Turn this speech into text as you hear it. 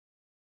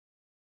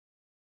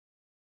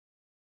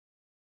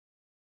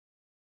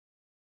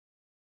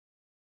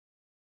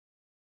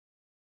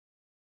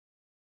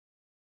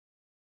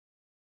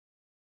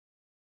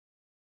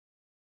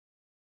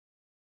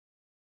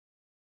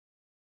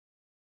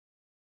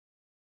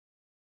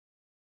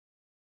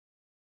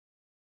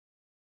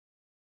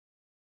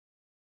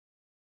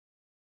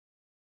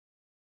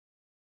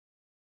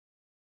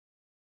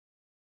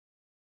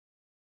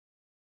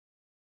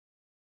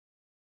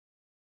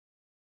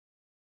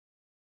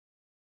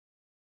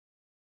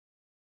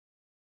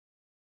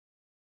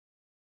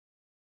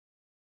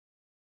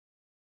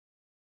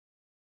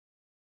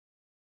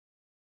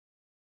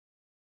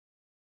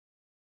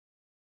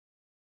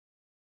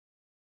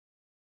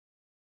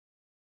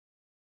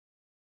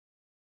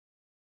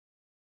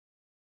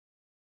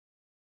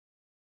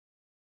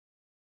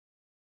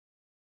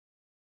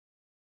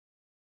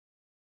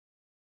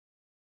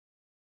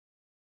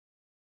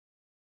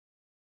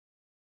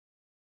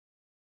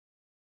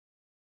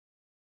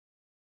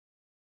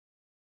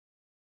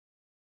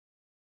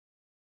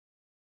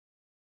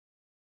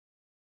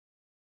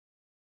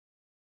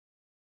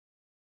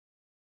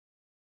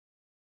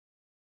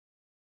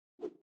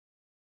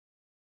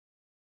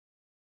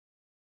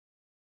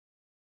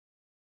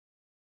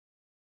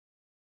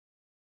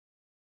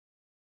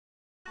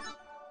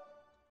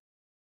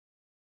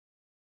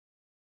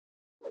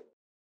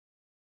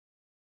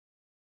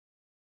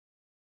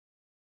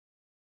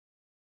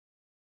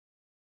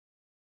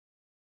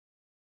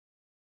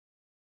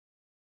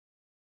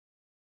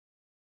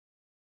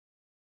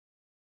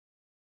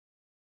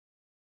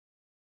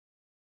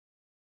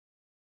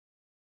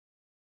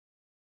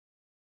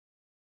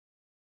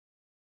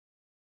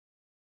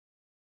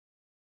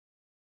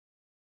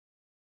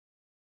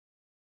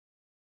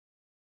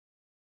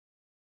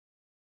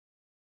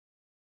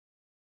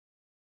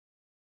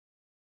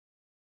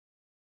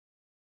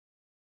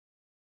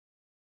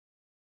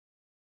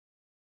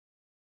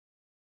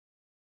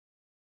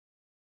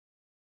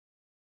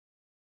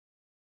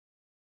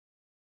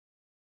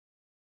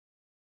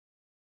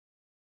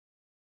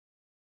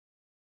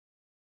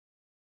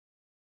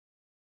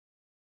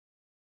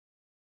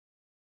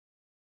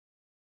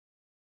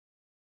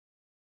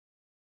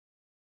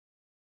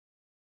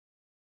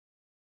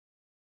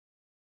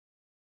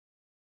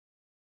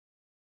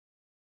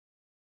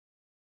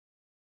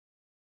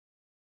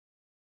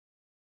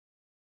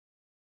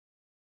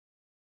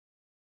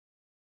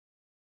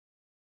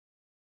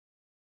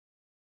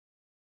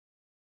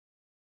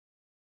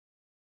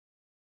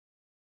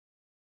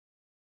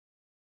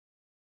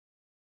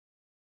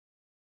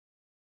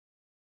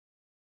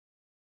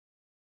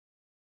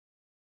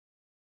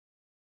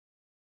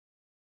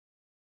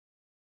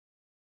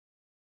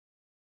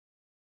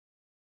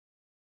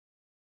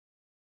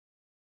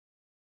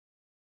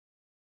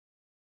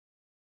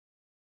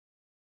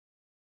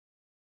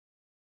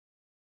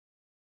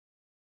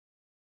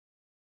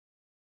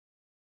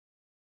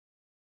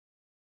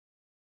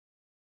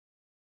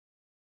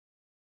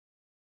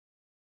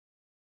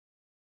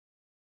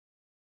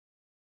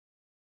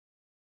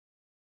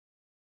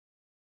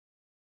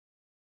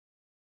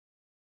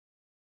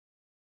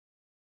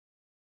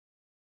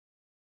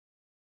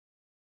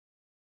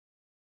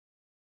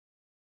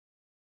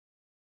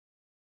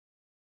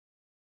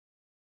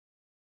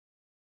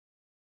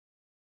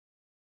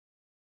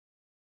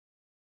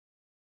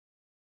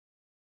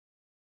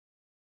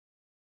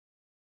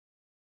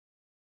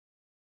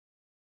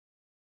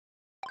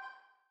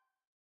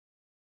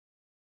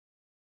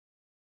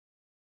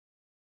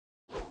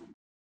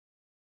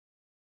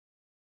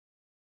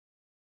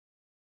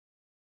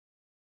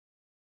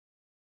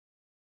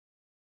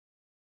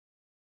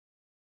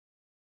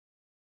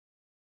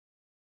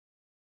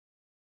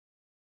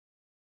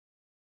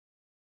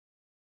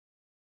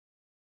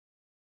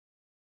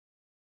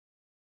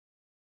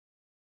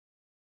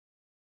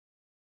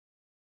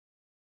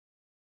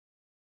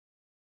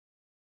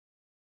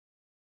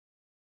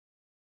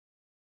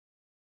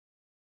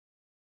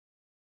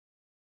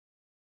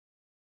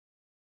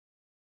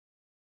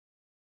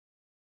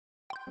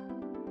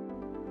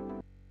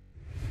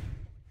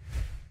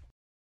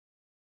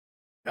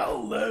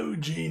Hello,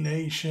 G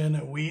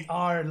Nation. We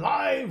are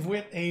live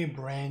with a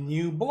brand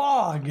new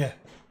blog.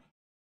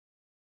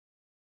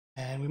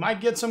 And we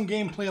might get some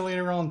gameplay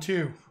later on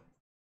too.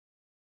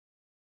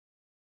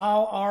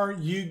 How are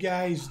you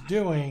guys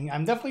doing?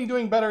 I'm definitely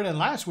doing better than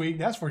last week,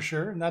 that's for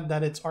sure. Not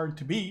that it's hard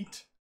to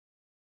beat.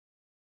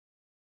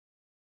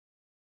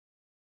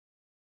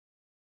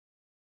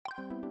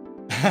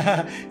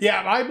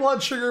 Yeah, my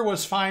blood sugar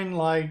was fine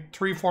like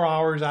 3-4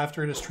 hours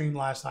after the stream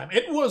last time.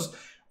 It was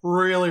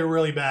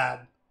really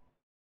bad.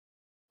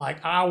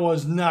 Like, I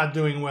was not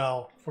doing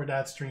well for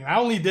that stream. I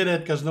only did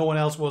it because no one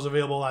else was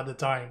available at the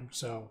time,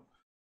 so.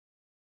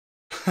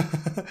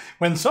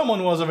 When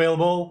someone was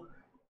available,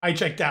 I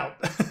checked out.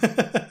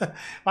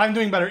 I'm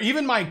doing better.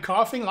 Even my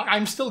coughing, like,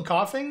 I'm still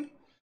coughing,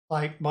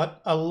 like,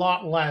 but a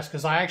lot less,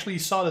 because I actually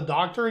saw the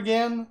doctor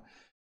again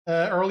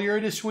earlier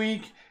this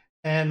week,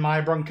 and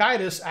my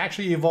bronchitis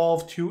actually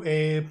evolved to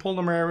a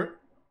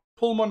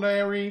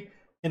pulmonary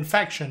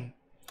infection,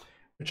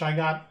 which I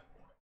got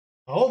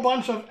a whole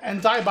bunch of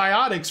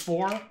antibiotics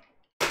for,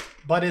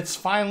 but it's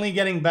finally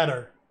getting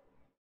better.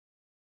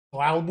 So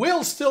I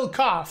will still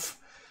cough,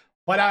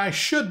 but I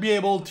should be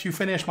able to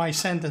finish my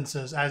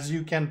sentences. As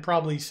you can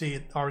probably see,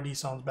 it already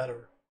sounds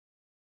better.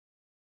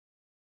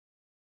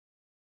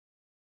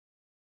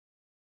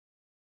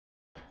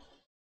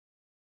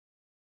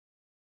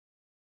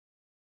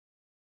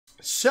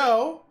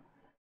 So,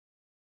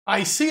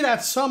 I see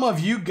that some of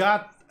you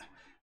got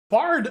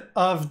part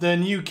of the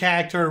new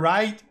character,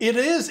 right? It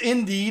is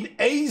indeed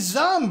a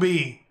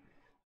zombie.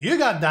 You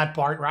got that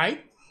part,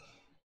 right?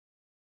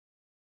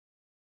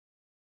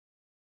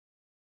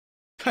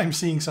 I'm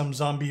seeing some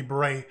zombie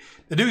Bray.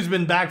 The dude's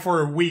been back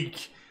for a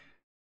week.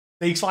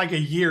 Takes like a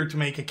year to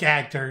make a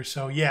character,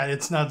 so yeah,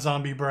 it's not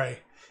zombie Bray.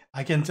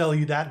 I can tell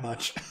you that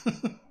much.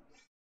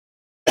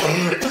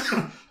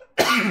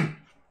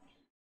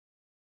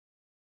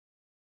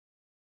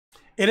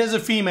 It is a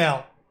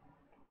female.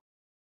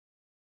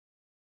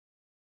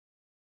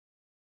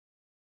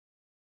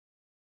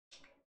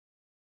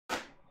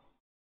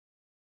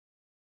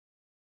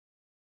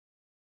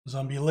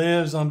 Zombie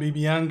Liv, Zombie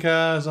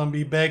Bianca,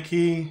 Zombie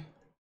Becky,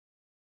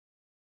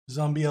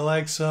 Zombie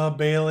Alexa,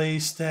 Bailey,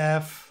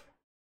 Steph.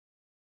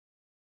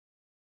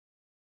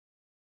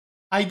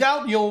 I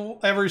doubt you'll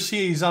ever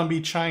see a Zombie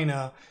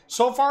China.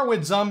 So far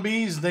with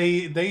zombies,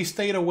 they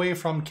stayed away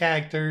from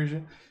characters,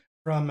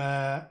 from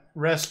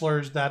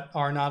wrestlers that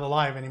are not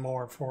alive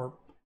anymore for,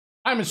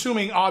 I'm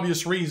assuming,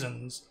 obvious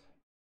reasons.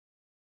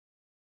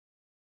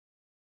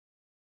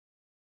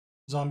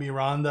 Zombie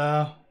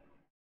Ronda.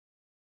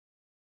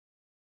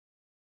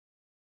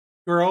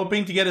 You're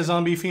hoping to get a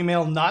zombie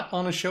female not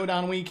on a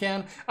showdown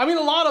weekend. I mean,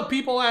 a lot of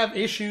people have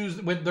issues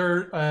with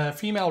their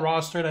female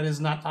roster that is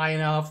not high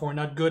enough or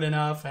not good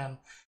enough. And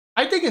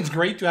I think it's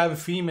great to have a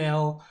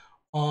female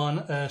on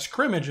a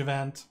scrimmage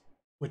event,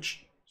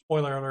 which,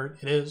 spoiler alert,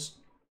 it is.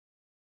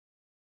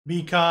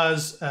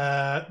 Because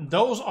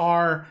those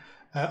are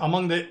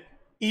among the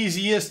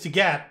easiest to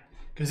get.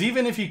 Because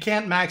even if you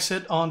can't max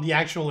it on the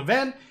actual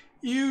event,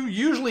 you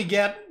usually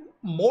get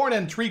more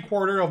than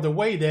 3/4 of the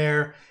way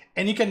there,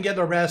 and you can get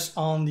the rest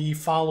on the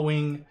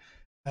following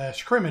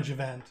scrimmage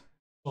event.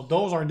 So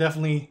those are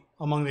definitely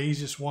among the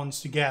easiest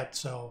ones to get.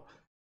 So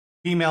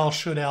female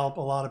should help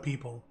a lot of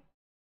people.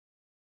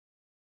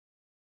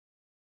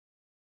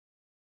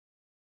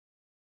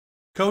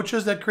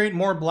 Coaches that create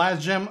more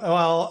blast gem.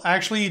 Well,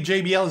 actually,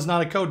 JBL is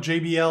not a coach.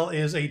 JBL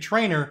is a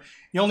trainer.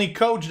 The only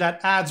coach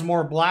that adds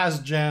more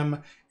blast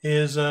gem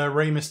is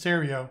Rey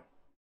Mysterio.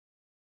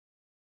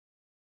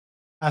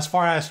 As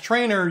far as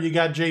trainer, you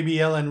got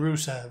JBL and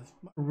Rusev.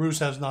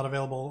 Rusev's not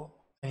available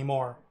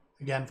anymore,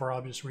 again, for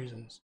obvious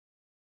reasons.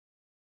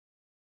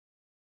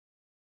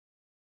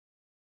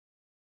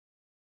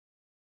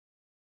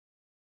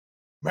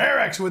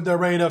 Marex with the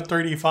rate of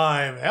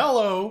 35.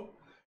 Hello.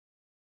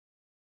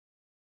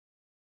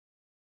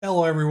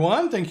 Hello,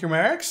 everyone. Thank you,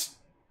 Marex.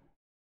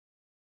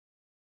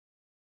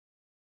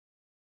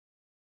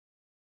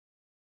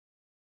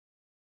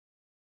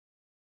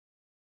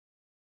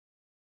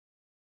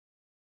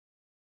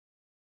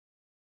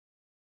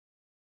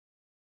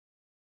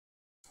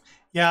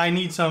 Yeah, I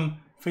need some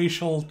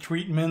facial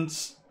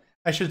treatments.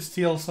 I should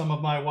steal some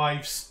of my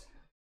wife's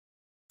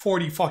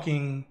 40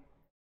 fucking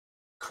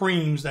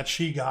creams that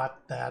she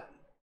got that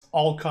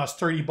all cost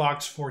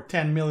 $30 for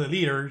 10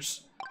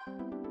 milliliters.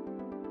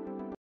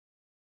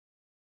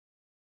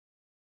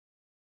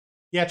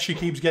 Yet she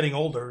keeps getting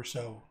older,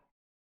 so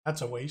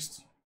that's a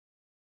waste.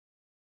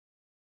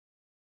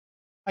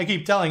 I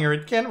keep telling her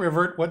it can't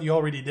revert what you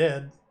already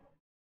did.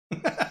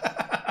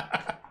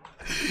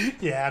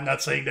 Yeah, I'm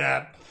not saying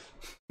that.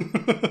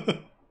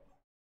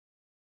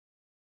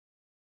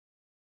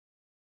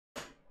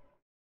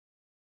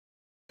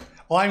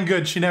 Well, I'm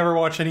good. She never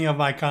watched any of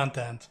my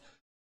content.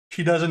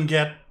 She doesn't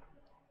get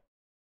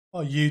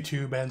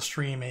YouTube and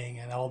streaming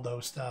and all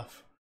those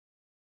stuff.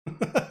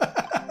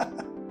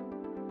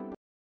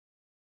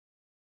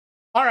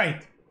 All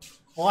right,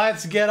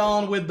 let's get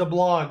on with the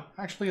blog.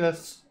 Actually,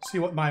 let's see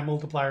what my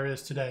multiplier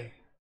is today.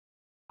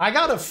 I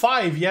got a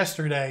 5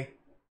 yesterday.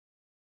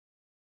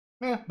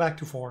 Back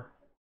to 4.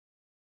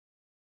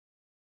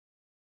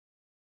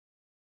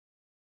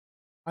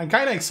 I'm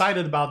kind of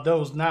excited about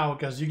those now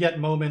because you get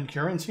moment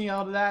currency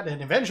out of that,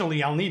 and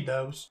eventually I'll need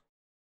those.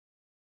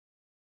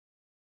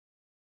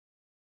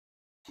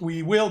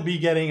 We will be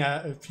getting,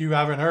 if you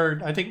haven't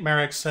heard, I think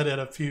Marek said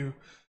it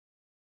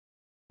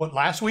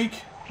last week?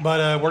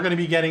 But we're going to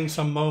be getting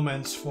some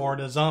moments for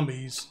the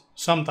zombies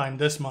sometime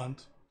this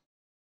month.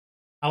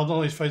 I don't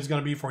know if it's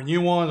going to be for new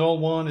ones, old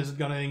one. Is it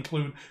going to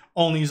include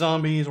only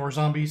zombies or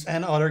zombies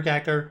and other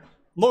character?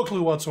 No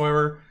clue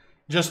whatsoever.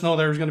 Just know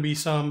there's going to be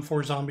some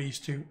for zombies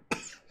too.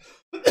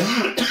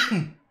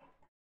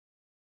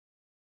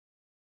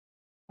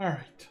 All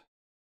right.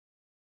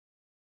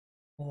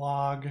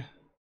 Blog.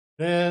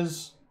 It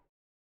is.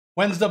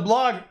 When's the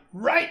blog?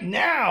 Right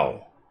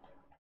now!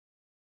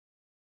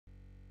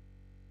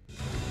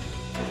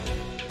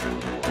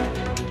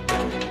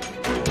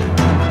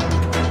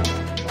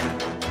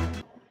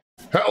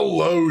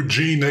 Hello,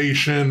 G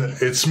Nation.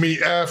 It's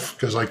me, F,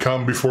 because I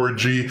come before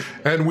G,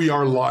 and we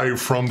are live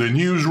from the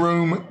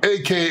newsroom,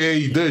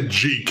 aka the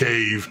G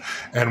Cave,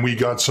 and we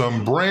got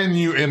some brand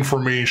new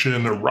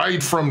information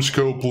right from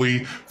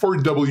Scopely for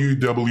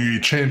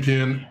WWE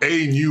Champion,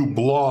 a new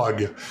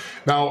blog.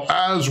 Now,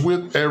 as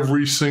with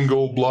every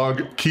single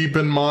blog, keep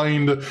in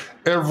mind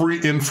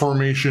every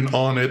information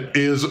on it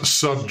is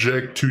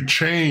subject to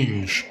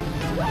change.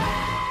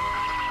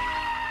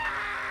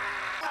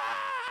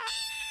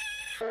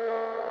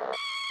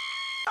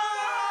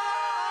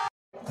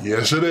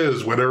 Yes, it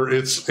is. Whether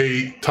it's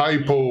a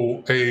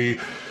typo, a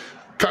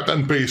cut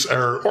and paste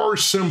error, or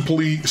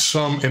simply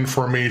some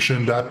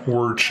information that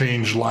were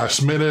changed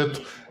last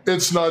minute,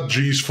 it's not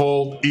G's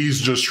fault.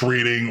 He's just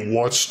reading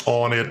what's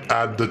on it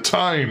at the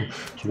time.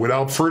 So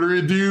without further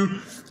ado,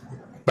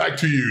 back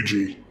to you,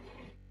 G.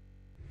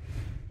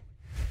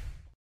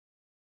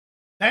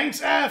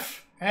 Thanks,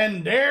 F.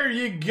 And there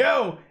you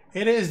go.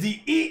 It is the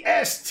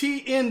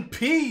EST in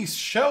Peace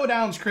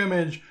Showdown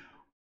Scrimmage.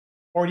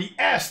 Or the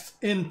Est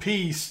in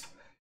Peace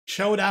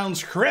Showdown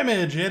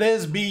Scrimmage. It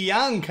is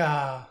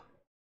Bianca.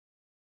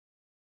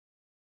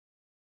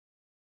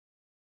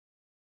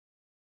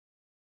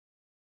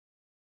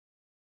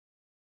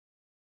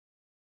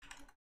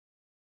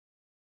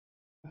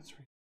 Let's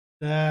read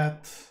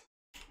that.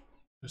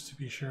 Just to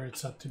be sure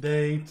it's up to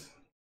date.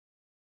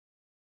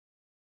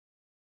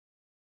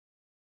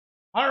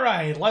 All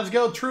right, let's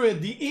go through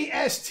it. The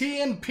EST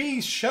in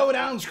Peace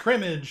Showdown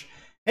Scrimmage.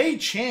 Hey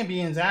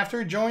champions,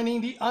 after joining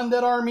the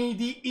Undead Army,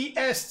 the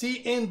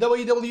EST in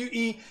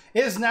WWE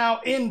is now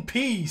in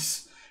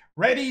peace,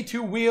 ready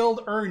to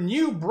wield her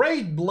new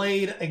Braid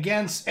Blade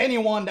against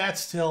anyone that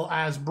still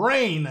has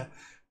brain.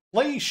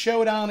 Play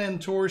Showdown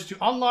and Tours to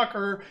unlock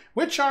her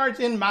with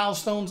shards in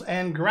milestones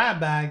and grab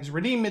bags.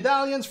 Redeem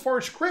medallions for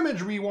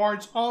scrimmage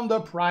rewards on the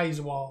prize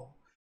wall.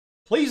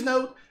 Please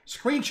note,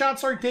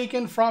 screenshots are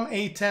taken from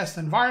a test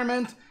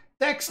environment.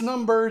 Text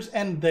numbers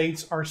and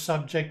dates are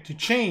subject to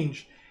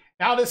change.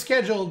 Now the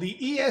schedule,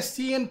 the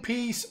EST in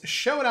Peace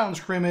Showdown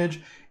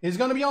Scrimmage is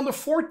going to be on the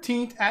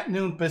 14th at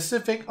noon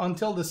Pacific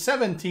until the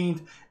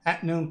 17th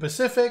at noon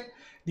Pacific.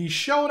 The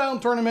Showdown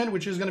Tournament,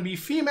 which is going to be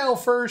female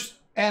first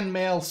and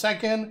male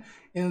second,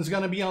 is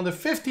going to be on the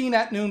 15th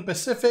at noon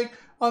Pacific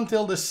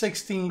until the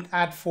 16th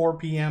at 4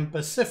 p.m.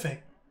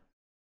 Pacific.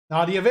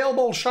 Now the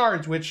available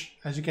shards, which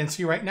as you can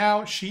see right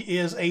now, she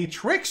is a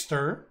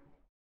trickster.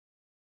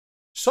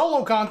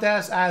 Solo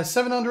contest as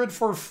 700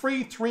 for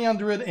free,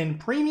 300 in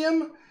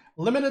premium.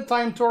 Limited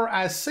time tour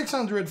as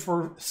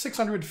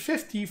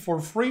 650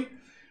 for free.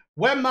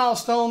 Web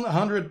milestone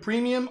 100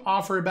 premium.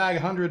 Offer bag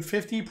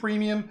 150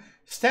 premium.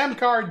 Stamp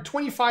card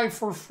 25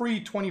 for free,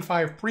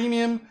 25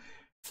 premium.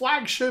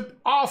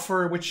 Flagship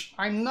offer, which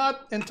I'm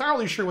not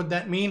entirely sure what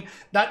that means.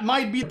 That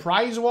might be the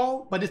prize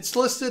wall, but it's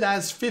listed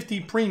as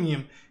 50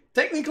 premium.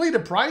 Technically the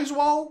prize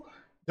wall,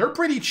 they're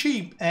pretty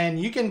cheap and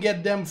you can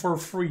get them for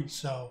free.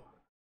 So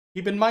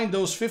keep in mind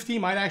those 50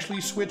 might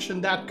actually switch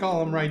in that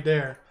column right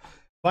there.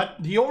 But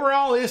the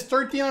overall is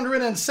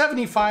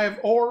 1,375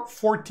 or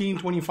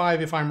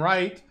 1,425 if I'm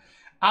right,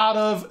 out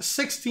of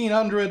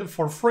 1,600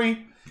 for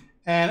free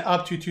and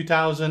up to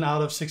 2,000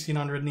 out of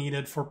 1,600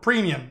 needed for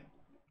premium.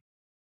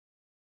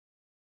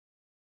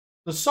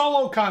 The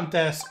solo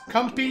contest,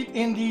 compete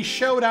in the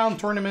Showdown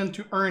Tournament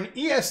to earn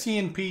EST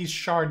in Peace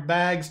shard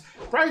bags,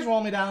 prize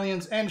wall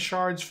medallions, and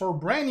shards for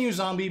brand new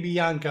zombie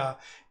Bianca.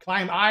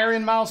 Climb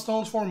iron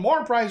milestones for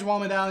more prize wall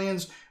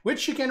medallions,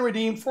 which you can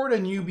redeem for the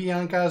new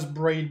Bianca's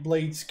Braid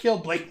Blade skill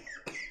plate.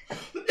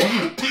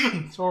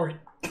 Sorry.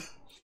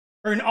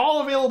 Earn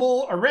all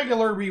available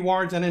regular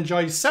rewards and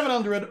enjoy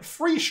 700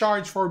 free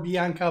shards for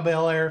Bianca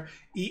Belair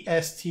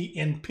EST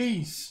in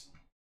Peace.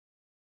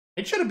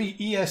 It should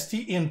be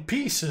EST in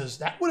Pieces.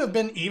 That would have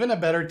been even a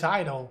better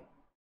title.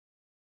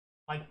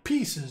 Like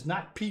pieces,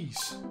 not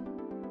peace.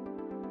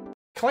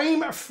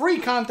 Claim a free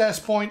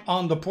contest point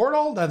on the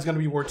portal. That's going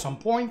to be worth some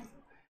point.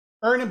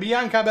 Earn a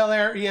Bianca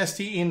Belair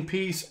EST in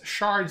Peace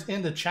shards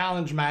in the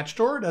Challenge Match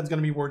Tour. That's going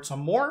to be worth some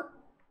more.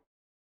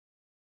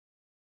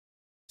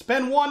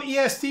 Spend 1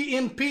 EST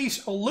in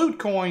Peace loot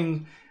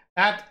coin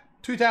at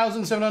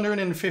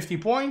 2,750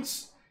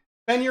 points.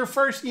 Spend your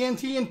first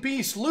ENT in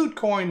Peace loot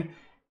coin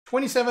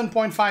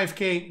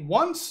 27.5k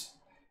once.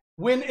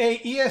 Win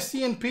a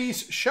EST in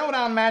Peace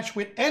showdown match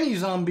with any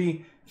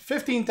zombie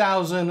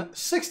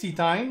 15,060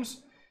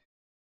 times.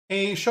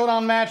 A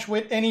showdown match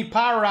with any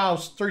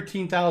powerhouse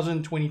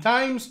 13,020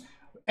 times.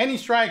 Any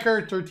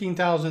striker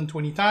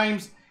 13,020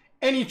 times.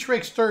 Any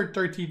trickster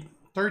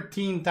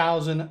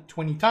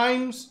 13,020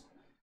 times.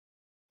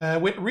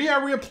 With Rhea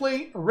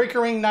replay,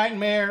 Recurring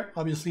Nightmare,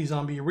 obviously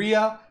Zombie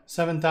Rhea,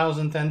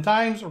 7,010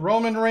 times.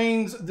 Roman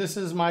Reigns, This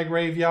Is My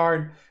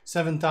Graveyard,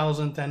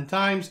 7,010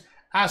 times.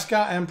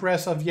 Asuka,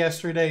 Empress of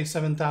Yesterday,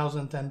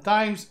 7,010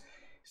 times.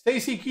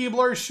 Stacy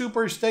Keebler,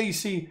 Super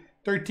Stacy,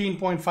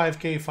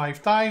 13.5k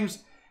 5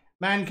 times.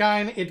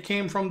 Mankind, It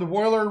Came From the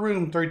Boiler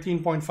Room,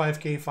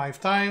 13.5k 5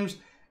 times.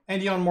 And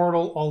the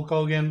Unmortal Hulk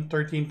Hogan,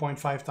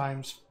 13.5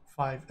 times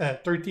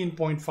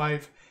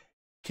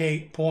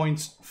 13.5k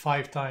points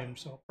 5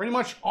 times. So pretty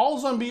much all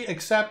zombie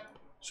except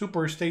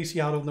Super Stacy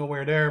out of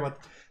nowhere there,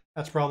 but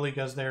that's probably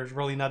because there's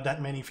really not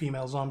that many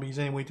female zombies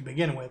anyway to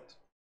begin with.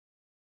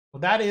 So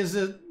that is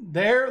it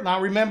there. Now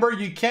remember,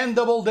 you can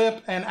double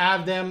dip and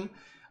add them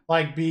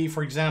like B,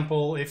 for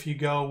example, if you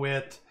go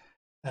with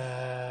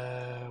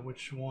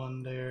which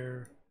one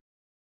there?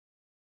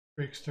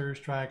 Trickster,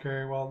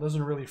 striker. Well, it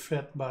doesn't really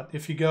fit, but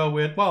if you go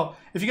with, well,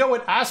 if you go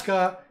with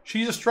Asuka,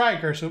 she's a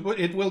striker, so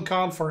it will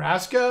count for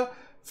Asuka,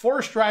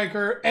 for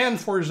striker, and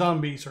for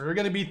zombie. So you're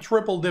going to be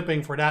triple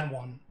dipping for that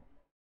one.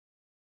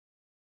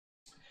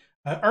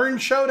 Earn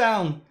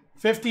Showdown,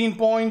 15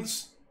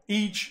 points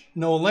each,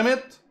 no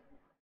limit.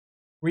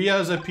 Rhea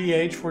is a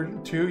PH for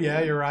 2.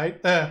 Yeah, you're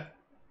right.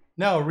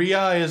 No,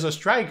 Rhea is a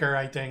striker,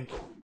 I think.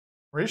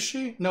 Or is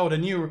she? No, the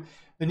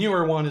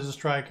newer one is a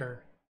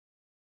striker.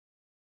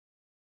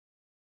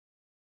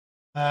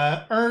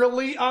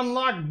 Early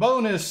unlock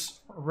bonus.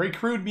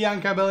 Recruit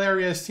Bianca Belair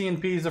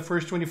STNPs the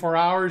first 24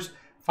 hours.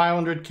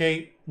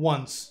 500k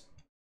once.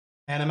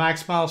 And a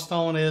max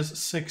milestone is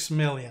 6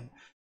 million.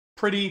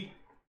 Pretty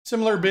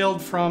similar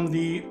build from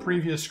the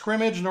previous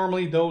scrimmage.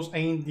 Normally those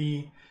ain't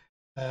the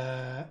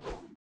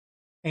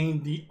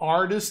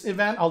hardest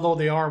event, although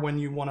they are when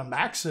you want to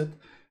max it.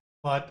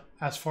 But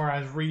as far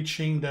as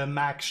reaching the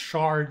max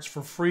shards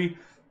for free,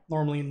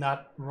 normally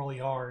not really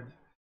hard.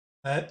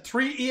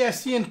 3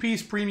 EST and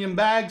Peace premium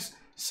bags,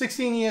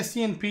 16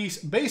 EST and Peace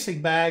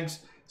basic bags,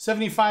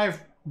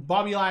 75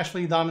 Bobby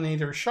Lashley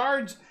Dominator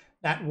shards.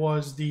 That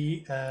was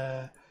the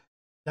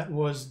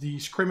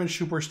scrimmage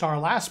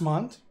superstar last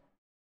month.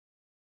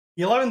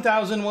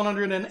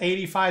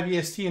 11,185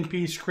 EST and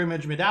Peace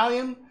scrimmage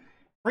medallion,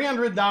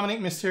 300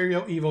 Dominic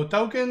Mysterio Evo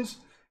tokens,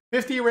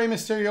 50 Rey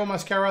Mysterio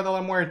Mascara de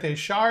la Muerte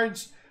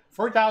shards,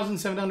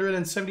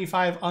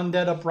 4,775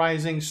 Undead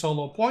Uprising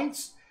solo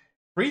points,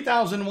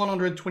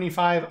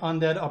 3,125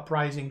 Undead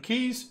Uprising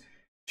keys,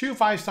 2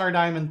 5-star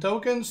diamond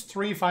tokens,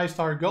 3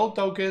 5-star gold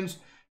tokens,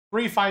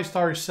 3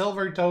 5-star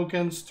silver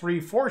tokens,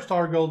 3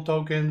 4-star gold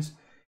tokens,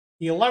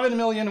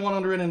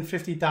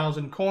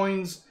 11,150,000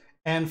 coins,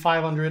 and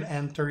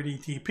 530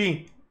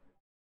 TP.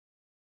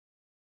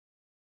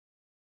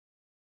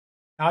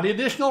 Now the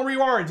additional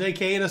rewards,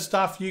 aka the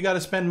stuff you got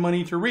to spend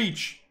money to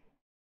reach.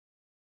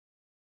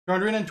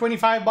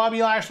 225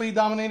 Bobby Lashley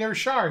Dominator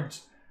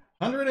shards,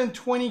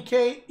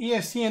 120k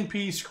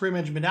EST&P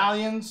scrimmage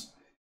medallions,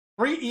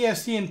 3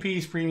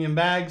 EST&P premium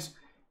bags,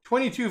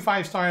 22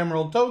 5-star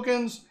emerald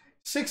tokens,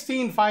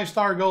 16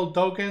 5-star gold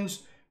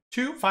tokens,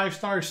 2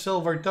 5-star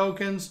silver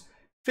tokens,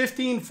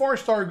 15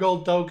 4-star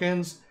gold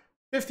tokens,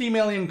 50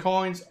 million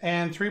coins,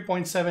 and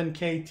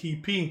 3.7k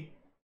TP.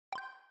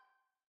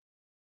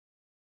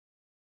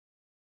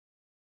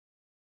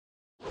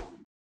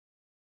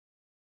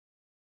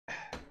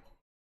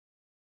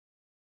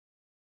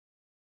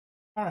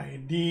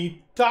 Alright, the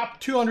top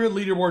 200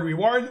 leaderboard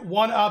reward,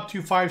 1 up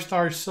to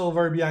 5-star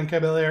silver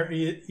Bianca Belair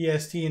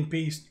EST and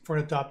Peace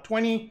for the top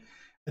 20,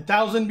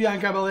 1,000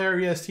 Bianca Belair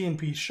EST and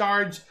Peace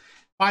shards,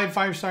 5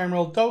 5-star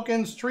emerald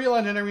tokens, 3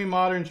 legendary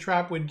modern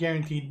strap with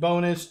guaranteed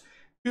bonus,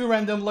 2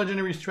 random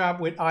legendary strap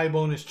with high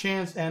bonus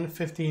chance, and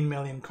 15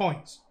 million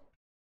coins.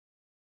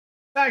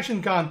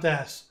 Faction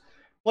contest.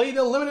 Play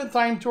the limited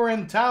time tour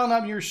and talent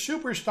up your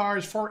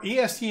superstars for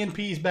EST and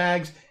Peace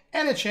bags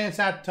and a chance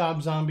at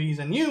top zombies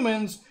and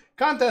humans,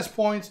 contest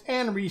points,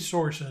 and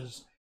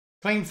resources.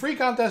 Claim free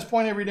contest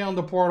point every day on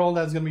the portal.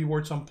 That's going to be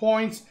worth some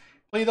points.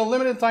 Play the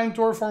limited time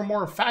tour for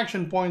more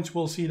faction points.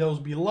 We'll see those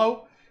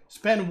below.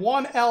 Spend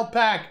 1 L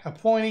pack, a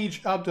point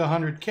each, up to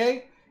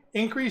 100k.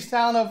 Increase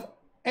talent of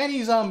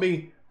any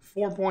zombie,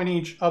 4 point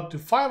each, up to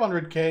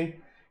 500k.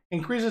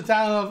 Increase the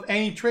talent of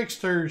any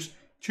tricksters,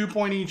 2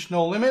 point each,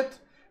 no limit.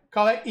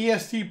 Collect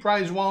EST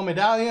prize wall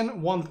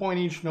medallion, 1 point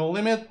each, no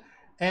limit.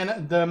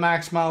 And the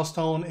max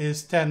milestone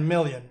is 10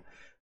 million.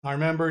 Now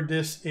remember,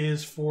 this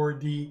is for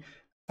the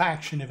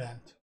faction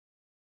event.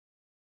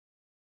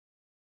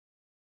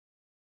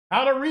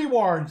 Out of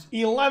rewards,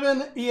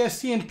 11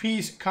 EST and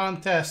Peace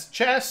contest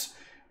chests,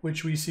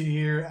 which we see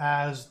here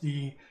as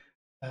the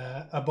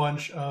a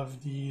bunch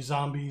of the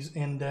zombies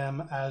in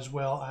them, as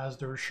well as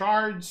their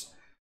shards.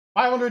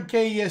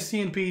 500k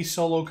EST and P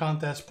solo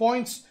contest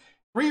points,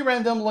 3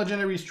 random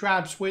legendary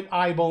straps with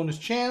eye bonus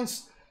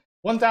chance,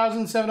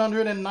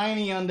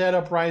 1,790 Undead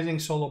Uprising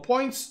solo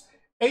points,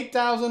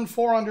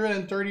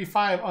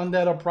 8,435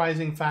 Undead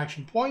Uprising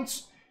faction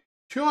points,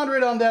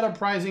 200 Undead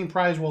Uprising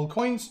prize world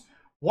coins,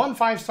 1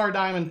 5-star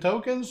diamond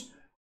tokens,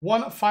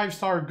 1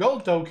 5-star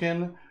gold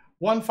token,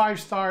 1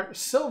 5-star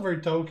silver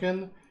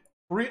token,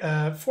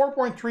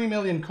 4.3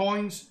 million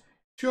coins,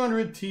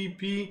 200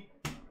 TP,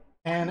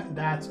 and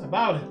that's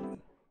about it.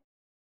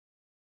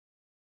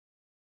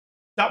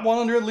 Top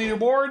 100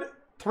 leaderboard,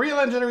 3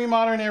 legendary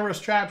modern era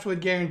straps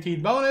with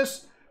guaranteed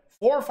bonus,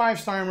 4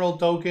 5-star emerald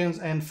tokens,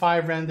 and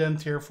 5 random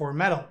tier 4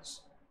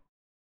 medals.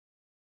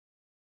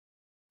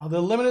 On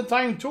the limited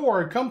time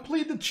tour,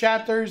 complete the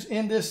chapters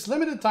in this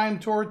limited time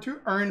tour to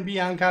earn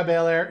Bianca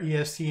Belair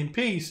EST in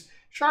Peace,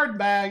 shard,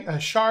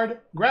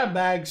 grab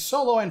bag,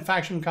 solo and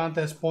faction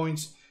contest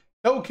points,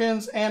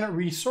 tokens, and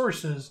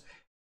resources.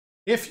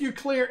 If you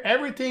clear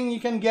everything, you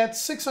can get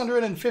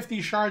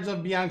 650 shards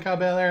of Bianca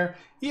Belair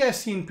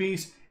EST in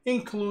Peace,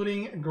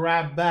 including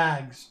grab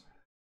bags.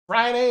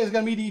 Friday is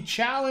going to be the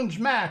challenge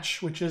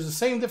match, which is the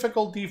same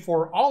difficulty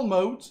for all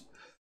modes.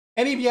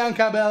 Any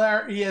Bianca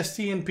Belair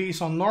EST in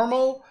Peace on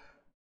normal.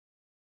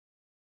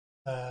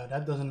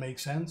 That doesn't make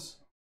sense.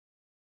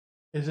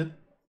 Is it?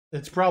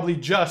 It's probably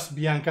just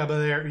Bianca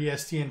Belair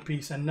EST in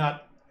Peace and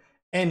not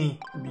any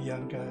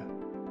Bianca.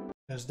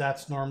 Because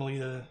that's normally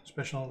the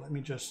special. Let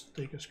me just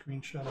take a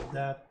screenshot of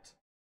that.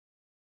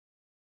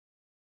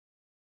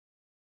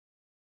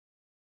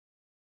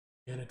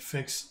 Get it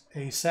fixed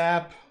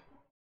ASAP.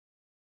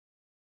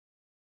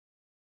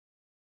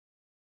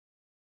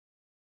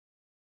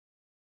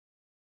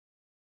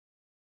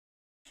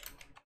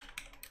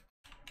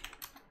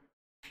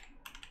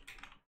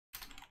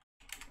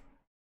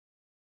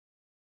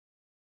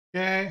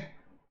 Okay.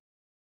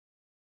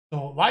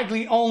 So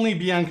likely only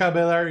Bianca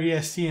Belair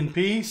EST in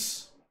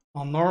Peace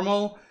on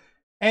normal.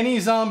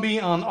 Any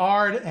zombie on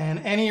hard, and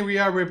any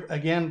Rhea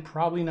again,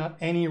 probably not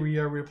any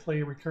Rhea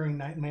replay recurring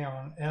nightmare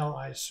on L,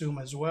 I assume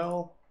as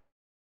well.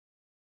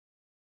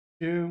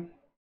 2.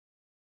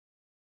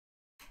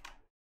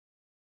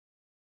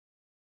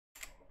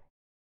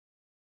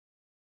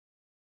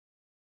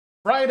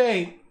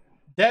 Friday,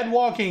 Dead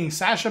Walking,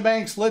 Sasha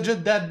Banks,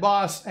 Legit Dead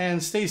Boss,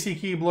 and Stacy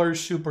Keebler's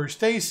Super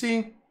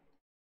Stacy.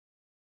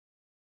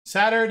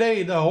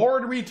 Saturday, the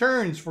Horde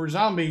returns for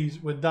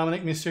zombies with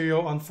Dominic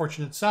Mysterio,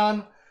 Unfortunate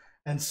Son.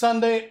 And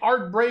Sunday,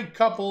 Heartbreak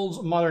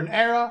Couples Modern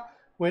Era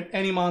with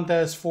any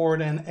Montez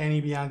Ford and any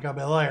Bianca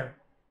Belair.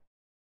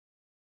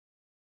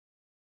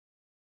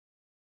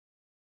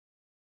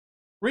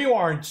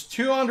 Rewards,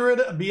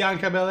 200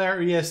 Bianca Belair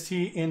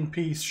EST in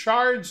Peace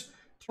shards,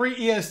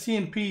 3 EST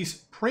in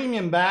Peace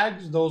premium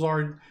bags, those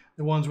are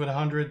the ones with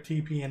 100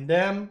 TP in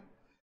them,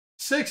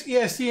 6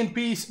 EST in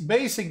Peace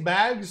basic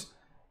bags.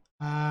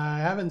 I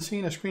haven't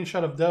seen a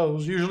screenshot of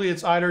those. Usually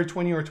it's either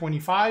 20 or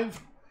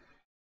 25.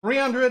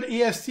 300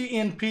 EST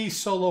in Peace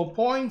solo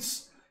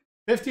points,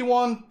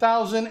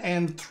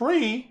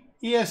 51,003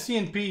 EST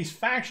in Peace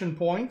faction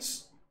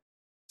points,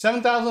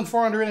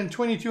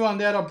 7,422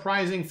 Undead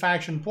Uprising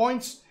faction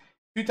points,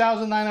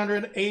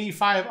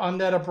 2,985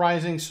 Undead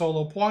Uprising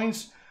solo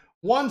points,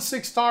 1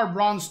 6-star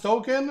bronze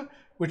token,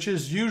 which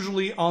is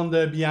usually on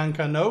the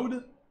Bianca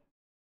node,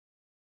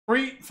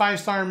 3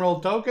 5-star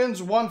emerald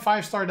tokens, 1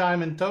 5-star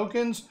diamond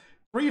tokens,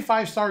 3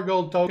 5-star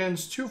gold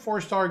tokens, 2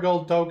 4-star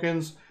gold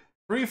tokens,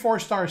 3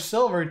 4-star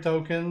silver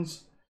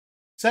tokens,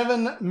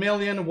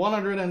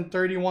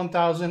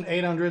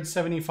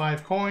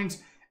 7,131,875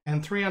 coins,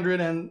 and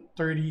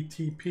 330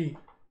 TP.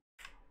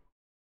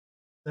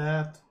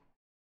 That.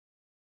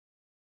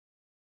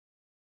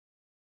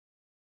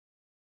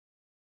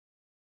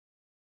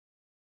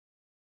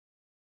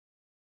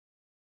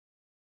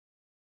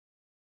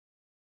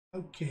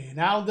 Okay,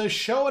 now the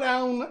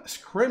Showdown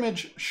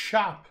Scrimmage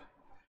Shop.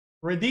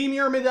 Redeem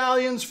your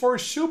medallions for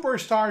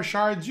superstar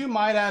shards you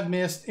might have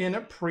missed in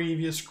a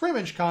previous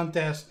scrimmage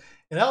contest.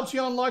 It helps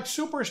you unlock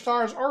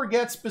superstars or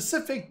get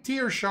specific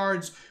tier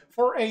shards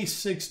for a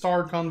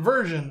 6-star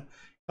conversion.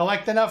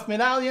 Collect enough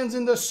medallions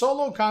in the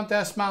solo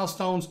contest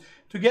milestones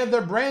to get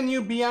the brand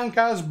new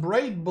Bianca's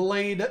Braid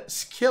Blade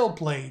skill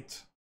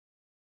plate.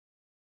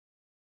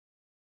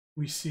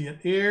 We see it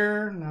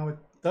here. Now it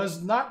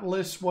does not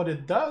list what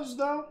it does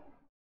though.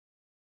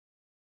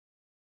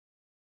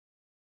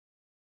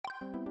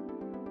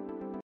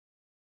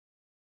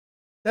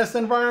 Test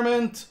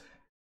environment,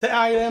 the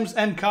items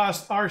and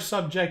costs are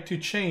subject to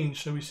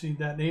change. So we see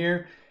that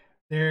here.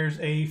 There's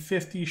a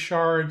 50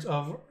 shards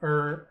of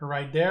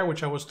right there,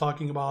 which I was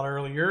talking about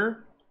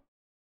earlier.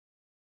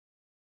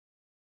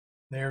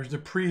 There's the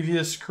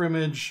previous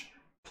scrimmage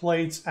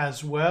plates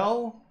as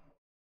well.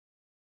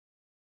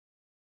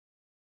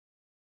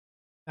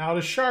 Now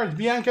the shards,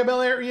 Bianca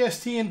Belair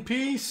EST in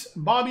Peace,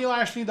 Bobby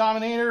Lashley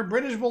Dominator,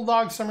 British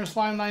Bulldog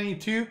SummerSlam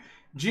 92,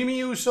 Jimmy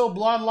Uso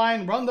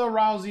Bloodline, Ronda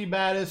Rousey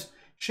Badass,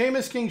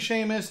 Sheamus King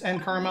Sheamus,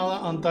 and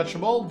Carmella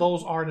Untouchable.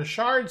 Those are the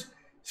shards.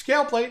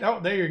 Scale plate, oh,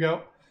 there you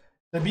go.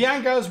 The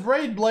Bianca's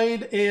Braid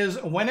Blade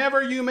is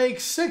whenever you make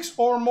 6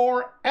 or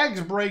more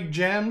X-Break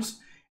gems,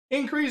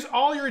 increase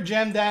all your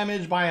gem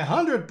damage by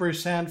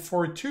 100%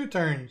 for 2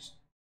 turns.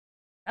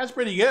 That's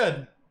pretty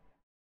good.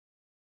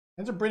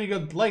 That's a pretty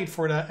good blade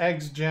for the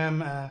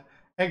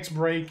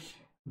X-Break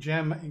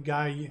gem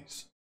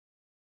guys.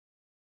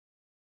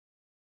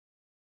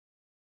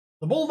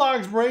 The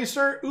Bulldog's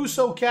Bracer,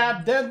 Uso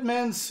Cap,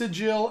 Deadman's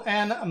Sigil,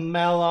 and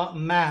Mela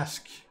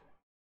Mask.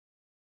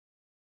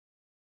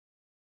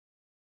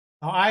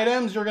 Now,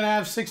 items, you're going to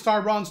have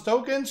 6-star bronze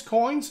tokens,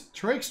 coins,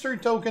 Trickster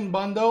token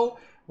bundle,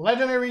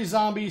 Legendary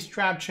Zombies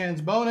Trap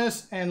Chance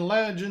bonus, and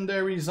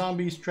Legendary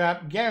Zombies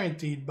Trap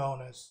Guaranteed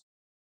bonus.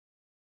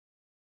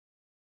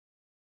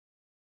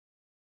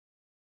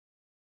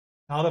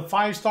 Now the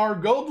 5-star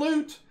gold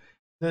loot,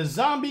 the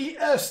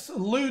Zombie-est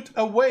loot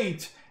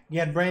await.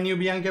 Get brand new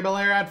Bianca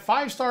Belair at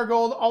 5-star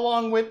gold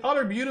along with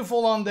other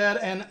beautiful undead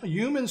and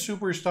human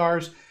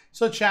superstars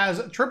such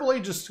as Triple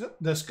H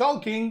the Skull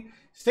King,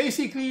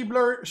 Stacy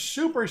Kleebler,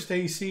 Super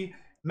Stacy,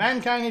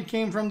 Mankind It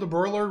Came from the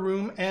Boiler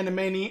Room, and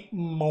many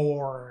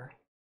more.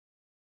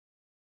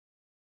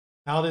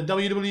 Now the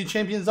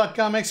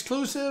WWEChampions.com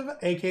exclusive,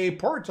 aka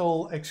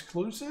Portal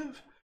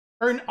exclusive,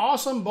 earn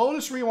awesome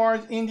bonus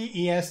rewards in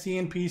the EST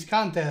and Peace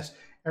contest.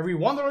 Every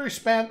 $1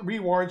 spent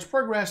rewards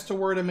progress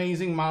toward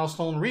amazing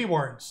milestone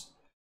rewards.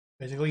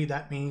 Basically,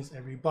 that means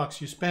every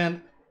buck you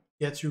spend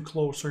gets you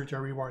closer to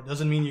a reward.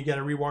 Doesn't mean you get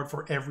a reward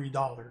for every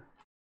dollar.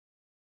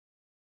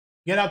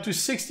 Get up to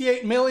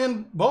 68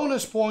 million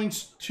bonus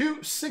points, 2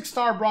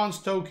 6-star bronze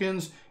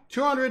tokens,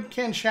 200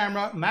 Ken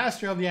Shamrock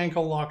Master of the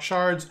Ankle Lock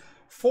shards,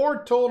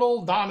 4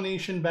 total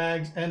domination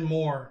bags, and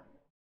more.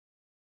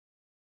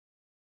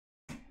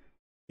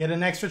 Get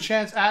an extra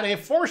chance at a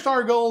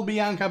 4-star gold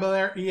Bianca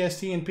Belair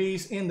EST in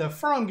Peace in the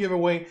Forum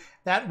giveaway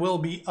that will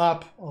be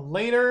up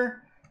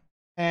later.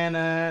 And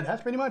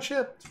that's pretty much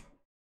it.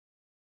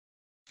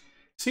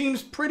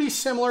 Seems pretty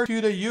similar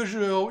to the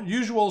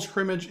usual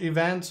scrimmage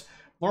events.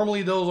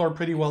 Normally those are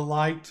pretty well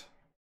liked.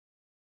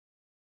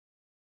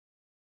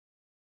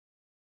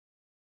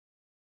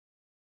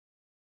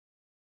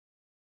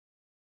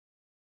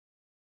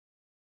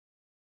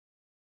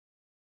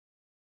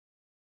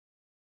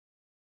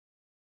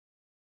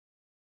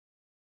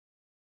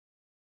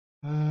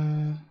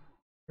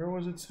 Where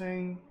was it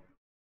saying?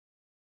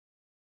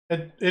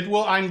 It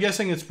will. I'm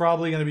guessing it's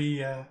probably going to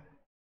be.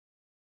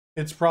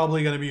 It's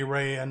probably going to be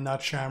Ray and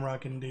not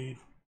Shamrock, indeed.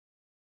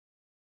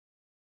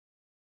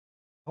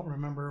 I don't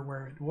remember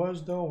where it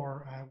was though,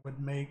 or I would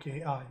make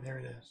a. Ah, there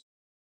it is.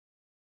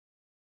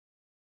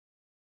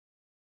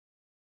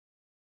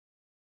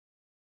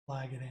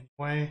 Flag it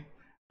anyway.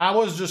 I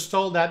was just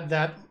told that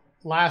that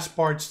last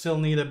part still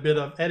need a bit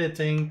of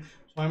editing,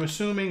 so I'm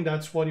assuming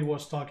that's what he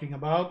was talking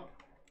about.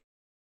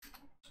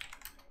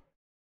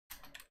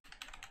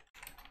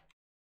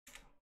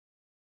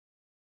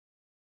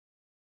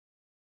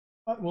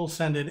 But we'll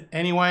send it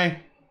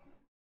anyway.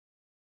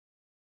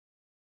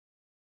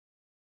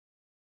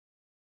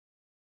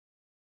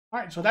 All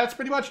right, so that's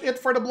pretty much it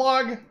for the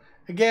blog.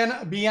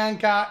 Again,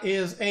 Bianca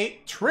is a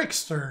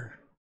trickster.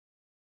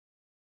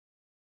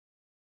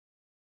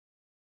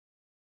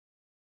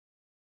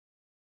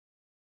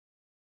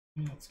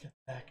 Let's get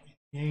back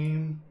in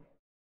game.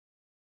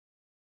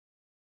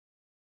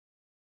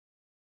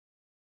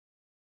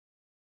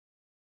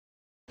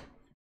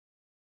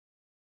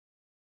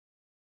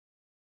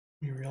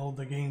 We reload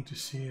the game to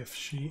see if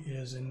she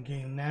is in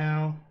game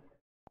now.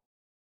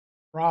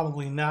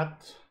 Probably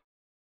not.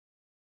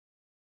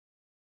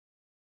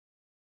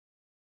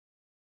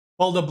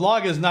 Well, the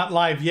blog is not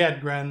live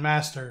yet,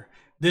 Grandmaster.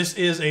 This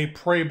is a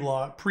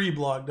pre-blog.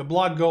 The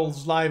blog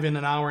goes live in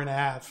an hour and a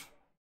half.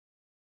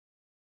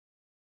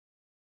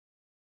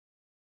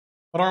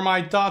 What are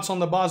my thoughts on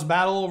the boss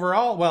battle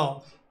overall?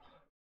 Well,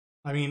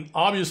 I mean,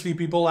 obviously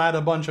people had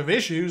a bunch of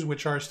issues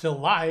which are still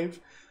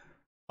live.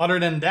 Other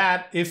than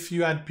that, if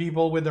you had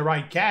people with the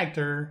right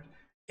character,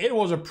 it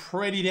was a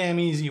pretty damn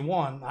easy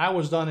one. I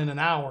was done in an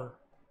hour.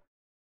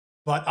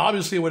 But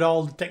obviously with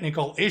all the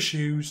technical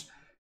issues,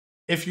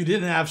 if you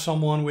didn't have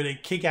someone with a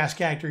kick-ass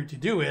character to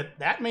do it,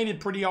 that made it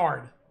pretty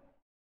hard.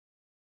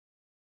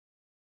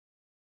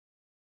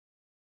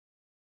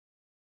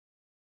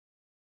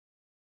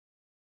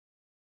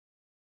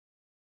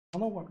 I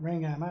don't know what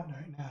rank I'm at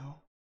right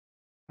now.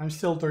 I'm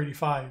still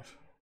 35.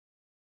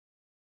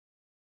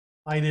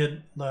 I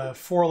did the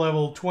 4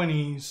 level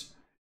 20s,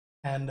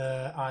 and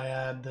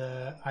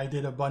I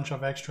did a bunch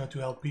of extra to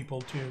help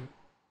people too.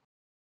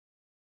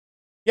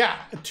 Yeah,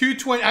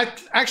 220.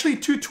 Actually,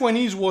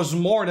 220s was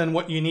more than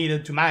what you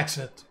needed to max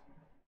it.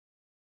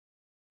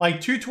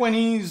 Like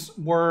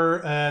 220s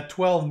were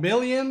 12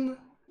 million,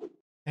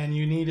 and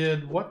you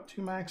needed what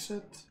to max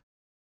it?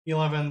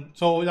 11.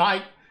 So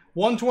like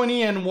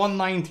 120 and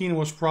 119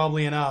 was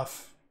probably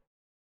enough.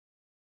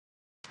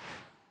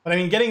 But I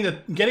mean, getting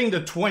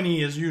the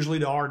 20 is usually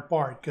the hard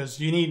part, because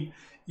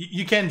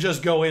you can't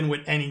just go in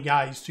with any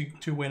guys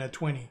to win a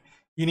 20.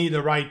 You need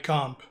the right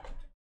comp.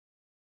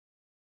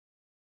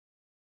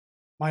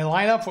 My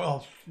lineup,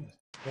 well,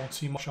 Won't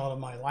see much out of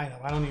my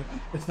lineup. I don't even,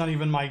 it's not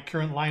even my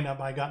current lineup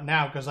I got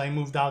now because I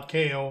moved out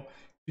KO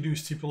to do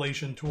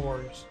stipulation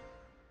tours.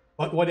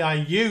 But what I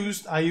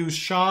used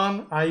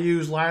Sean, I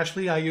used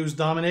Lashley, I used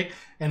Dominic,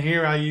 and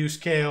here I use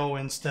KO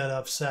instead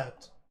of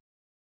Seth.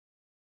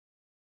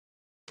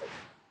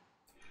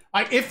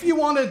 If you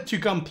wanted to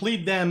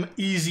complete them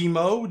easy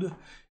mode,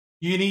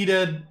 you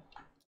needed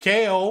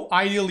KO,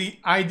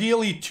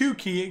 ideally 2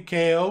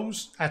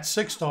 KOs at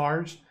 6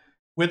 stars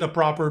with a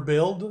proper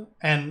build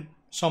and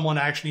someone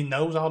actually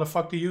knows how the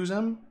fuck to use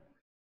them.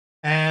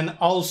 And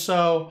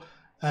also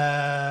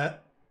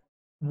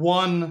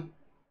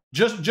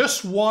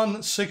just one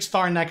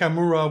 6-star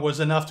Nakamura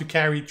was enough to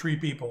carry 3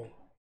 people.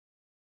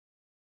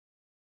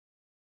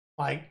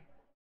 Like,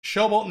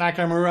 Showboat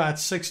Nakamura at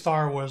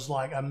 6-star was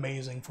like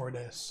amazing for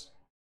this.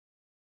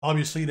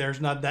 Obviously,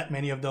 there's not that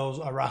many of those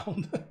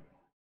around. I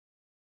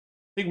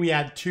think we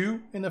had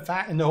 2 in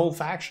the whole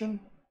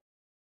faction.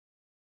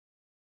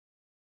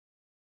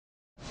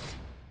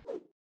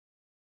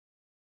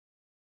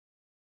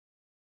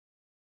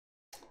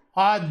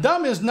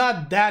 Dom is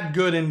not that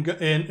good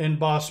in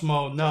boss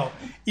mode. No,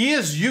 he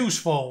is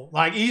useful.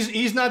 Like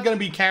he's not gonna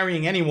be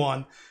carrying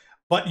anyone,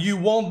 but you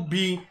won't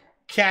be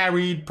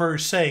carried per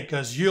se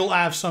because you'll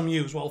have some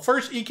use. Well,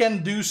 first he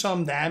can do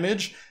some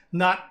damage,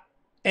 not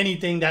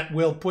anything that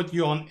will put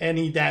you on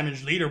any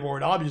damage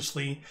leaderboard,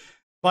 obviously,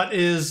 but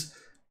his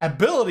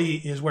ability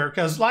is where,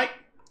 because like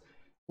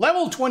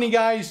level 20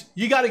 guys,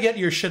 you got to get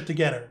your shit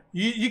together.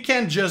 You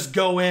can't just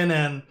go in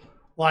and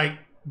like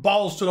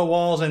balls to the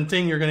walls and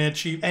think you're going to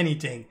achieve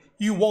anything.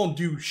 You won't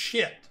do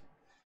shit.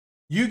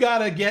 You got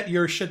to get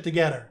your shit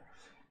together.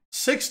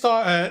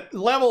 6-star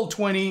level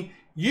 20,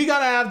 you got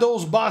to have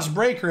those boss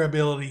breaker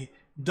ability.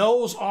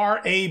 Those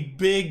are a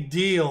big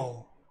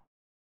deal.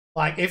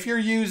 Like if you're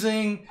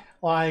using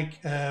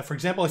like for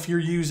example, if you're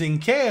using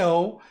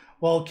KO,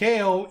 well,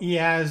 KO, he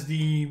has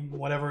the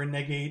whatever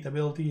negate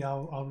ability,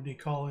 how would they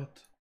call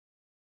it?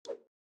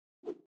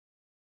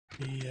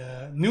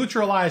 The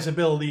neutralize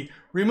ability.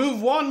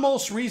 Remove one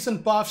most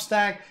recent buff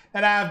stack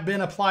that have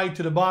been applied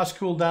to the boss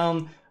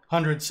cooldown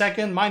 100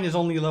 seconds. Mine is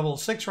only level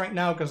 6 right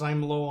now because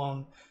I'm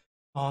low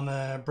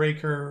on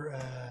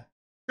breaker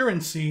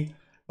currency.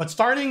 But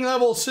starting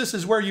level 6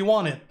 is where you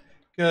want it,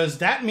 because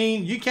that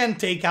means you can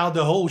take out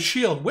the whole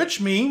shield,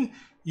 which means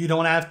you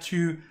don't have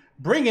to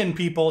bring in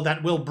people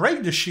that will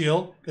break the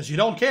shield because you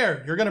don't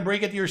care. You're going to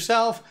break it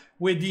yourself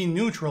with the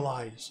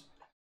neutralize.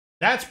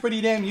 That's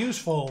pretty damn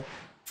useful.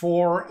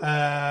 For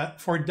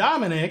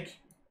Dominic,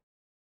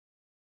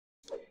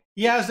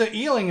 he has the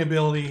healing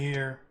ability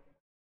here.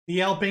 The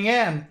helping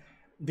hand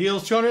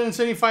deals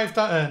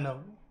 275,000. No,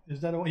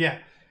 is that a, yeah?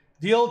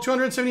 Deal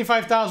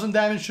 275,000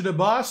 damage to the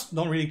boss.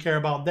 Don't really care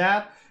about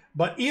that,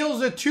 but heals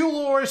the 2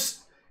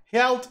 lowest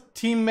health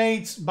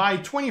teammates by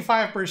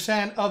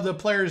 25% of the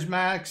player's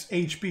max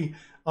HP.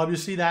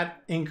 Obviously,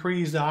 that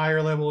increased the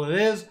higher level it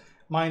is.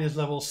 Mine is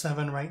level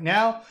 7 right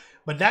now.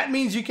 But that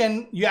means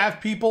you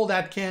have people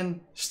that can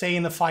stay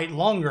in the fight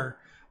longer,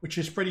 which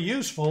is pretty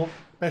useful,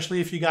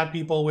 especially if you got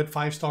people with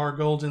 5-star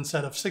golds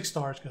instead of 6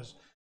 stars, because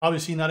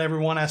obviously not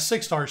everyone has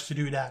 6 stars to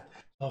do that.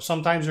 So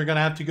sometimes you're going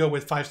to have to go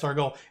with 5-star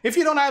gold. If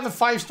you don't have a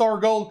 5-star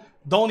gold,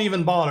 don't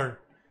even bother.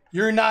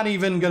 You're not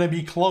even going to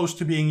be close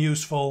to being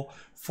useful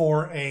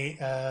for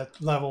a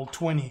level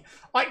 20.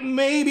 Like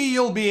maybe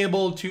you'll be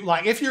able to,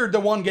 like if you're the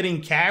one getting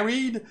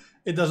carried,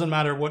 it doesn't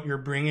matter what you're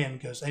bringing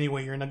because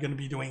anyway, you're not going to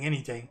be doing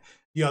anything.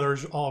 The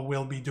others all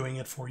will be doing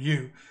it for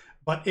you.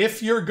 But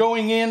if you're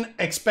going in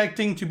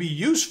expecting to be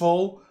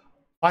useful,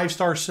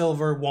 5-star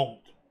silver won't.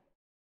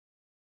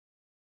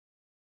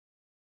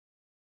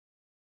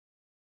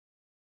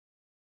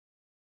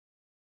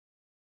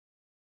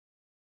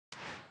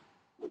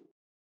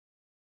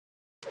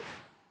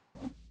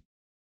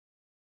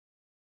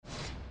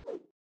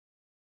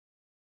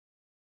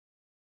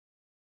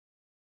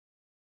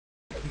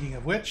 Speaking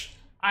of which,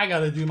 I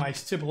gotta do my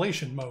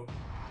stipulation mode.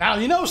 Now,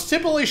 you know,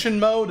 stipulation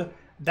mode,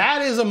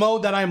 that is a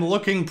mode that I'm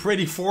looking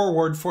pretty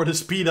forward for the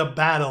speed of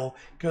battle,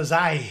 because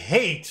I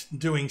hate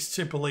doing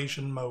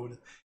stipulation mode.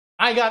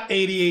 I got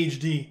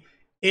ADHD.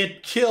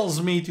 It kills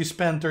me to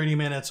spend 30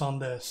 minutes on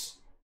this.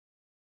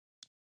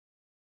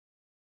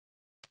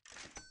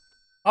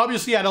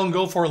 Obviously, I don't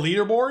go for a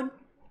leaderboard.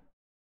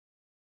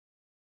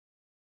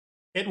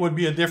 It would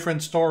be a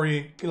different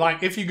story.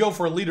 Like, if you go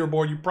for a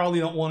leaderboard, you probably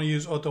don't want to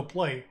use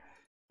autoplay.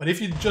 But if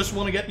you just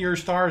want to get your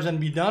stars and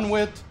be done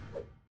with,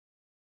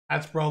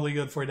 that's probably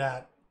good for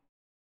that.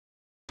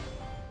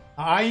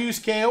 I use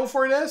KO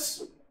for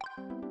this.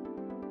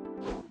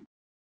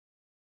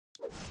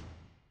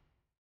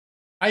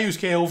 I use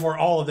KO for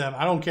all of them.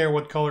 I don't care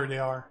what color they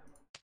are.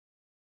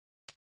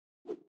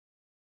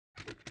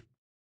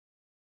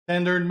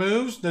 Standard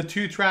moves, the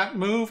 2-trap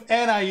move,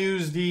 and I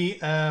use the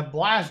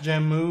blast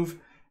gem move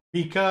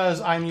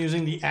because I'm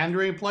using the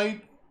Andre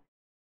plate.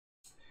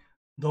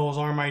 Those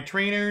are my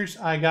trainers.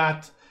 I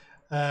got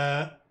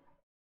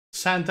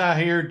Santa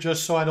here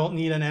just so I don't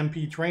need an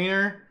MP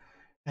trainer.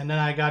 And then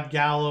I got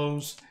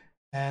Gallows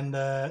and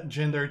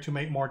Jinder to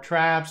make more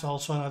traps.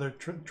 Also another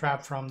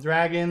trap from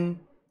Dragon.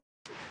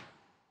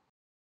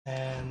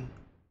 And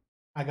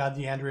I got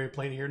the Android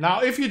plate here.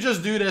 Now, if you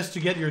just do this to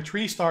get your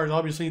 3 stars,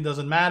 obviously it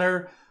doesn't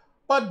matter.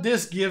 But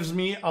this gives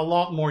me a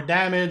lot more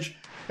damage.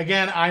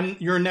 Again,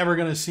 you're never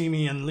gonna see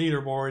me in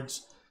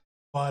leaderboards,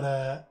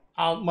 but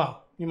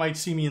well, you might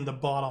see me in the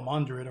bottom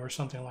 100 or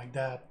something like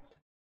that.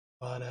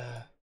 But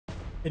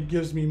it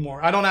gives me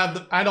more. I don't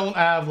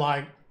have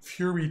like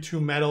Fury 2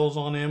 medals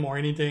on him or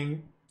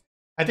anything.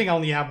 I think I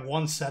only have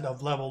one set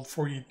of level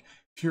Fury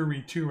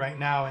 2 right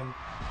now, and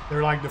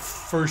they're like the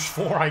first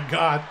 4 I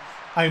got.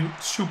 I'm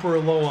super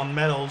low on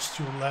medals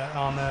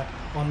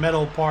on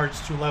metal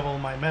parts to level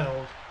my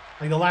medals.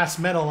 Like the last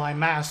medal I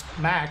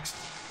maxed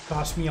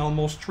cost me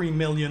almost 3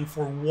 million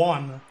for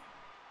one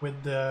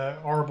with the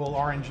horrible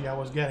RNG I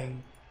was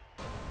getting.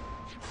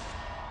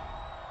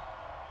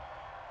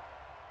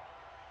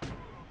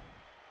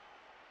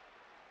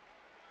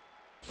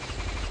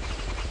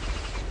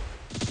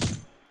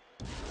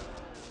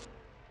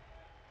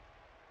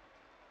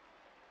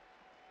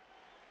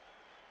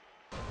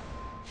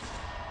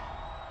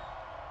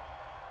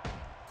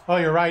 Oh,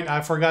 you're right.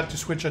 I forgot to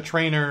switch a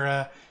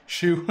trainer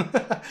shoe.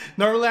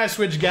 Normally I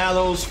switch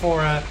Gallows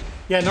for...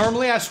 yeah,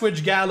 normally I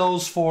switch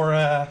Gallows for...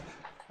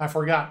 I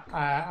forgot.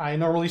 I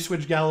normally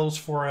switch Gallows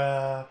for...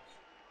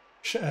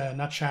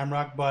 not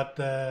Shamrock, but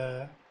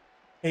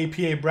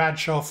APA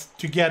Bradshaw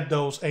to get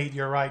those 8.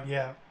 You're right,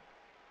 yeah.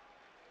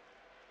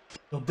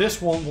 So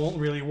this won't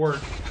really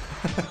work.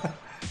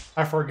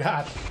 I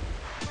forgot.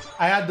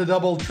 I had the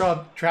double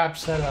trap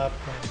set up.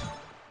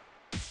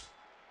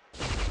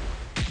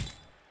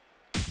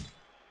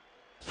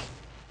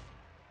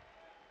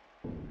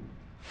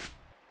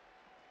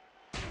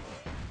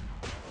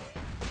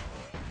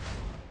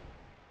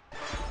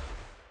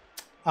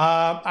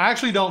 I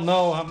actually don't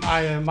know.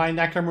 My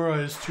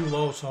Nakamura is too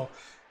low, so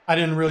I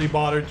didn't really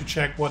bother to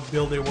check what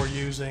build they were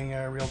using,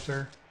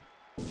 Realtor.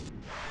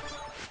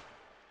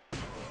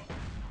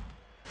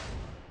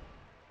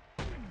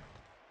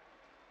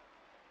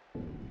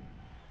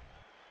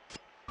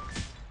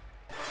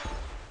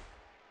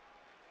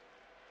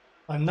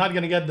 I'm not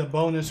going to get the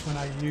bonus when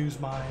I use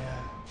my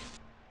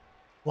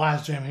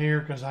blast gem here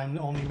because I'm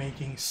only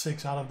making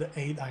 6 out of the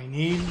 8 I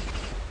need.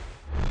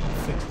 I'll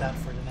fix that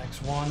for the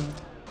next one.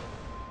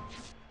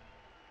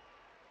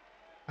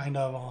 Kind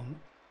of on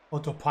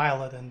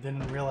autopilot and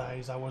didn't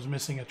realize I was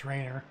missing a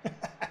trainer.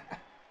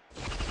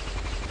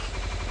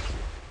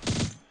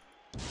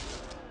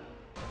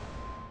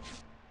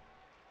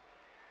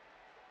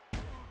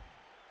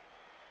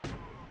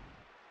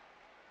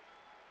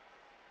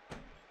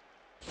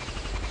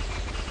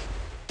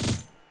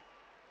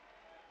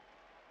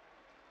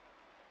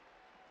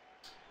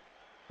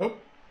 Oh,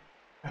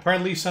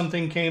 apparently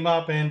something came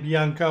up and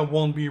Bianca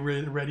won't be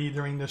ready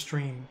during the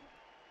stream.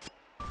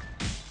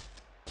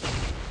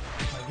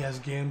 I guess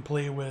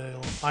gameplay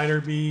will either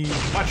be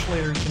much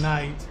later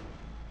tonight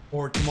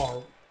or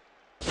tomorrow.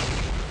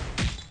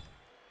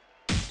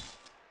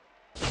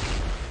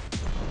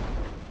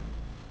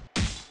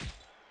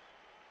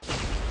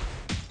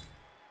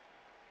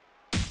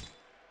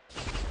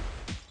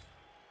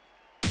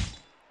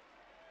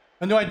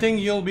 And do I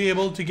think you'll be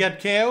able to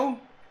get KO?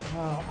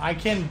 I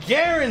can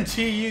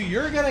guarantee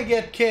you're gonna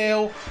get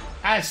KO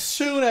as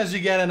soon as you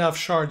get enough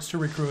shards to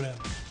recruit him.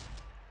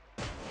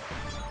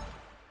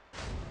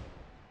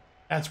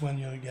 That's when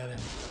you'll get him.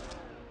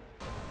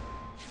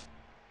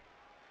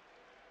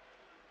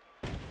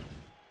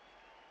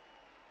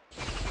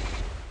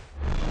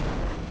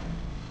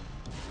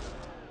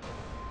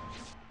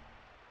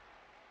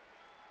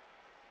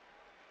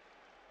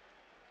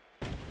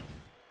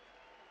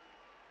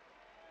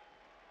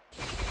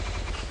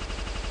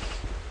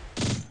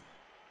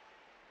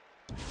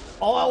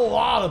 A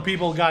lot of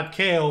people got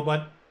KO,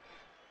 but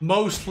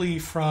mostly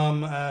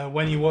from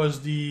when he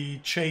was the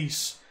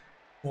chase.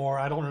 Or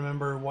I don't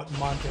remember what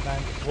month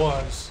event it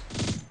was.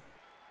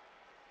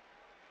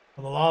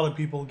 But a lot of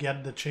people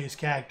get the chase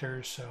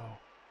characters, so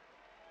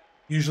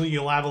usually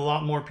you'll have a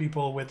lot more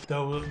people with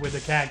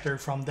the character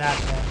from that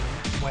than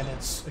when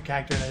it's a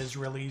character that is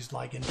released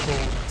like in pools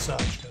and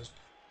such, because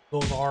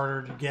those are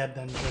harder to get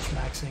than just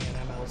maxing an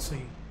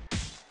MLC.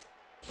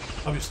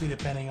 Obviously,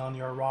 depending on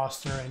your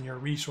roster and your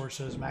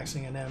resources,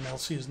 maxing an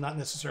MLC is not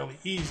necessarily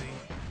easy.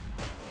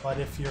 But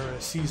if you're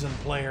a seasoned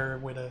player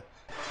with a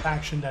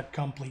faction that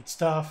completes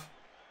stuff,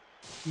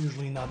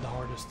 usually not the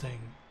hardest thing.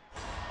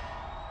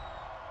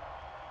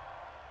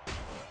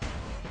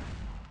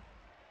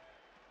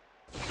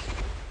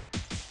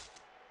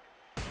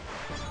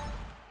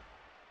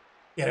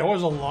 Yeah, there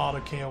was a lot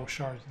of KO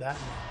shards that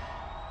month.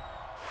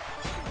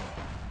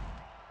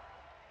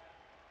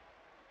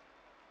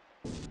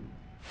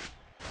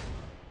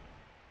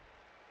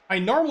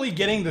 Normally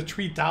getting the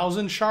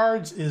 3000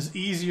 shards is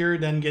easier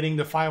than getting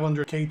the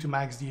 500k to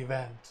max the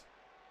event.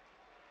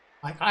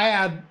 Like I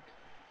had,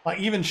 like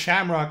even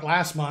Shamrock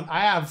last month,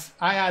 I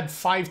had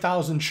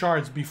 5,000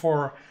 shards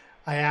before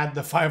I had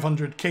the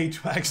 500k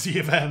to max the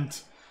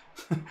event.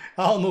 I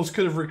almost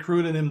could have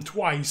recruited him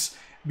twice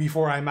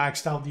before I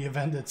maxed out the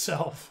event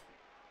itself.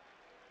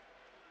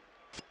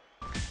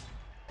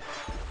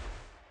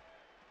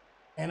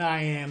 and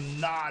I am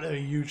not a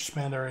huge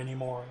spender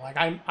anymore. Like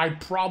I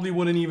probably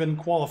wouldn't even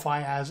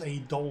qualify as a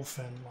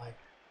dolphin. Like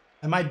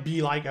I might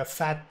be like a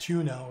fat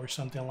tuna or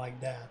something like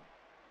that.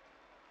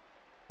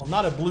 Well,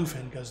 not a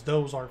bluefin because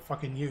those are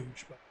fucking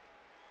huge, but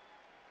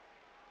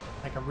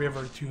like a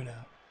river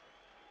tuna.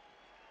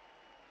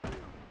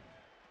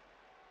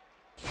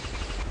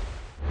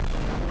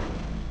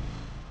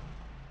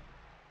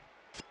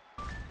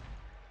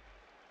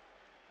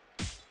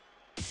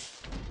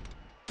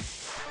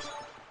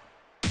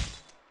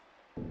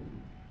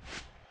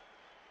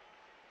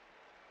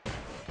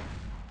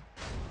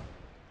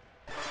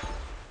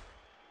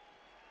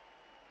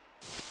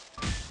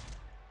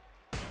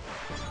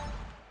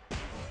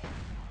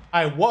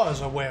 I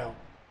was a whale.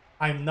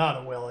 I'm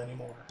not a whale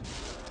anymore.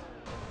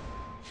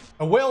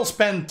 A whale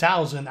spend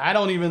 1,000. I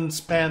don't even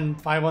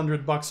spend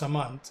 500 bucks a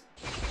month.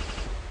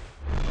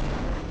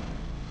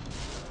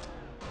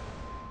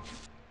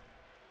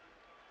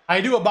 I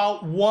do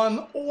about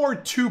 1 or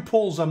 2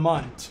 pulls a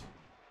month.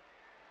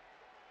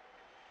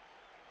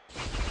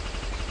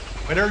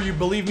 Whether you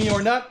believe me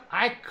or not,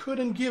 I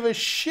couldn't give a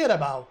shit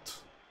about.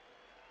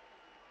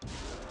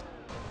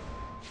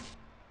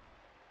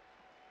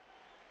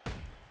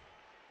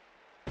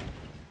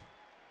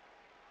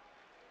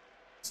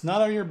 It's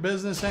none of your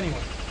business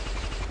anyway.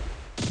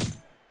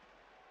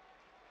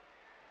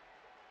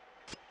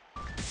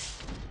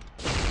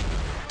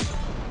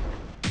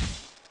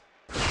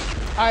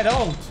 I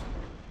don't.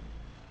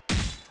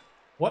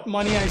 What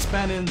money I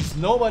spend is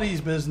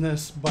nobody's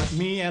business but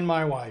me and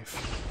my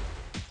wife.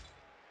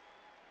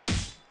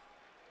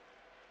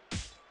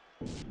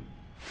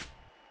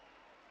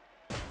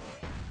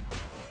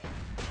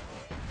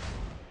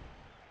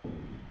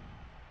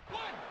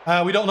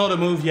 We don't know the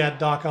move yet,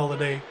 Doc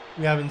Holiday.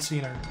 We haven't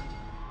seen her.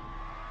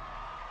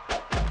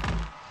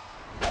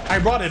 I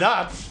brought it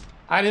up.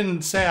 I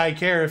didn't say I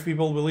care if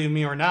people believe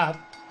me or not.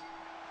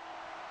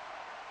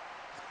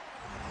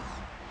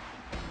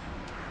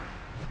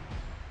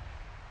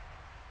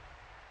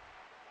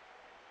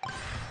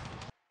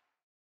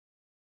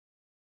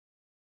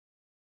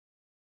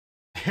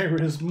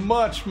 There is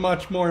much,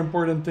 much more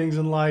important things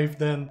in life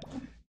than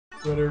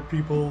whether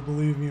people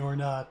believe me or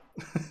not.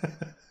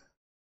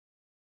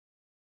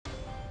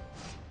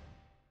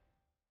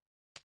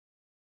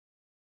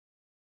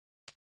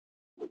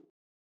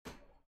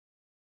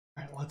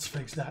 Alright, let's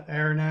fix that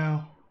error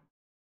now.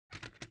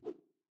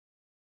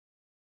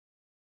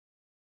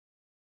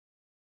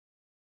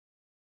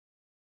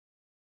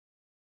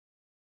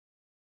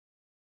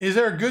 Is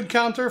there a good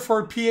counter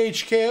for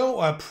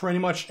PHKO? Pretty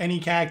much any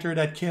character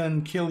that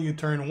can kill you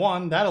turn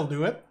 1, that'll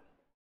do it.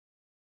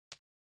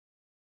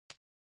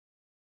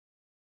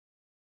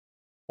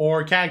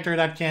 Or a character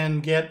that can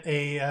get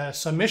a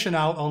submission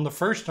out on the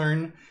first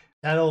turn,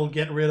 that'll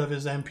get rid of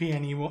his MP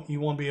and he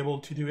won't be able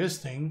to do his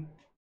thing.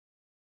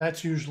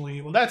 That's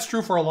usually, well, that's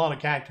true for a lot of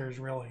characters,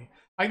 really.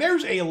 Like,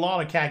 there's a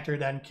lot of characters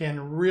that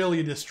can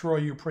really destroy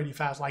you pretty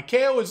fast. Like,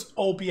 KO is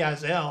OP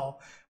as hell,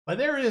 but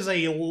there is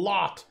a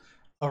lot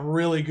of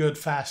really good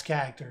fast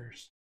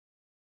characters.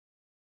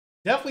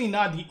 Definitely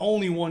not the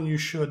only one you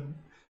should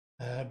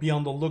be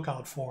on the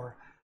lookout for.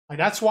 Like,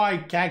 that's why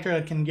character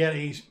that can get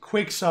a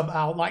quick sub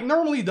out, like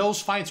normally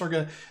those fights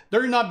are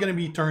they're not gonna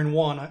be turn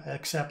 1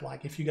 except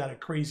like if you got a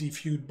crazy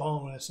feud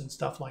bonus and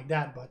stuff like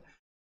that. But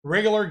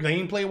regular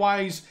gameplay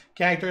wise,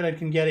 character that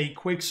can get a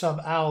quick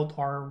sub out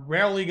are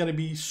rarely gonna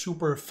be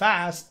super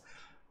fast,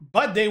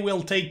 but they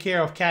will take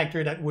care of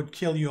character that would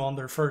kill you on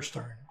their first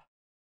turn.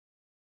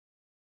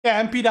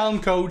 Yeah, MP down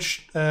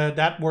coach,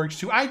 that works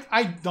too.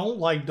 I don't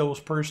like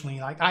those personally.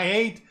 Like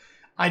I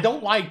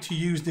don't like to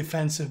use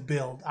defensive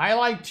build. I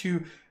like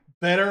to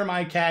better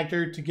my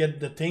character to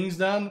get the things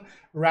done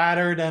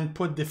rather than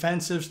put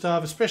defensive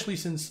stuff, especially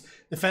since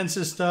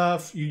defensive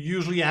stuff, you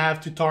usually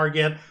have to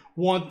target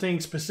one thing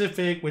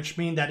specific, which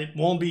means that it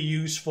won't be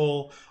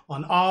useful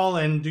on all.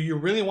 And do you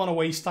really want to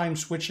waste time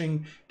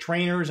switching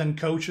trainers and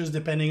coaches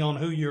depending on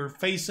who you're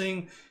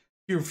facing?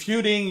 If you're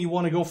feuding, you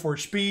want to go for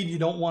speed. You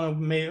don't want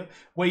to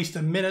waste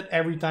a minute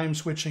every time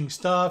switching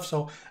stuff.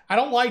 So I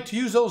don't like to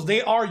use those.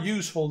 They are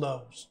useful,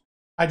 those.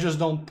 I just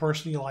don't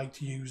personally like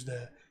to use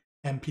the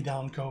MP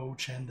down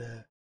coach and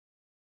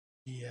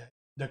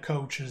the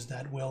coaches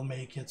that will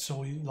make it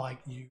so like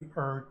you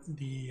earn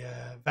the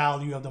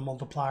value of the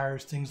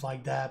multipliers, things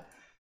like that.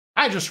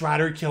 I just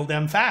rather kill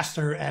them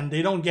faster and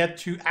they don't get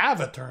to have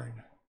a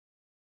turn.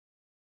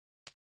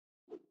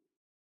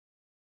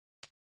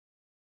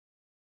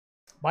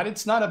 But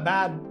it's not a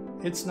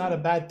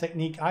bad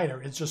technique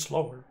either. It's just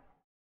slower.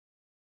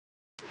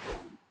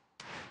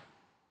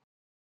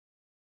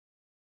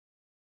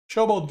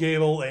 Showboat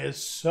Gable is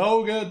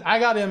so good.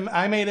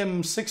 I made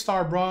him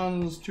 6-star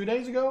bronze 2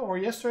 days ago or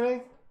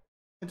yesterday,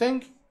 I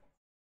think.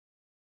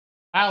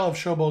 I love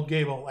Showboat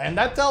Gable, and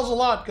that tells a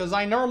lot because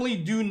I normally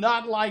do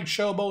not like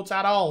showboats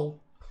at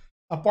all,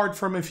 apart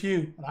from a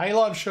few. But I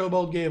love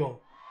Showboat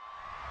Gable.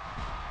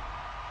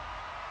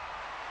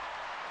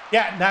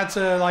 Yeah, that's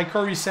like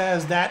Curry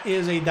says, that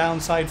is a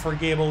downside for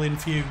Gable in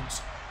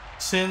feuds.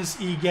 Since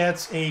he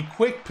gets a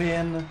quick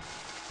pin,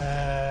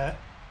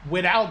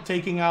 without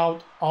taking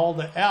out all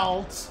the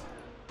else,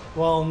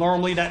 well,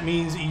 normally that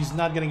means he's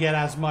not going to get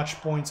as much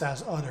points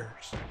as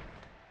others.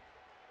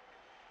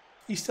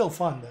 He's still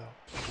fun, though.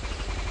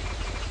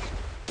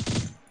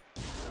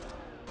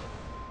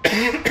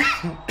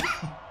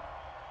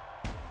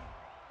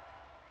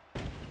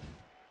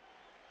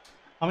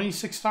 How many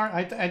 6-star?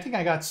 I think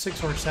I got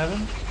 6 or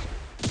 7.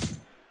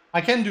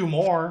 I can do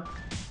more.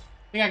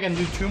 I think I can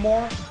do 2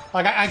 more.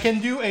 Like, I can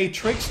do a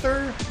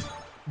Trickster,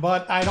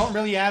 but I don't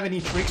really have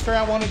any Trickster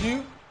I want to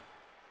do.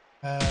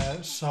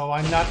 So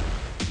I'm not...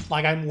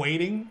 Like, I'm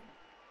waiting.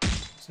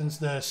 Since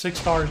the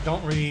 6-stars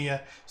don't really...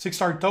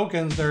 6-star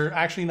tokens, they're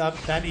actually not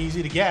that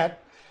easy to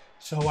get.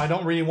 So I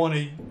don't really want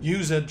to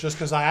use it just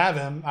because I have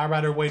him. I'd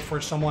rather wait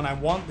for someone I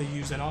want to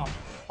use it on.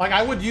 Like,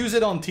 I would use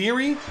it on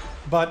Theory,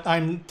 but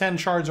I'm 10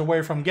 shards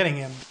away from getting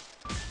him.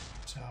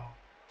 So,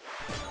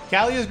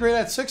 Callie is great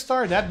at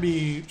 6-star. That'd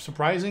be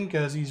surprising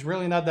because he's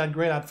really not that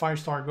great at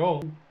 5-star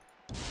gold.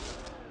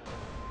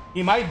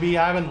 He might be.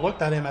 I haven't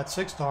looked at him at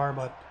 6-star,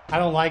 but I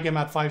don't like him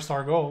at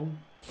 5-star gold.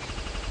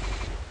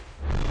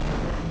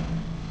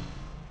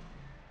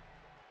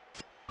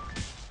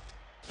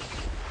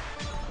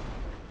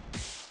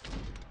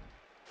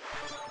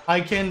 I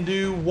can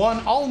do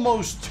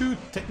almost 2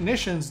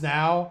 technicians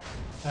now.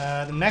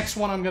 The next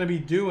one I'm going to be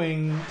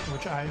doing,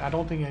 which I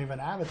don't think I even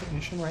have a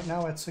technician right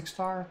now at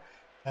 6-star.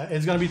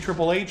 It's going to be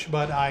Triple H,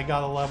 but I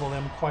got to level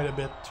him quite a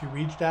bit to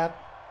reach that.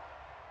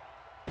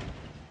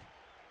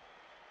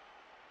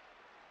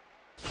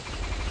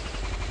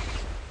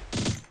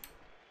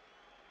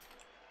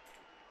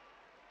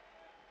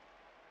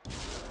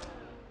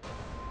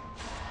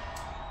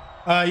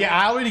 Yeah,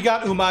 I already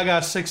got Umaga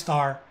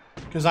 6-star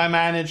because I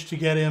managed to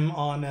get him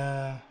on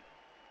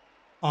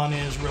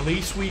his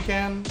release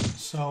weekend,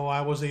 so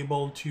I was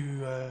able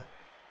to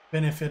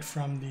benefit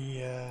from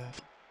the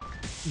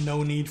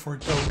no need for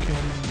token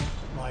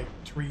like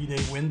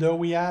 3-day window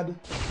we had.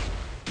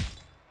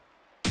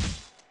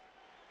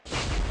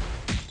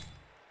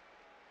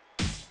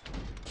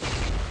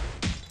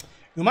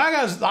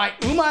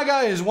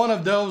 Umaga is one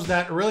of those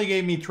that really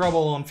gave me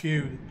trouble on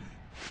Feud.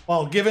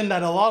 Well, given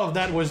that a lot of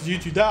that was due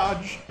to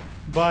dodge,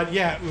 but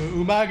yeah,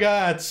 Umaga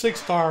at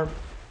 6-star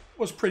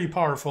was pretty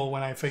powerful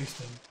when I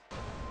faced him.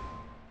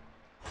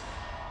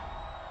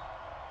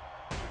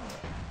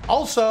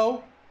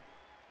 Also,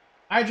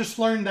 I just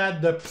learned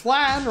that the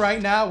plan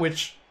right now,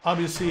 which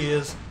obviously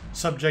is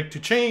subject to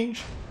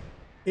change,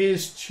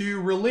 is to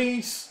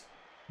release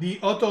the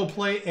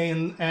autoplay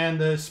and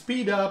the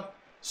speed up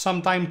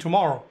sometime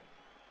tomorrow.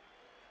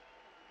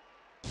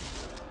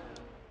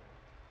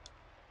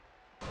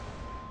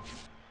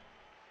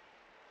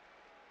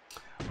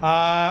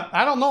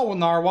 I don't know,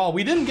 Narwhal.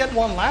 We didn't get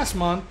one last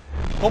month.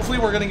 Hopefully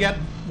we're going to get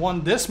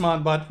one this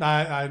month, but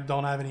I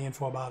don't have any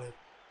info about it.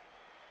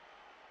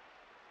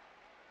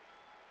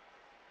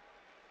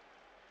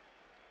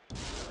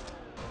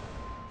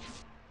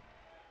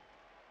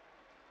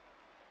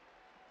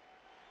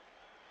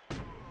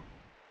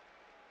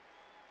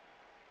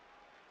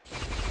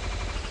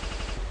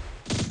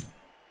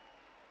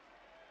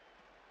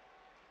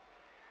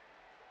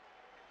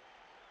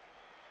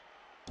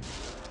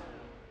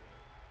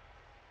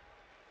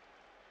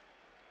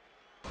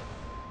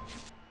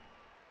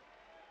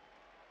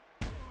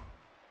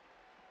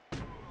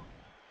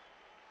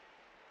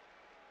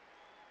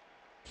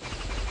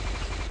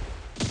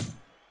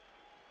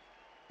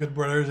 Good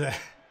brothers.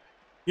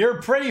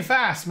 You're pretty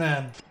fast,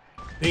 man.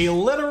 They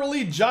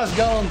literally just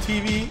got on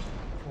TV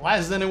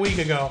less than a week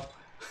ago.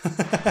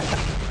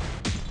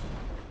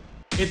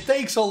 It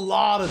takes a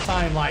lot of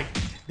time. Like,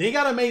 they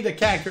gotta make the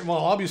character. Well,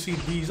 obviously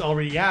these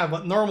already have,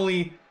 but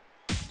normally,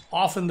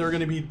 often they're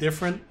gonna be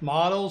different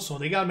models. So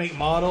they gotta make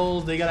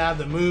models. They gotta have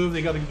the move.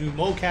 They gotta do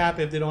mocap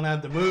if they don't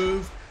have the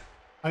move.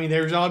 I mean,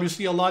 there's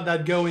obviously a lot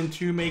that go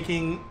into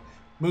making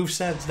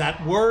movesets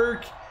that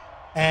work.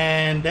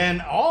 And then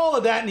all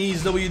of that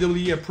needs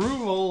WWE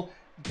approval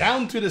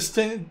down to the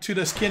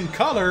skin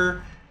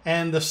color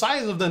and the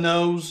size of the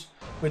nose,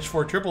 which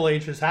for Triple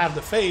H is half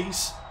the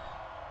face.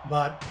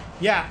 But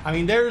yeah, I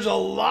mean, there's a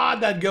lot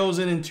that goes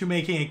into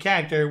making a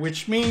character,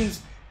 which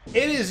means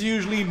it is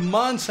usually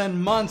months and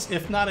months,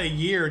 if not a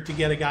year, to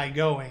get a guy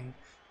going.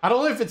 I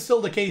don't know if it's still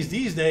the case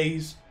these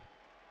days,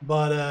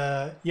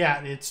 but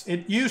yeah,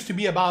 it used to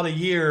be about a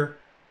year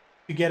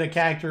to get a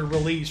character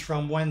released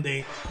from when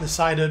they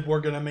decided we're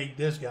gonna make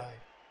this guy.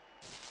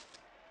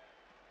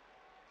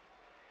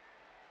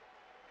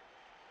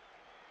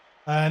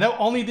 No,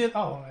 only did...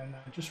 Oh, and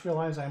I just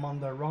realized I'm on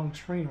the wrong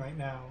screen right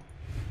now.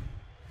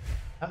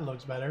 That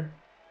looks better.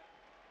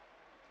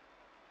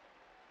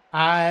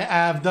 I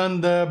have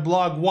done the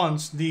blog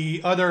once.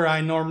 The other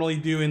I normally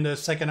do in the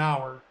second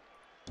hour.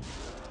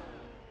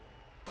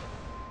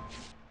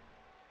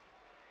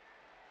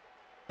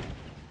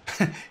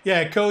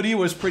 Yeah, Cody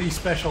was pretty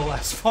special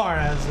as far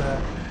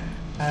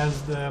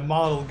as the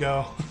model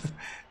go.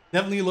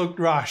 Definitely looked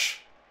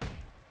Rush.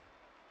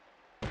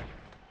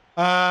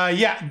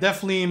 Yeah,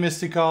 definitely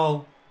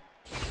mystical.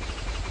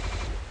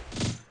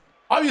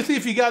 Obviously,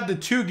 if you got the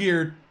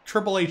 2-gear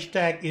Triple H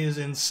tech is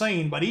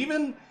insane, but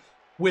even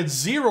with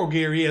 0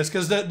 gear he is,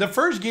 because the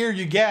first gear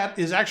you get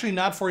is actually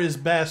not for his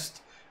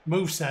best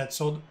moveset.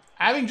 So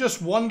having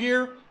just 1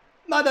 gear,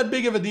 not that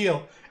big of a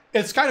deal.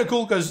 It's kind of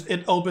cool because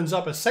it opens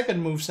up a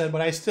second moveset, but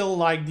I still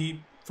like the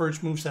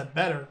first moveset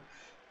better.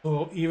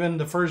 So even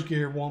the first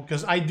gear won't,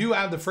 because I do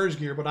have the first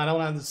gear, but I don't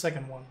have the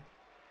second one.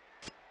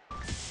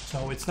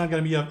 So it's not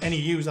going to be of any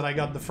use that I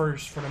got the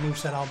first for the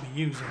moveset I'll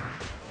be using.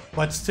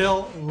 But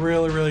still,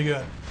 really, really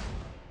good.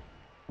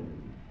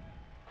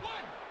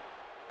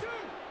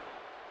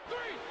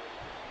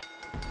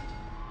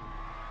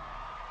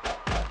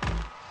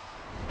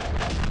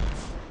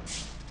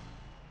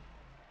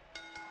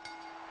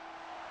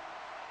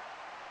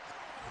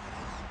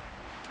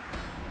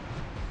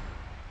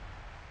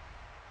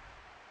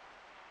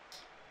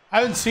 I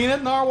haven't seen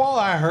it, Narwhal.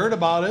 I heard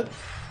about it.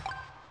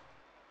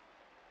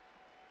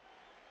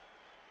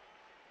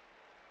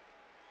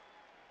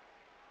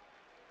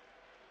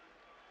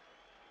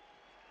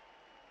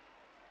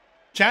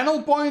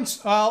 Channel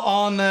points? Well,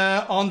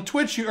 on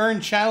Twitch, you earn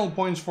channel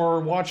points for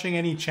watching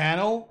any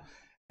channel,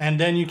 and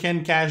then you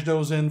can cash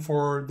those in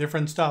for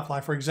different stuff.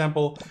 Like, for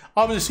example,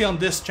 obviously on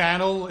this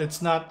channel, it's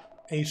not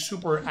a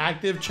super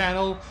active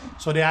channel,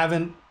 so they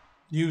haven't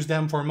used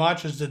them for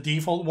much. It's the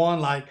default one,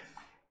 like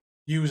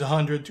use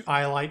 100 to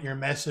highlight your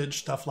message,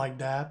 stuff like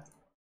that.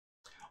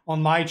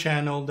 On my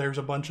channel, there's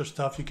a bunch of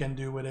stuff you can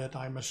do with it.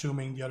 I'm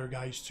assuming the other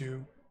guys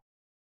too.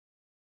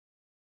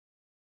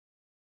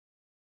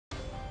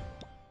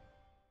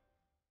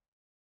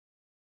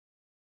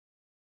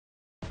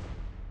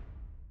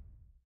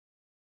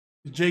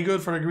 Is Jay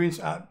good for the greens?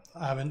 I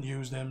haven't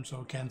used them,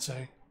 so can't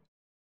say.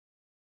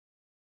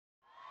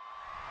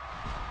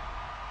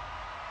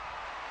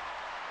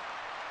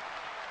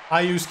 I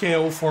use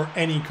KO for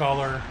any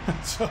color,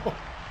 so.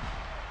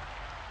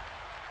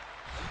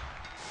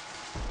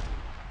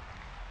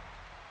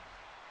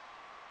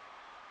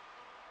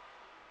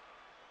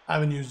 I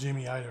haven't used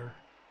Jimmy either.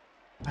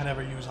 I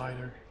never use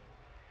either.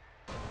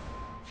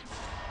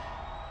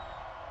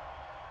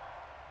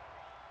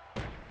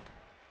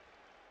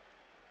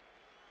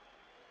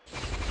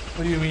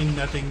 What do you mean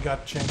nothing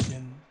got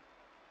champion?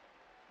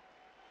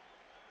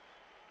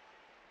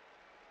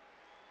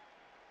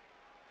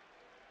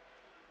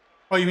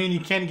 Oh, you mean you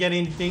can't get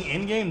anything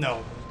in-game?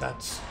 No,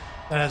 that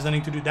has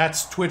nothing to do.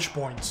 That's Twitch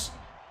points.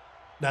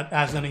 That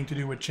has nothing to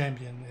do with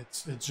champion.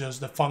 It's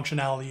just the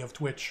functionality of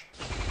Twitch.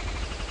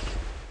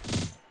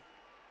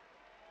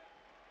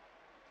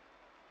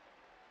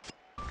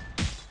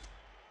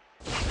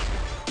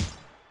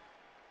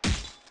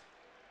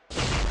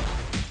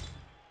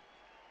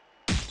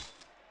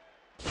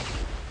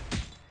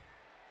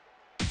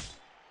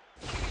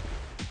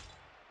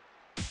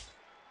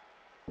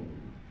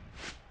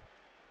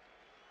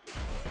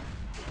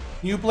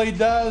 New play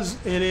does,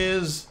 it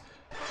is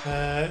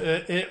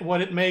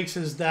what it makes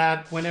is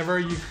that whenever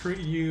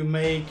you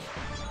make,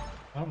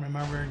 I don't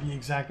remember the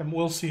exact,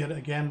 we'll see it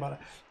again, but I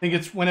think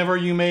it's whenever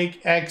you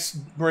make X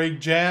break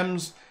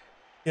gems,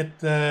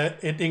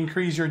 it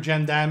increases your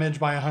gem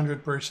damage by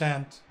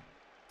 100%.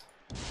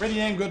 Pretty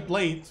damn good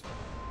plate.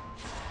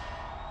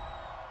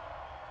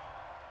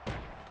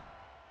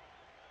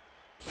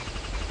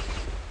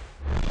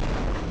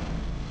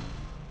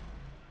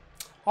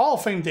 Hall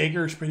of Fame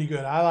Taker is pretty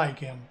good. I like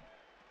him.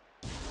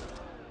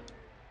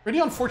 Pretty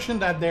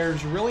unfortunate that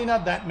there's really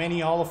not that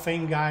many Hall of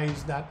Fame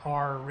guys that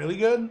are really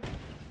good.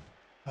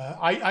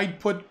 I'd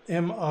put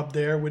him up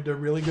there with the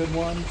really good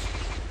ones.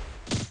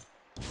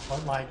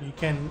 But like, you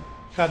can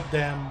cut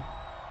them.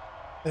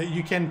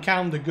 You can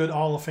count the good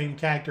Hall of Fame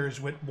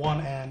characters with one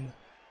hand.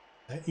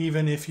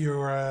 Even if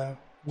you're a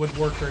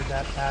woodworker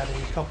that had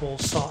a couple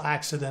saw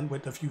accident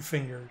with a few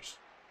fingers.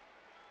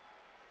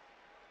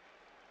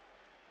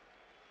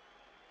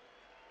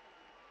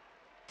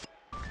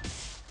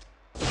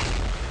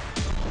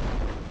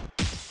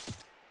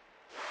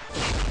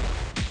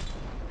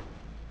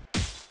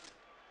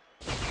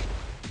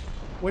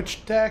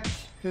 Which tech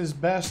is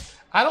best?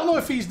 I don't know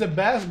if he's the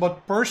best,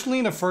 but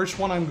personally the first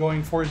one I'm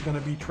going for is going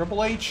to be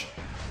Triple H.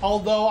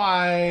 Although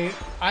I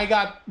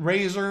got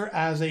Razor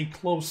as a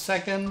close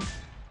second.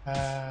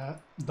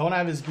 Don't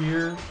have his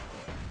gear.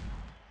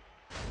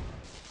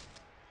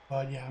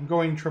 But yeah, I'm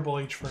going Triple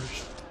H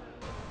first.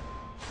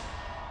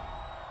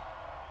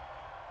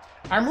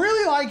 I'm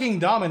really liking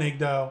Dominic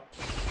though.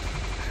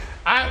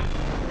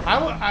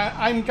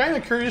 I'm kind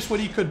of curious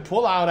what he could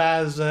pull out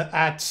as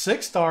at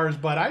 6 stars,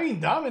 but I mean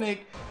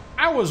Dominic,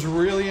 I was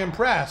really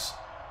impressed.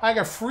 Like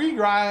a free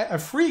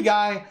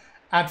guy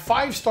at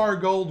 5-star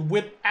gold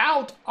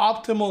without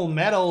optimal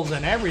medals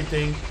and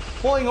everything,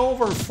 pulling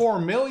over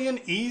 4 million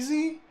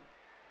easy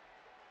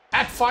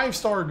at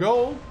 5-star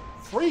gold,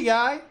 free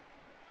guy.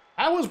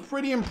 That was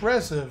pretty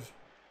impressive.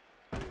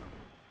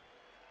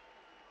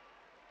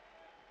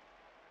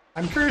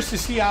 I'm curious to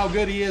see how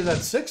good he is at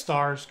 6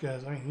 stars,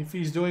 because I mean, if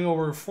he's doing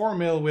over 4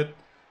 mil with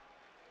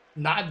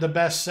not the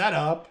best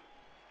setup,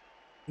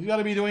 he's got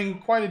to be doing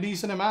quite a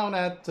decent amount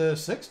at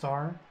 6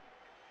 star.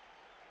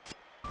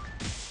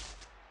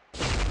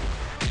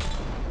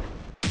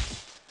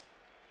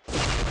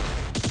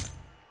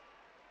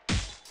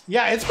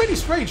 Yeah, it's pretty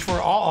strange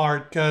for all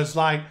art because,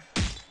 like,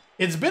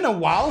 it's been a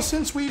while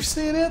since we've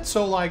seen it.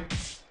 So, like,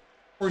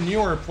 for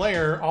newer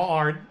player, all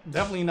art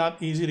definitely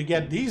not easy to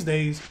get these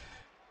days.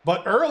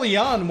 But early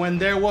on, when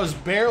there was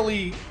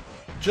barely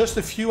just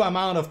a few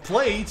amount of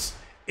plates,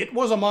 it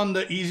was among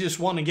the easiest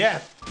one to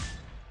get.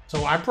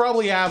 So I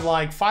probably have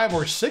like 5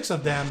 or 6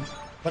 of them,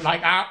 but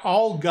like I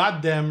all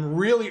got them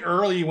really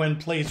early when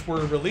plates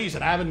were released,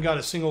 and I haven't got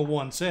a single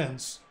one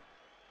since.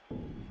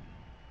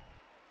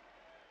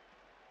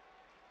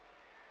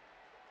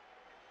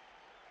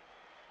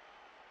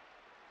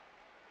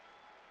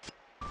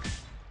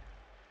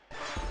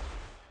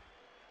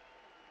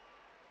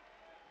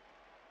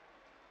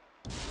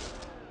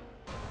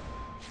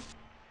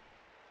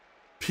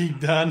 Peak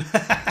done.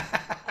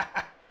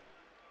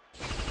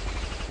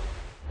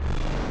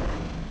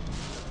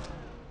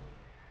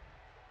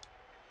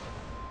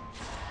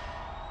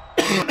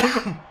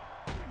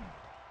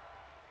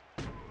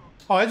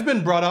 Oh, it's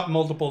been brought up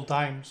multiple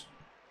times.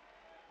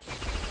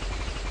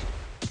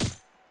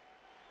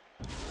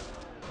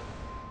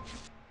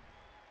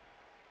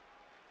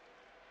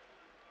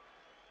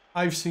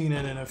 I've seen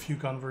it in a few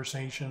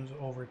conversations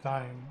over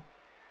time.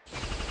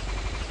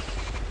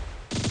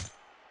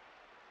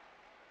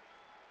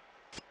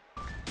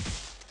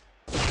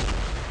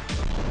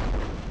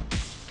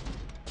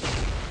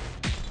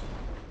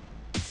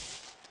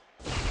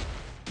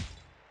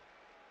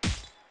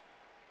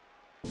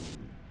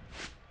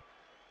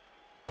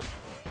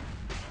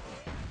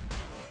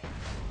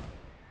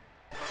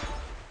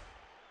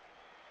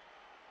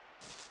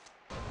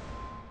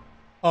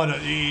 Oh no,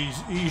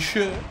 he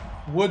should.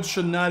 Wood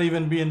should not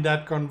even be in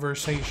that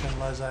conversation,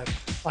 Lazak.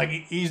 Like,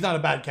 he's not a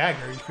bad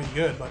character, he's pretty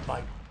good, but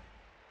like,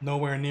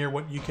 nowhere near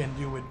what you can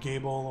do with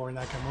Gable or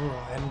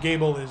Nakamura. And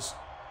Gable is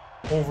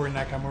over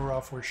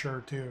Nakamura for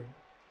sure, too.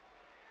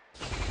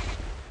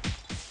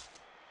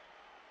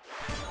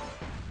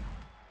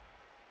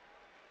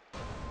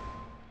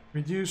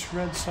 Reduce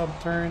red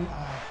subturn.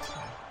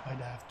 I'd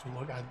have to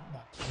look. I'd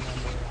not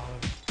remember how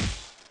it,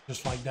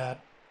 just like that.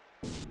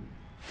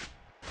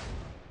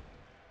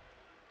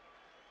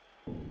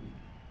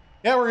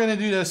 Yeah, we're gonna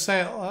do this.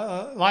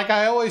 Like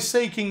I always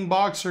say, King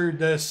Boxer,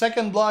 the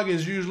second vlog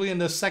is usually in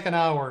the second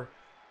hour.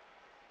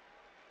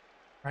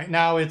 Right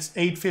now it's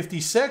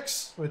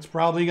 8:56, so it's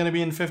probably gonna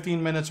be in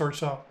 15 minutes or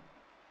so.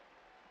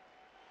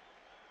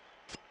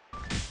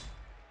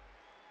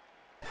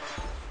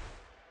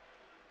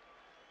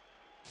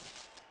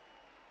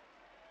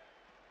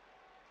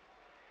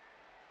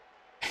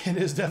 It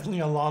is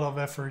definitely a lot of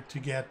effort to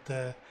get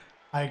the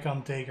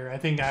icon taker. I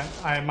think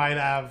I might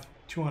have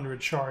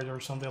 200 shards or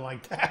something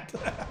like that.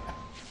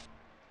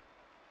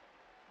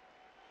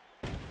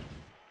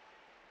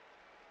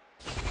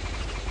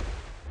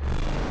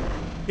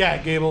 Yeah,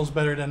 Gable's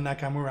better than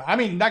Nakamura. I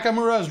mean,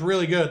 Nakamura is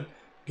really good.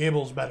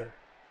 Gable's better.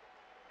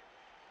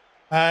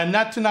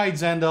 Not tonight,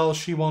 Zendel.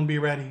 She won't be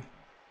ready.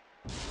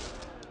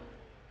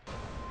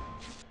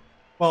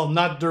 Well,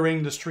 not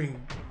during the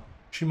stream.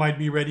 She might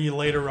be ready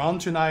later on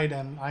tonight,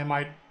 and I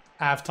might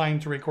have time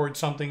to record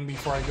something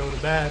before I go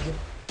to bed.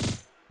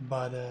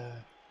 But,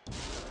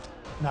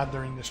 not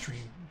during the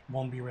stream.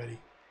 Won't be ready.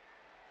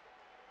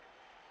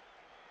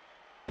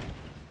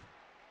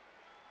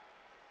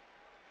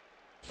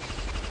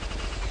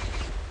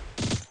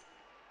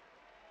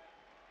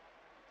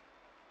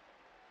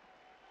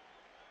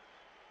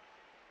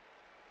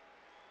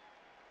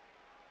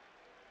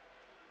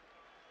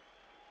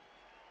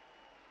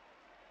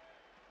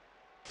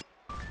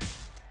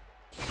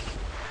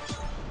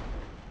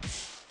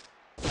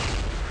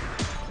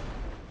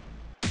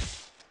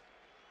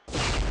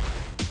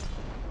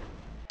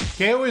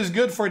 KO is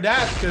good for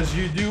that because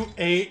you do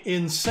an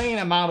insane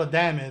amount of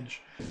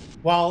damage.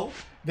 While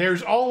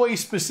there's always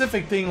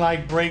specific thing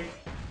like break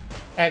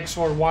X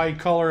or Y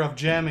color of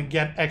gem and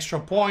get extra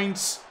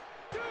points.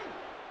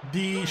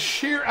 The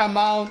sheer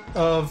amount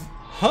of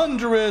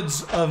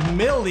hundreds of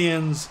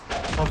millions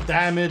of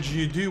damage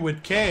you do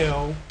with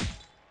KO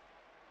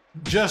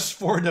just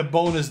for the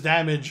bonus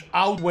damage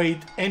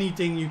outweighed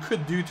anything you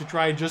could do to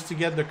try just to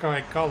get the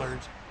correct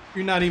colors.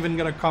 You're not even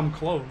gonna come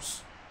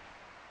close.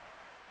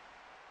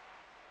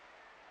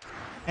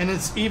 And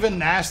it's even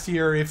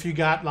nastier if you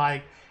got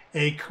like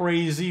a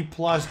crazy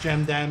plus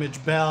gem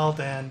damage belt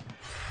and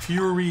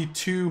Fury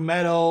 2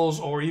 medals,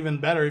 or even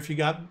better if you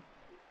got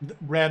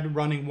red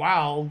running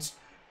wilds.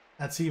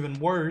 That's even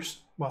worse.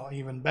 Well,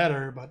 even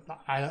better, but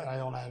I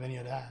don't have any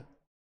of that.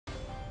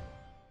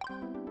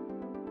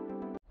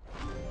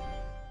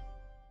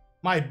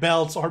 My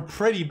belts are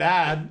pretty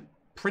bad,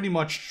 pretty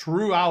much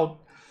throughout.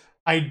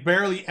 I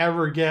barely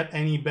ever get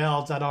any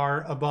belts that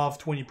are above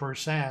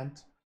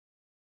 20%.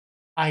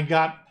 I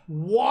got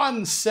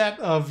one set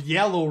of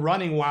yellow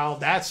running wild,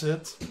 that's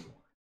it.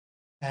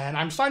 And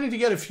I'm starting to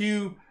get a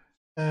few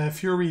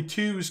Fury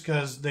 2s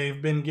because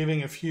they've been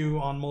giving a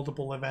few on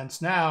multiple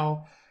events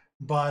now,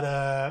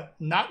 but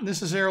not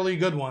necessarily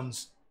good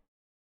ones.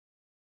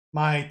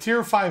 My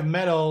tier 5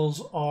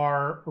 medals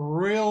are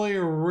really,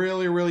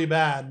 really, really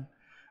bad.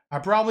 I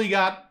probably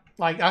got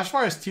like as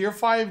far as tier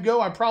 5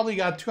 go, I probably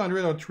got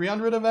 200 or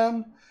 300 of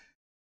them.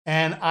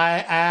 And I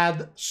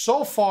add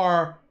so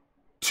far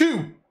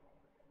 2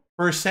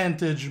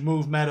 percentage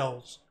move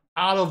medals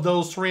out of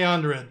those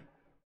 300.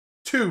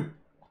 2.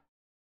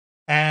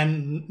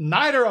 And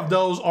neither of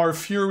those are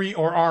Fury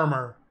or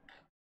Armor.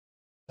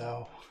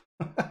 So,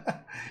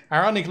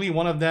 ironically,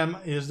 one of them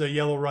is the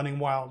Yellow Running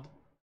Wild.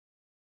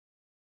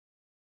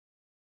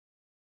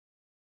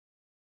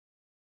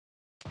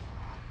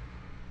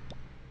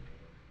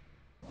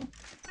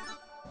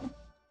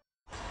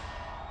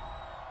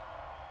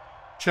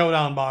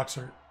 Showdown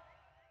Boxer.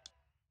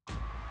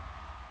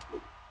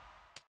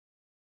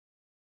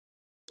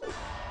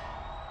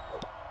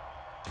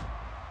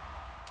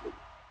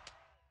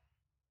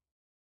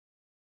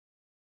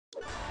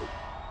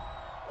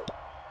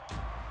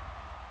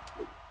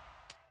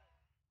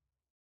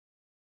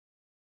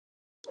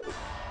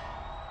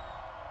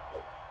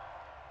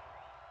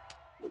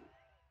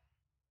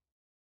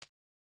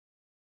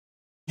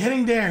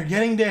 Getting there,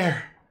 getting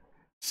there.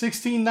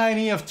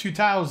 1690 of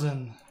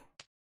 2000.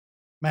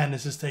 Man,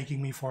 this is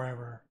taking me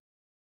forever.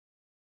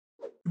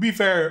 To be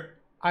fair,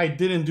 I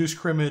didn't do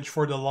scrimmage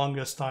for the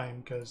longest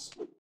time because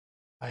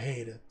I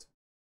hate it.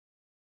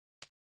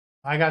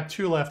 I got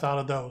 2 left out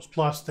of those,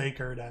 plus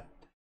Taker that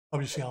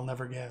obviously I'll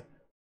never get.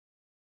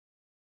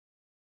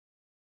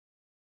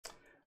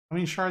 How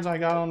many shards I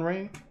got on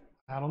Ray?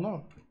 I don't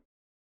know.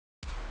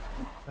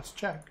 Let's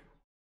check.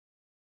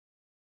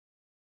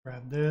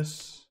 Grab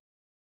this.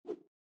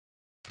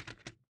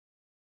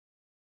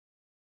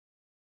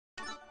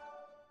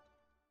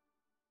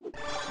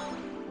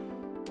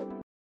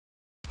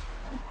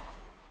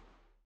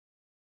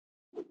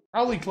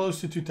 Probably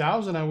close to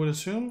 2000, I would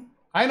assume.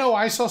 I know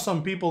I saw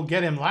some people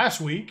get him last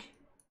week.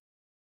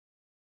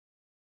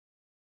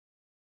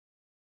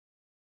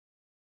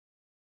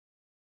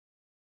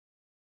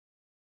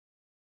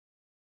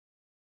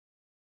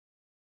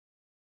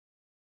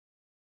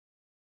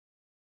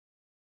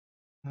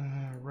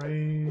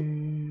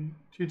 Ray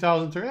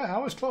 2030. Yeah, I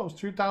was close.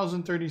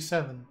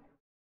 2037.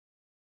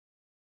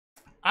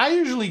 I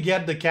usually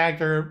get the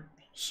character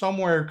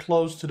somewhere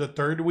close to the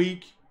 3rd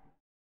week.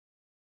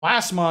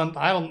 Last month,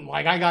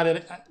 I got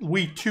it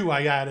week 2.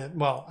 I got it,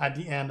 well, at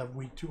the end of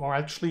week 2, or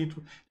actually, I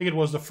think it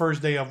was the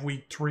first day of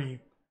week 3.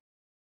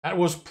 That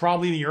was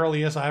probably the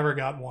earliest I ever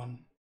got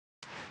one.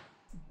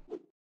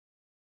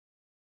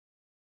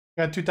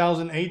 Got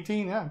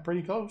 2018, yeah,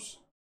 pretty close.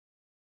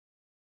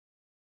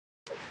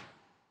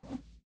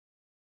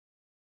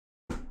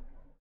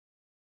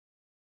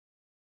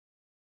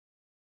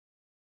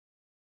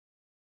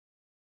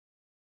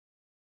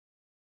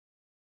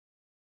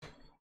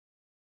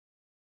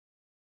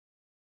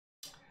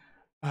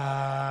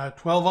 Uh,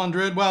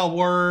 1200.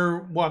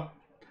 Well,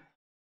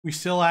 we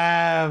still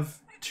have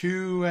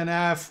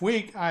 2.5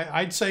 weeks.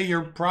 I'd say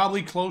you're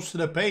probably close to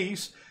the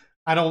pace.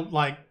 I don't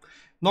like,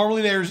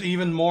 normally there's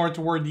even more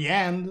toward the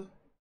end.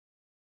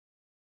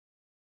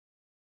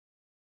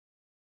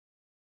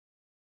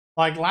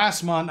 Like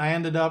last month, I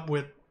ended up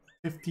with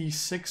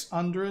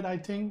 5,600, I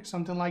think,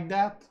 something like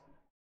that.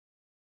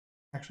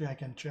 Actually, I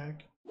can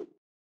check.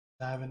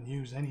 I haven't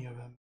used any of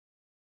them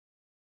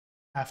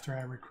after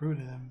I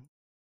recruited them.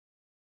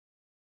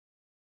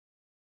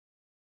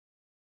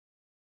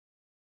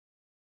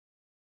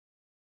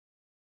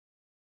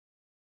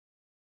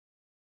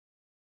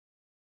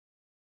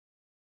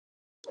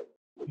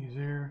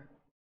 Easier.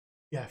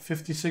 Yeah,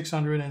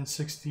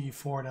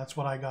 5,664. That's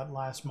what I got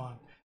last month.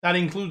 That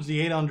includes the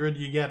 800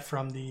 you get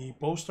from the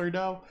poster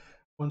though,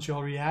 once you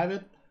already have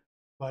it.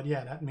 But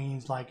yeah, that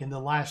means like in the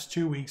last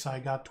 2 weeks, I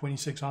got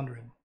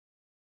 2,600.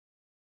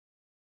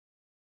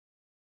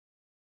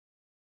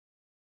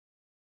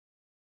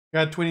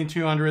 Got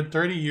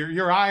 2,230.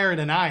 You're higher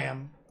than I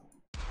am.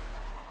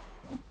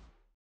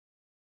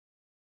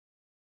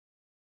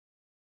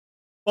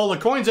 Well, the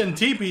coins and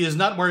TP is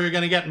not where you're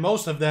going to get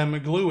most of them.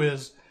 Glue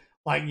is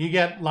like you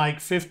get like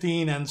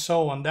 15 and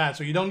so on that.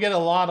 So you don't get a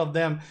lot of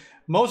them.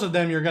 Most of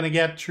them you're going to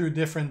get through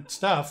different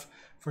stuff.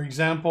 For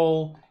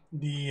example,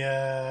 the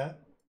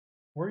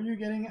where are you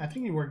getting? I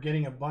think you were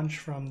getting a bunch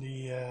from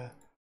the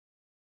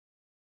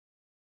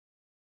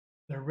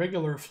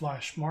regular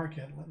flash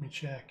market. Let me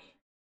check.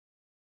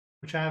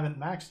 Which I haven't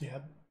maxed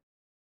yet.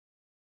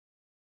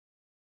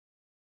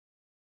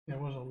 There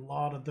was a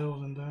lot of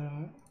those in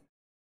the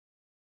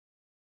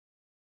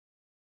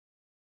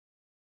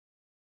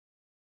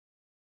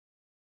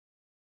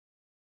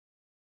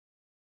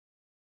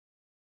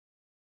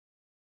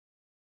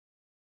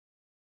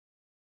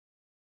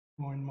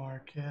coin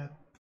market.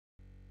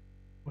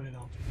 Put it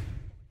on.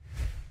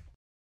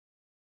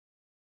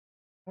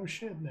 Oh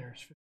shit,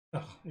 there's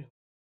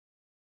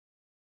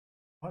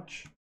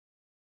much.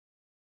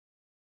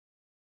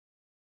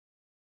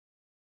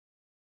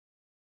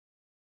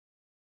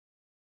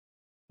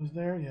 Was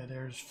there? Yeah,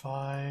 there's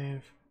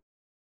 5.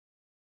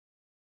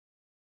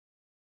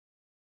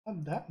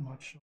 Not that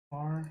much so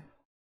far.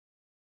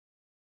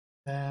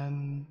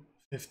 10,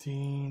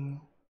 15.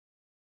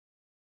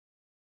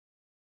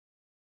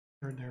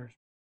 Sure, there's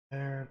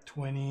there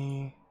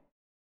 20.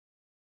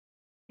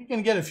 You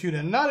can get a few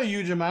then. Not a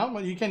huge amount,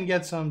 but you can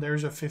get some.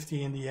 There's a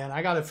 50 in the end.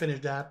 I got to finish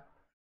that.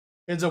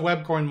 It's a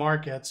web coin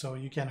market, so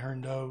you can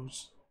earn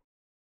those.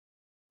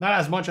 Not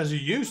as much as you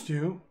used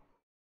to.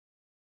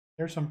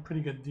 There's some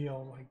pretty good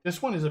deals. Like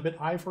this one is a bit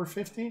high for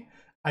 50.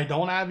 I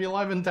don't have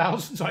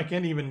 11,000, so I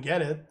can't even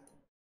get it.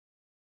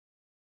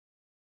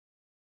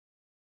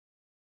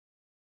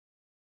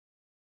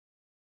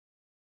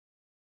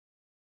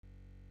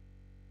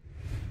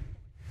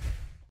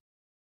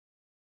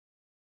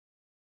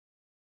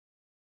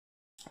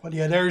 But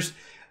yeah,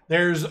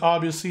 there's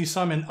obviously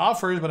some in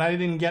offers, but I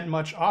didn't get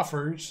much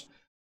offers.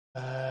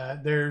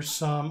 There's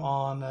some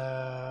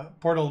on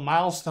portal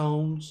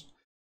milestones.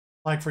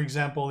 Like for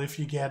example, if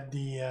you get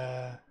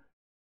the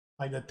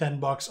like the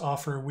 $10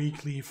 offer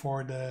weekly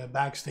for the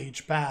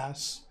backstage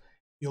pass,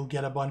 you'll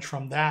get a bunch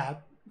from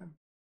that.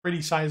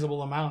 Pretty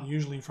sizable amount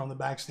usually from the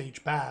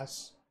backstage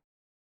pass.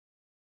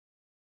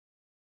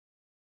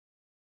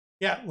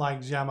 Yeah, like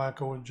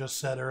Yamako just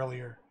said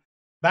earlier.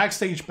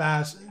 Backstage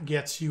pass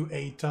gets you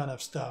a ton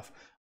of stuff.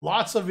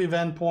 Lots of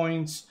event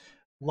points,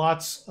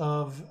 lots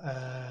of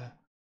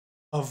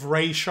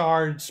ray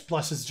shards,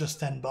 plus it's just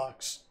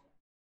 $10.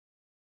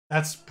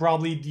 That's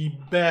probably the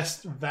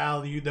best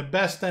value, the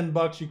best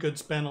 $10 you could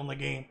spend on the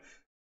game.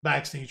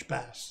 Backstage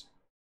pass.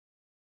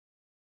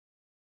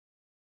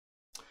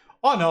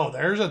 Oh no,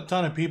 there's a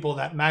ton of people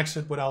that max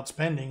it without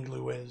spending,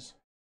 Glue is.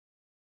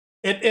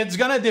 It's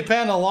gonna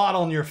depend a lot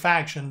on your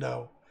faction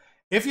though.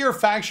 If your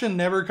faction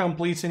never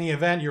completes any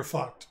event, you're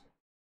fucked.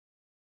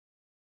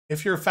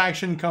 If your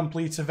faction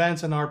completes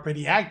events and are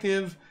pretty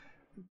active,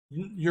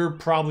 you're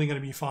probably going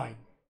to be fine.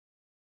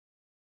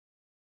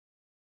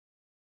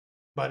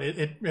 But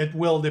it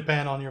will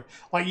depend on your...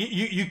 Like,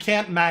 you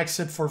can't max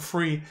it for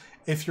free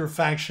if your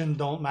faction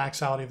don't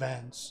max out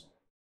events.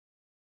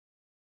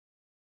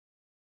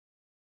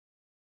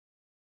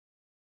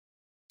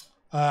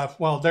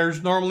 Well,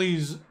 there's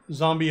normally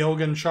zombie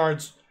Ogan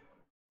shards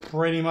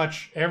pretty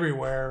much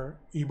everywhere.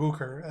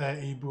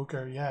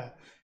 Ebooker, yeah.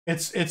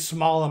 It's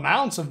small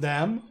amounts of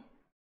them,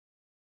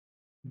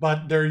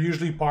 but they're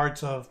usually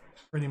parts of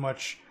pretty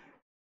much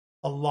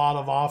a lot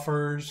of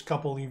offers,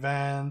 couple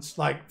events.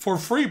 Like for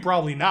free,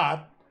 probably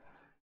not,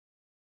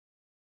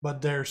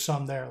 but there's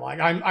some there. Like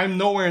I'm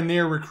nowhere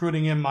near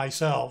recruiting him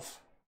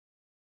myself.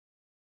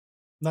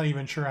 Not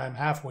even sure I'm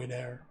halfway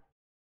there.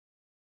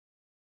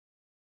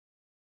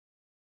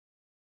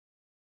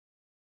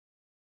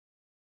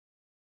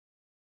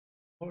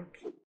 Look,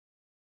 I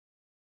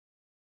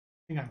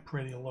think I'm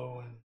pretty low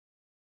in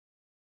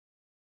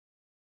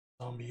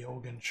zombie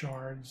Ogan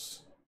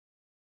shards.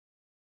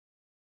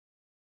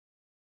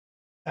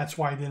 That's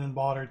why I didn't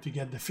bother to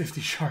get the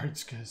 50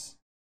 shards, because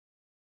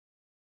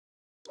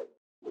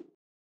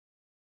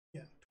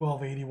yeah,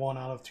 1281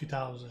 out of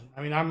 2000.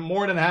 I mean, I'm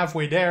more than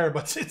halfway there,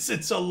 but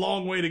it's a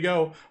long way to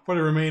go for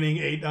the remaining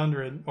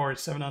 800 or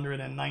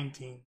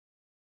 719.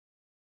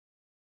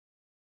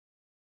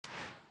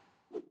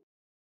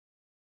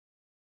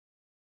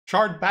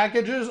 Shard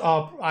packages,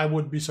 I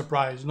would be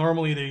surprised.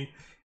 Normally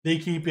they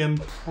keep him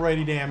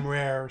pretty damn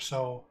rare,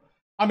 so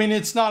I mean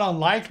it's not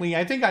unlikely.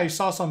 I think I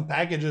saw some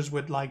packages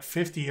with like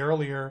 50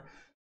 earlier.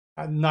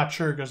 I'm not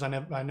sure because I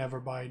never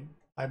buy.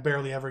 I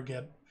barely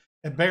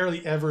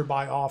ever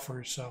buy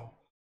offers, so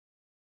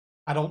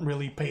I don't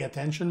really pay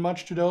attention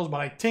much to those.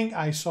 But I think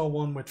I saw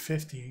one with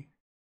 50.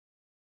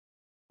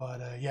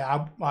 But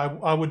yeah,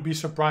 I would be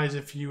surprised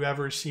if you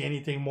ever see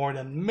anything more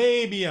than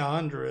maybe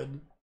 100.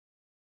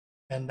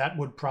 And that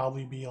would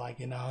probably be like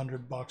in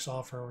 $100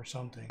 offer or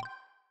something.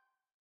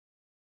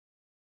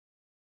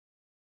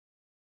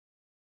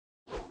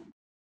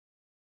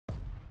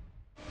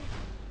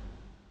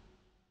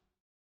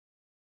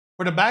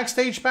 For the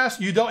backstage pass,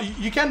 you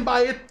can buy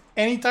it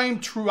anytime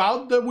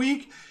throughout the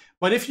week,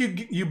 but if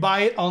you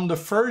buy it on the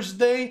first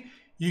day,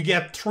 you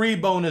get 3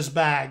 bonus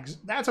bags.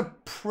 That's a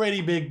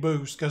pretty big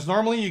boost because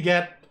normally you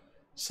get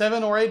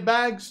 7 or 8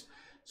 bags,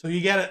 so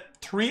you get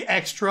 3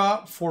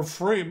 extra for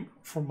free.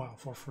 For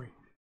free.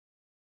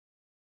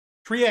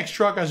 3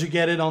 extra because you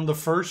get it on the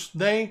first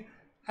day.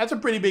 That's a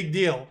pretty big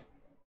deal.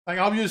 Like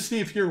obviously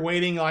if you're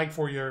waiting like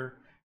for your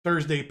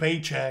Thursday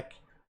paycheck,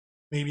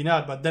 maybe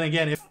not. But then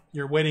again, if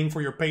you're waiting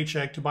for your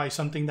paycheck to buy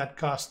something that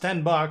costs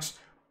 $10,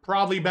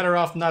 probably better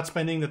off not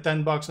spending the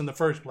 $10 in the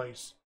first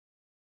place.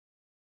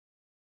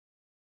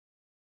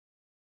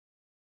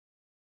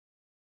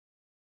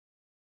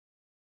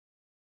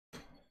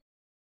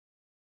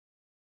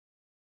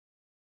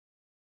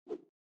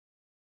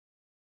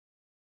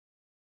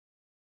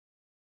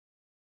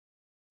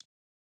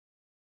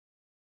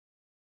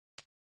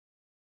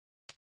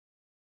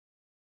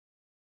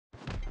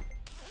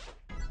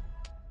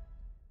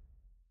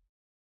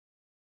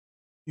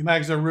 You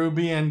maxed a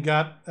ruby and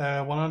got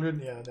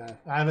 100? Yeah,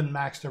 I haven't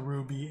maxed a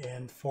ruby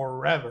in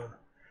forever.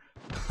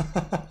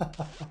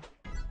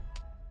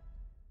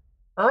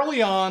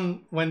 Early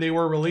on, when they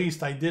were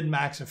released, I did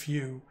max a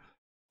few,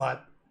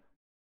 but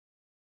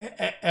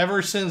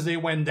ever since they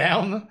went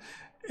down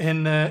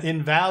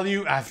in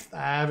value, I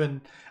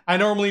haven't. I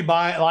normally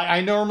buy, like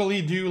I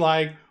normally do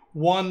like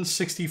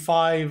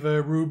 165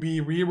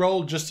 ruby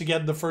reroll just to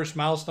get the first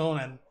milestone,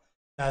 and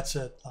that's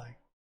it. Like,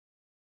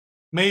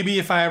 maybe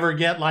if I ever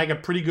get like a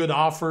pretty good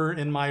offer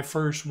in my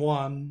first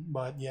one,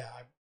 but yeah,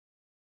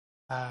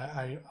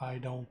 I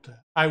don't.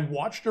 I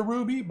watch the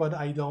ruby, but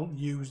I don't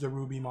use the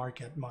ruby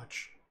market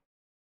much.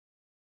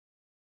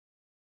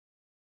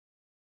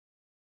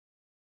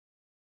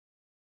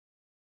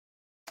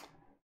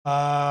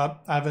 I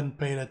haven't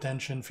paid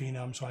attention,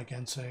 Phenom, so I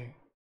can't say.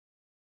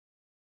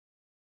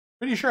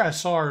 Pretty sure I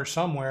saw her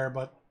somewhere,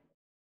 but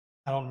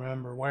I don't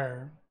remember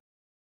where.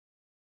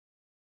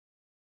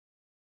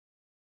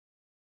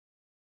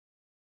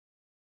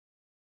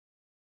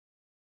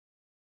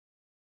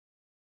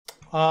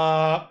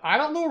 I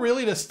don't know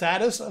really the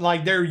status.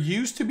 Like, there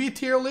used to be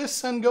tier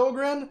lists in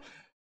Gogren,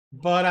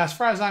 but as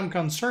far as I'm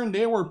concerned,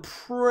 they were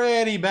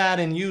pretty bad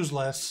and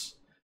useless.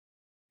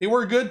 They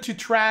were good to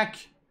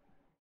track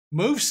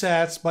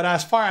movesets, but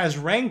as far as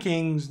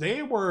rankings,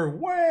 they were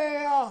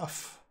way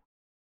off.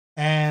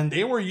 And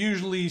they were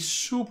usually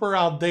super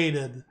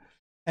outdated.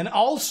 And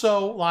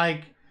also,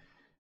 like,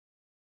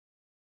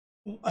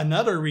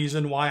 another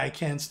reason why I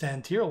can't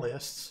stand tier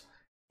lists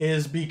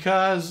is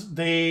because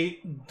they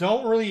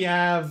don't really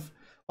have,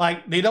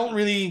 like,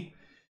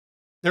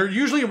 they're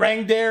usually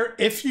ranked there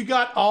if you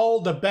got all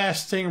the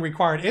best thing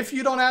required. If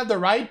you don't have the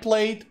right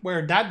plate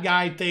where that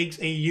guy takes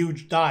a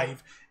huge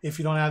dive, if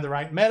you don't have the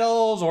right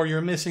medals, or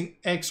you're missing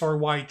X or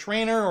Y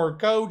trainer or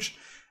coach,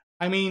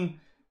 I mean,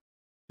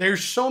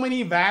 there's so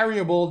many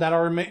variables that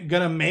are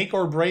gonna make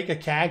or break a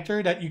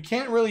character that you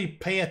can't really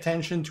pay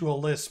attention to a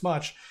list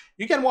much.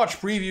 You can watch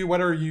preview,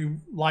 whether you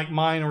like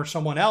mine or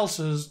someone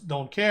else's,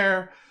 don't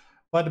care.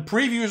 But the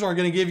previews are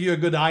going to give you a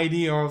good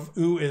idea of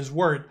who is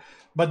worth.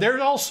 But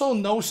there's also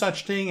no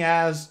such thing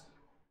as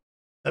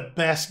the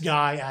best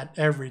guy at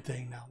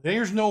everything now.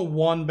 There's no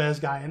one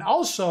best guy. And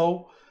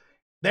also,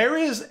 there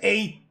is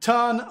a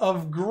ton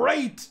of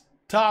great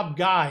top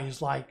guys.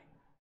 Like,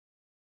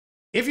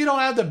 if you don't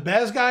have the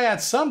best guy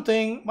at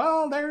something,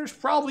 well, there's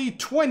probably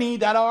 20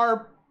 that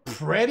are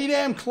pretty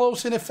damn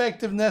close in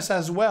effectiveness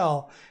as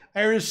well.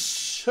 There is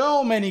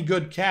so many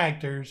good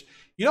characters.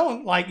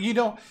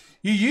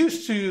 You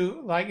used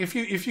to, like, if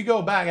you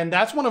go back, and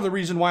that's one of the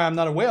reasons why I'm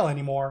not a whale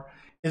anymore,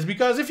 is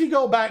because if you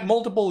go back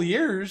multiple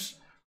years,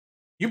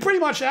 you pretty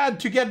much had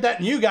to get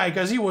that new guy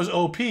because he was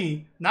OP.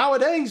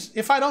 Nowadays,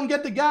 if I don't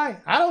get the guy,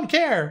 I don't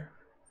care.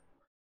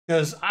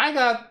 Because I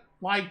got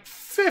like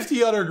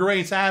 50 other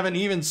greats I haven't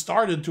even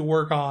started to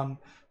work on.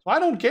 So I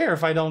don't care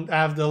if I don't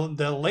have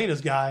the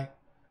latest guy.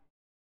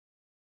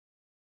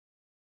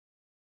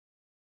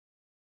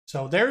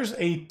 So there's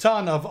a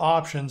ton of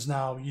options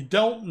now. You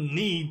don't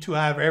need to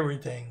have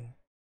everything.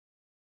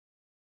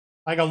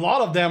 Like, a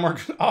lot of them are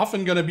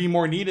often going to be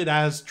more needed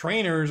as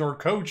trainers or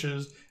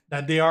coaches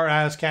than they are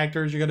as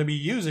characters you're going to be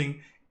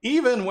using,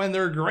 even when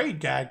they're great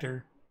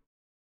character.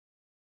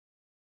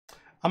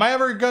 Am I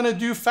ever going to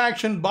do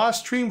faction boss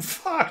stream?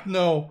 Fuck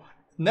no.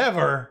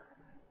 Never.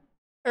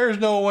 There's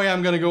no way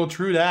I'm going to go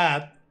through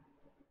that.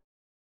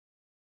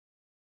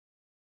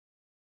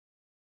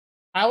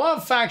 I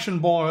love faction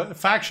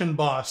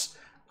boss.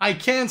 I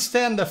can't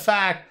stand the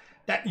fact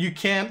that you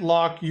can't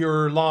lock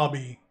your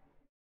lobby.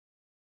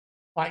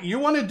 Like, you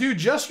want to do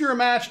just your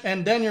match,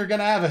 and then you're going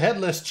to have a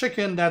headless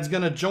chicken that's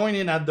going to join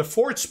in at the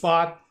 4th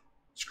spot,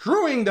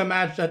 screwing the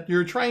match that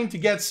you're trying to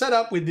get set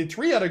up with the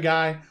 3 other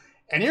guy,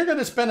 and you're going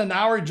to spend an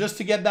hour just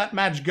to get that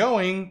match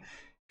going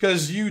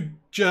because you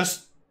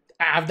just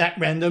have that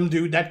random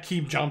dude that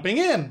keep jumping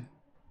in.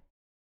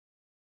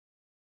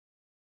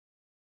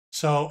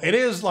 So it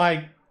is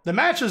like, the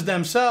matches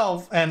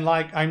themselves, and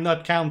like, I'm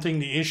not counting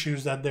the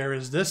issues that there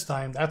is this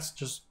time, that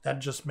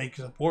just makes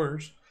it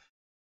worse.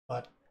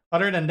 But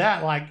other than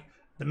that, like,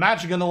 the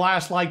match is going to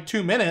last like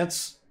 2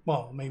 minutes,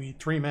 well, maybe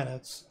 3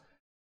 minutes,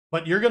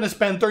 but you're going to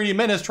spend 30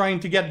 minutes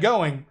trying to get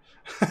going.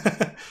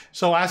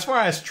 So as far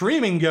as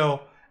streaming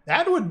go,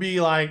 that would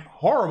be like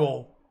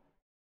horrible.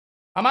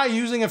 Am I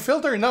using a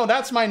filter? No,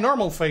 that's my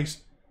normal face.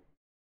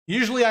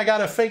 Usually I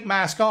got a fake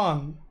mask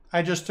on.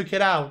 I just took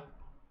it out.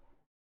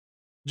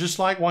 Just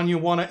like when you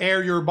want to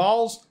air your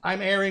balls,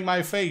 I'm airing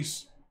my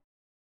face.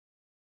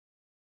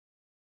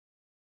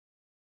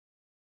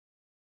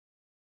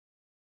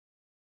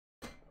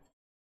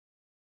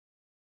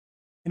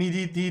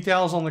 Any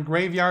details on the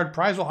graveyard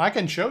prize wall? I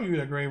can show you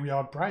the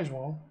graveyard prize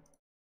wall.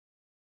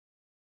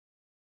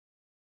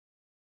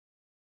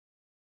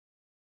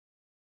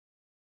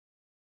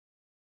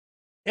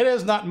 It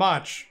is not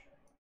much.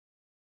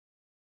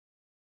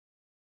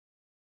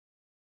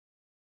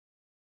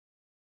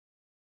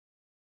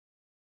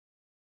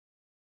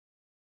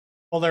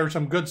 Well, there's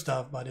some good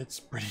stuff, but it's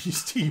pretty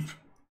steep.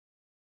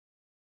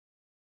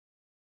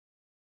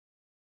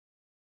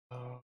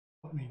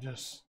 Let me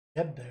just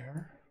get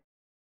there.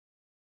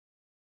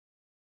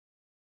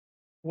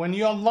 When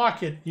you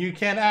unlock it, you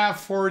can have,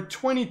 for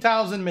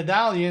 20,000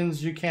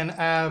 medallions, you can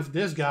have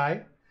this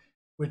guy,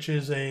 which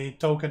is a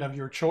token of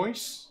your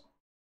choice.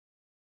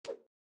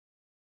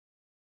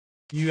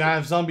 You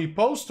have zombie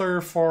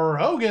poster for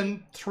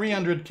Hogan,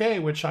 300k,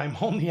 which I'm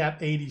only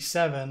at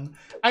 87.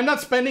 I'm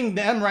not spending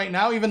them right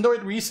now, even though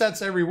it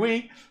resets every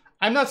week.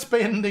 I'm not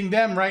spending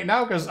them right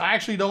now because I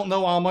actually don't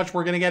know how much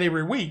we're going to get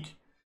every week.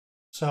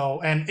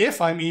 So, and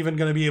if I'm even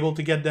going to be able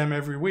to get them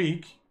every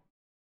week.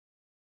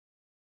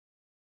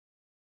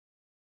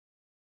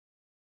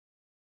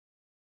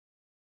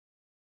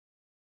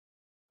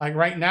 Like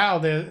right now,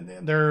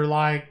 they're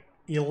like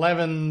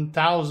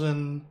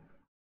 11,000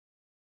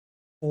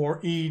 for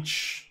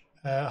each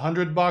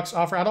 $100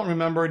 offer. I don't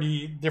remember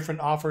the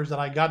different offers that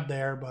I got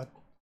there, but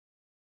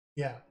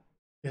yeah,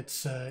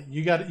 it's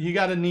you got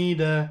to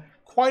need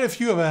quite a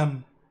few of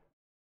them.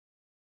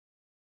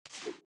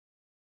 You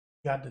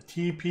got the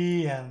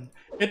TP, and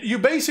you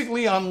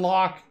basically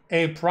unlock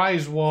a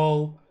prize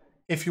wall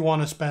if you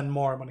want to spend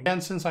more. But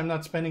again, since I'm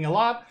not spending a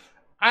lot,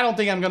 I don't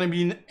think I'm going to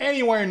be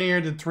anywhere near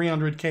the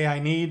 300k I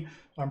need.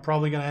 So I'm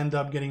probably going to end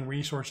up getting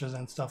resources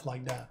and stuff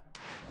like that.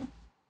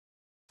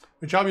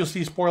 Which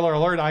obviously, spoiler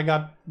alert, I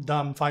got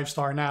Dumb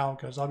 5-star now,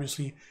 because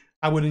obviously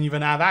I wouldn't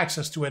even have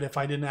access to it if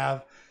I didn't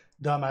have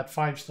Dumb at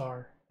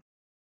 5-star.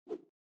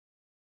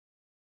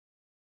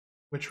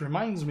 Which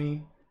reminds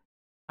me,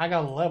 I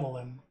gotta level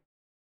him.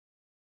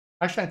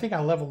 Actually, I think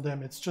I leveled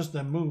him. It's just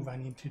the move I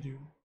need to do.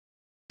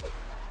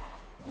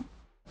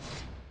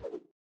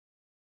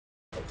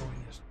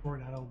 Going his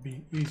store, that'll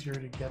be easier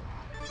to get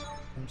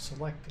him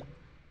selected.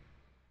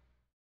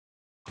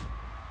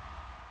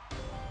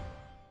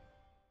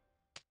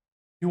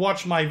 You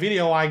watched my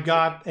video, I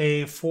got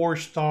a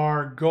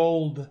 4-star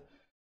gold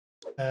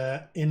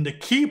in the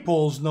key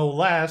pulls, no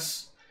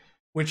less,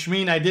 which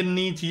means I didn't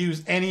need to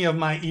use any of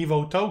my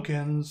Evo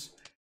tokens,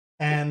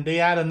 and they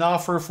had an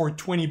offer for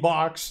 20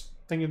 bucks.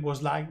 I think it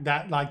was like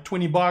that, like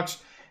 20 bucks,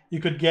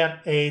 you could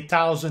get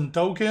 1,000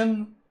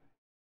 token,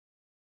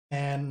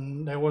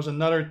 and there was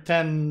another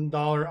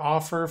 $10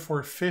 offer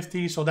for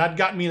 50, so that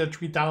got me the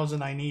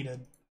 3,000 I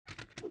needed.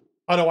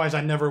 Otherwise,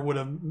 I never would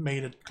have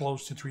made it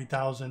close to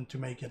 3,000 to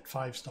make it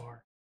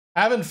 5-star.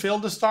 I haven't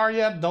filled the star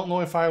yet. Don't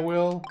know if I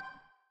will.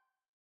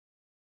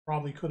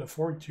 Probably could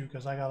afford to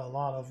because I got a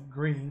lot of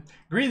green.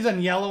 Greens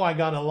and yellow, I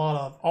got a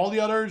lot of. All the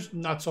others,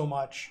 not so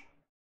much.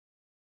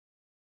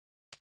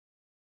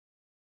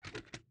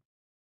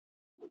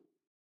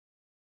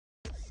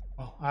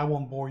 Well, I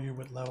won't bore you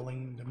with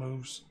leveling the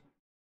moves.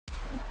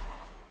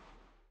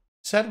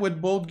 Set with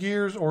both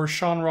gears or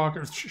Sean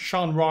Rocker?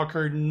 Sean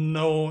Rocker,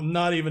 no,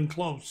 not even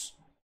close.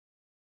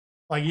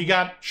 Like, you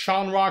got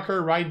Sean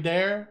Rocker right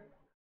there,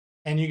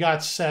 and you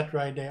got Set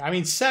right there. I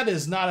mean, Set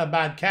is not a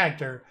bad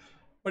character,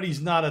 but he's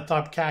not a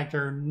top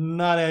character.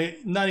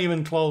 Not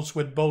even close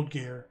with boat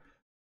gear.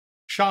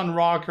 Sean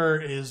Rocker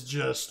is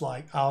just,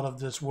 like, out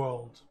of this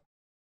world.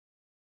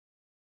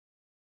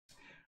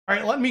 All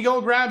right, let me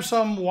go grab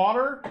some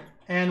water,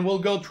 and we'll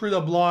go through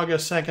the blog a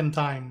second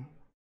time.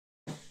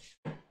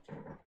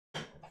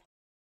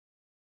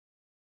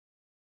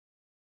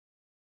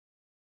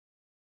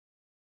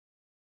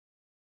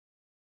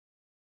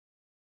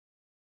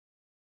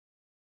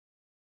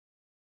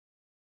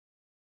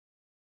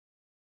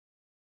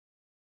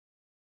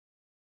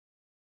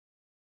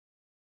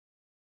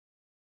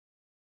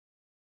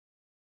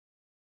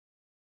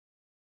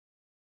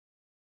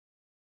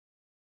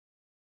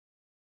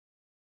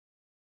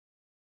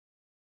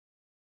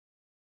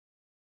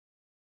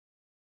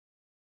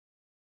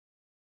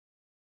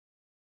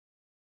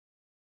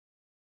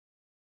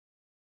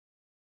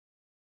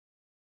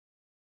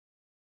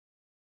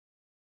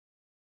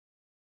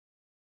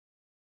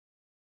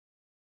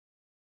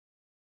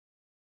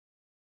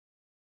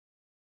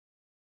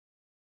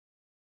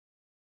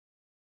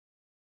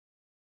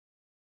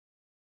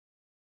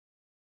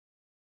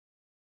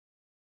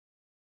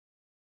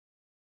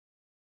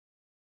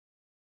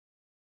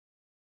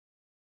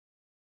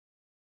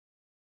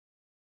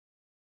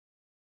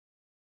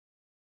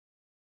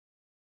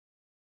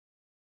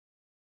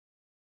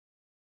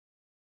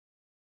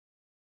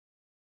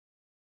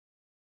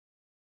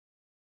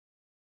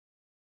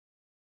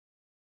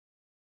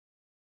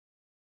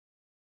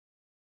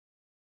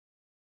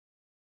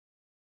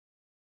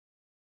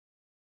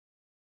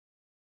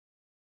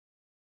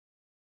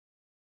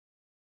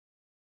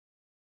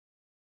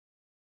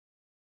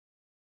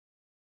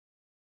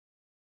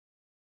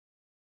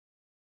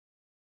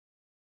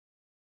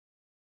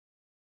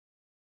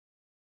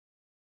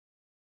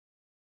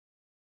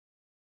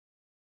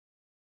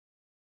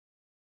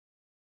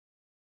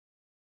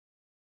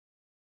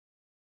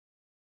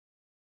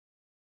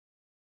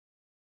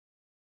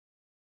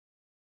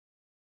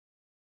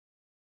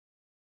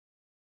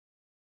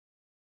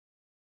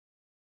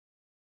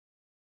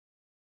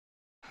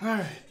 All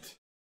right.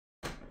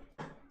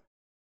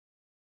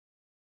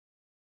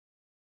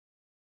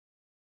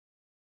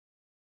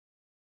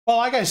 Well,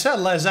 like I said,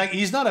 Lezak,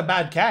 he's not a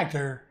bad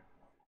character.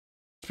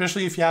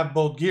 Especially if you have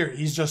both gear.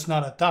 He's just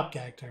not a top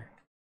character.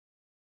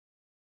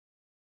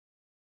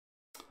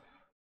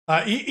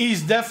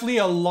 He's definitely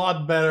a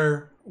lot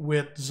better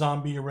with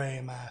Zombie Ray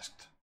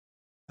Masked.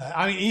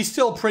 I mean, he's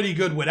still pretty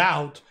good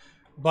without,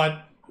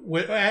 but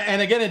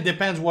and again, it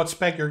depends what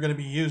spec you're going to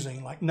be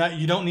using. Like,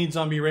 you don't need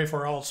Zombie Ray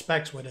for all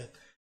specs with it,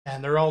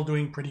 and they're all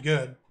doing pretty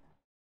good.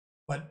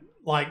 But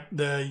like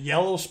the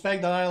yellow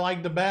spec that I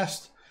like the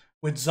best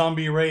with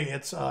Zombie Ray,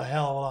 it's a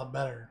hell of a lot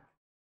better.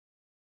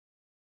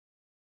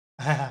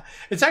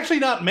 It's actually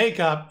not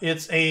makeup,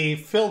 it's a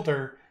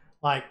filter.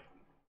 Like,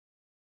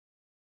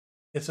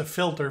 it's a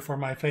filter for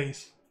my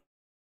face.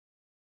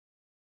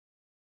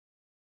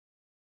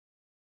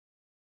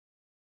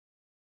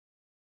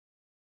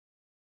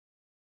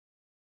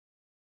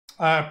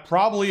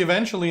 Probably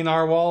eventually,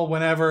 Narwhal,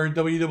 whenever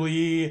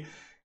WWE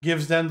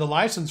gives them the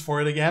license for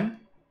it again.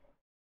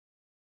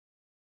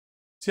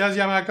 Sias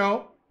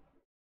Yamako.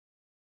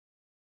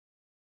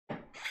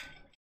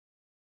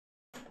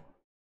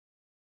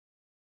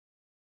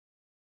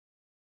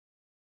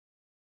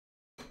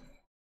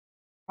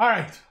 All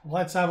right,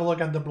 let's have a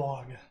look at the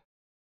blog.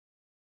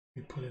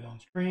 We put it on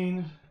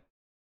screen.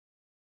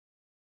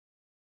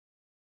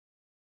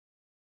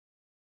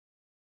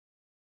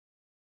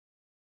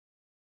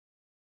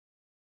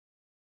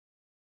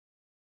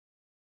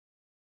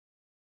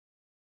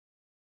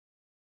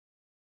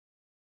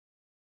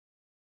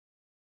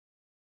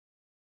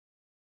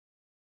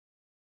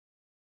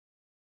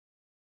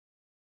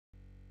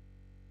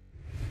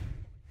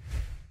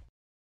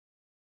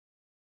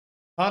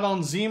 Thought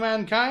on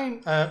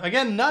Z-Mankind?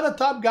 Again, not a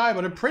top guy,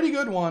 but a pretty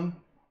good one.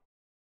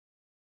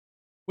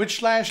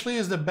 Which Lashley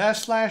is the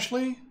best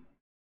Lashley?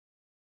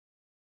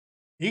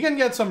 He can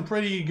get some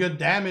pretty good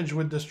damage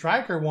with the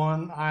Striker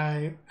one.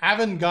 I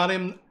haven't got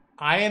him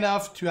high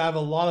enough to have a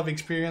lot of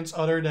experience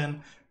other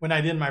than when I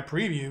did my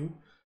preview,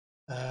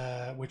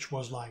 which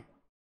was like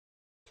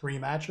 4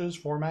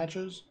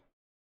 matches.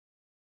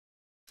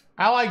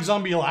 I like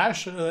Zombie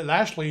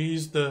Lashley.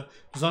 He's the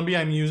zombie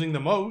I'm using the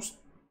most.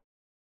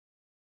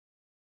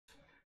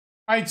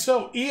 Alright,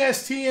 so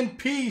EST in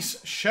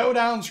Peace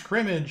Showdown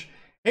Scrimmage.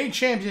 8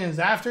 champions.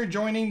 After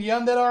joining the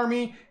Undead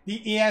Army,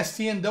 the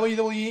EST in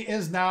WWE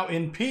is now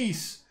in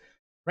peace.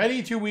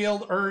 Ready to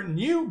wield her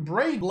new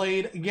Braid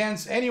Blade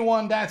against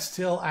anyone that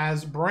still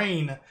has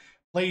brain.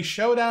 Play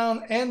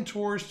Showdown and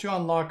tours to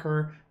unlock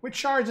her with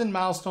shards and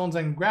milestones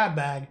and grab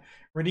bag.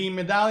 Redeem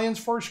medallions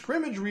for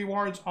scrimmage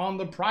rewards on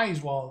the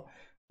prize wall.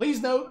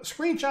 Please note,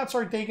 screenshots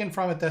are taken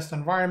from a test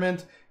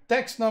environment.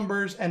 Text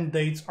numbers and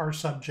dates are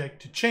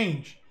subject to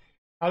change.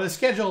 Now the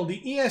schedule,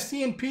 the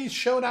EST in Peace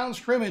Showdown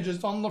Scrimmage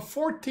is on the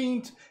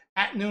 14th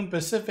at noon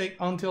Pacific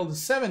until the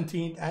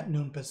 17th at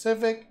noon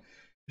Pacific.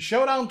 The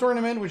Showdown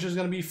Tournament, which is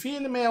going to be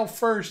female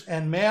first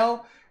and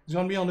male, is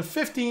going to be on the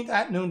 15th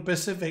at noon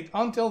Pacific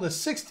until the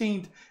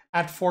 16th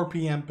at 4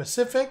 p.m.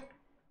 Pacific.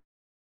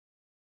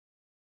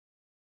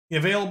 The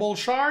available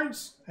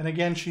shards, and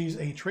again, she's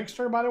a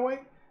trickster, by the way.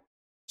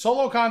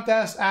 Solo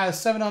contest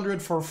as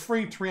 700 for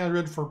free,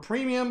 300 for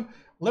premium.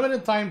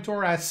 Limited time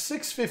tour as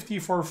 650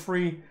 for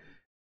free.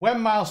 Web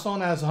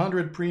milestone as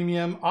 100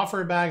 premium.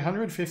 Offer bag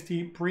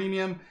 150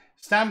 premium.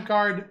 Stamp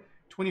card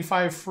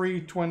 25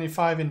 free,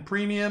 25 in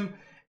premium.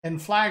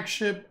 And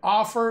flagship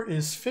offer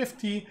is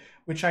 50,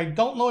 which I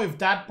don't know if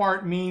that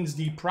part means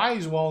the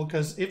prize wall,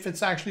 because if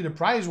it's actually the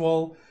prize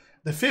wall,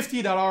 the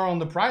 $50 on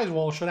the prize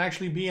wall should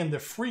actually be in the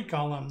free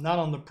column, not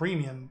on the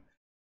premium,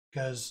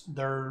 because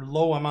they're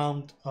low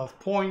amount of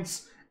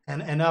points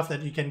and enough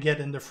that you can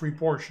get in the free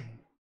portion.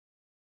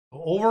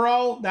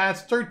 Overall,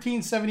 that's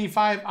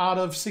 $13.75 out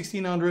of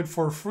 $1,600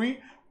 for free,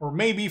 or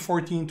maybe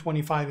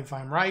 $14.25 if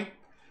I'm right.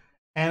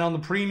 And on the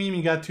premium,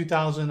 you got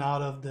 $2,000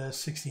 out of the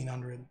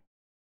 $1,600.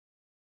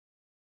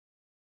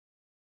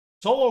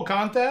 Solo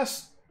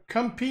contest.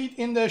 Compete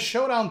in the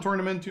Showdown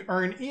Tournament to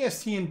earn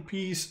EST in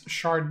Peace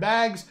shard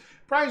bags,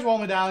 prize wall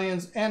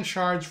medallions, and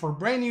shards for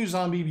brand new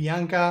zombie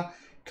Bianca.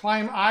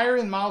 Climb higher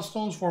in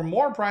milestones for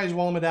more prize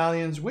wall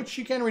medallions, which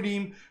you can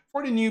redeem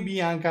for the new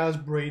Bianca's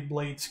Braid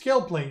Blade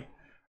skill plate.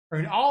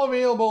 Earn all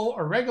available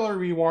or regular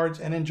rewards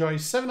and enjoy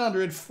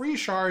 700 free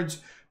shards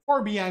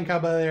for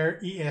Bianca Belair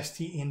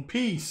EST in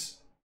Peace.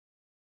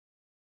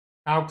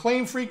 Now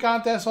claim free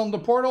contest on the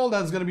portal,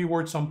 that's going to be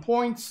worth some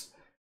points.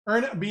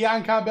 Earn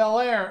Bianca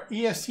Belair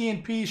EST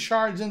in Peace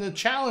shards in the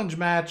challenge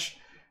match,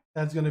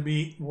 that's going to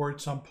be worth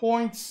some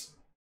points.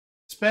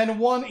 Spend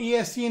 1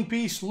 EST in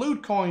Peace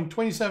loot coin,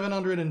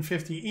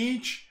 2,750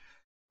 each.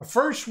 The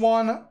first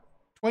one,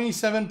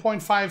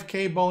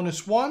 27.5k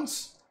bonus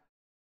once.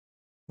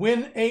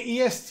 Win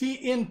a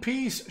EST in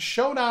Peace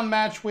showdown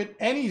match with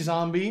any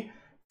zombie,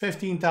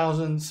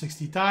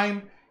 15,060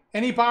 times.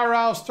 Any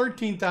powerhouse,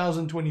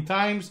 13,020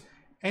 times.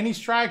 Any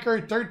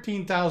striker,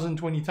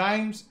 13,020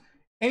 times.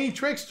 Any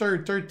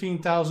trickster,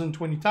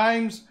 13,020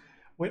 times.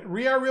 With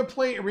Rhea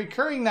Ripley,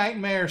 recurring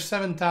nightmare,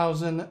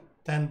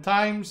 7,010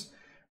 times.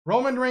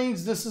 Roman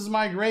Reigns, This Is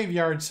My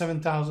Graveyard,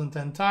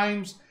 7,010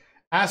 times.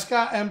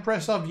 Asuka,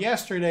 Empress of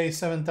Yesterday,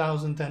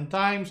 7,010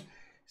 times.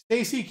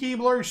 Stacy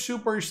Keibler,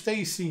 Super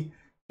Stacy,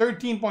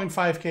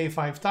 13.5k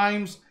 5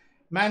 times.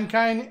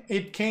 Mankind,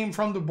 It Came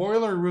From the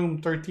Boiler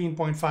Room,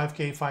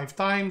 13.5k 5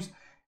 times.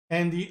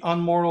 And the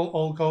Unmortal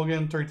Hulk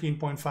Hogan,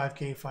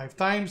 13.5k 5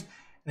 times.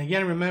 And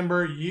again,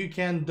 remember, you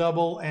can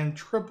double and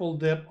triple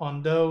dip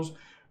on those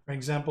For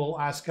example,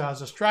 Asuka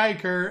as a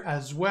striker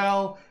as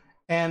well,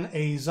 and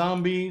a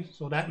zombie.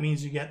 So that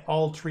means you get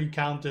all 3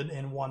 counted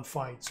in one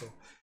fight. So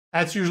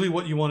that's usually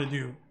what you want to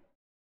do.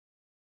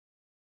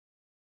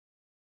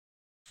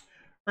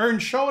 Earn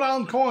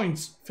showdown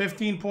coins,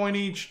 15 points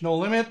each, no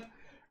limit.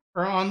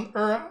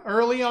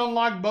 Early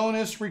unlock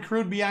bonus,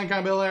 recruit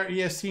Bianca, Belair,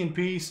 EST, and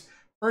Peace.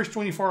 First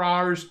 24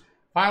 hours,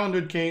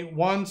 500k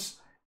once,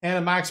 and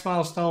a max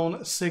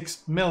milestone,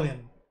 6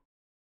 million.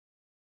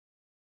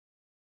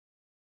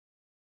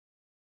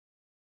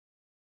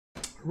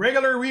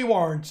 Regular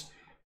rewards,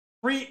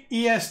 free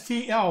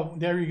EST. Oh,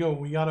 there you go.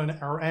 We got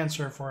our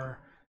answer from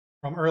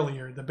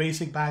earlier. The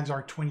basic bags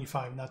are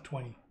 25, not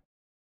 20.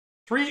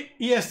 3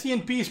 EST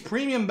and Peace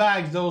premium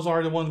bags. Those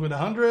are the ones with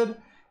 100.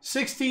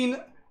 16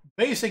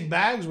 basic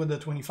bags with the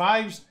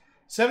 25s.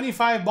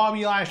 75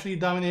 Bobby Lashley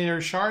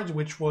Dominator shards,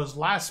 which was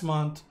last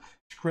month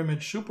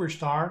scrimmage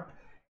superstar.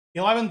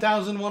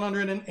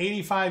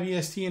 11,185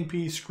 EST and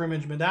Peace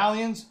scrimmage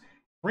medallions.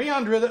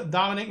 300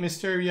 Dominic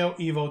Mysterio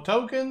Evo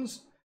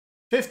tokens.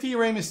 50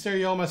 Rey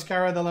Mysterio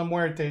Mascara de la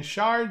Muerte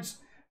shards,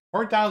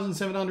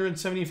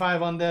 4,775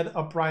 Undead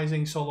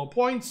Uprising solo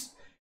points,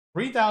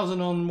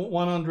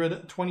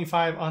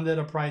 3,125 Undead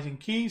Uprising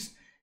keys,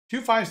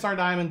 2 5-star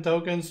diamond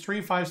tokens,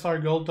 3 5-star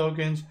gold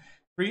tokens,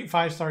 3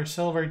 5-star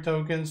silver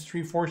tokens,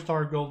 3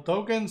 4-star gold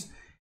tokens,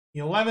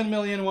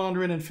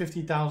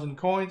 11,150,000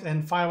 coins,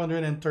 and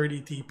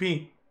 530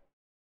 TP.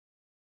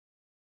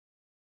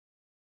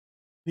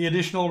 The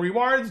additional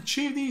rewards,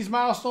 achieve these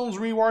milestones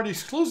reward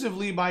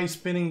exclusively by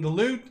spinning the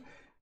loot.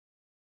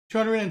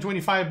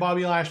 225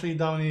 Bobby Lashley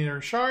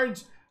Dominator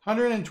shards,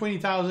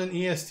 120,000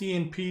 EST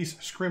and Peace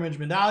scrimmage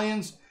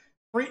medallions,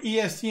 3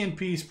 EST and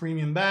Peace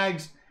premium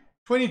bags,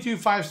 22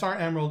 5-star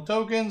emerald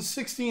tokens,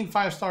 16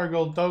 5-star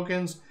gold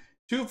tokens,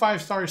 2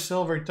 5-star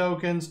silver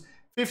tokens,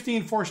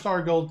 15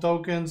 4-star gold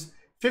tokens,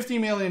 50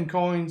 million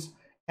coins,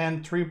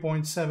 and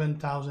 3.7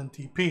 thousand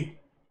TP.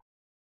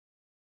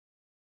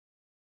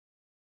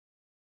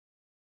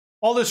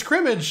 All the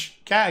scrimmage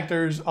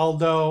characters,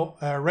 although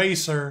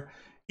Racer,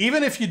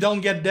 even if you don't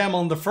get them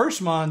on the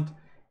first month,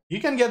 you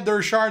can get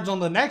their shards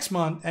on the next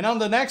month, and on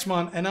the next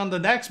month, and on the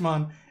next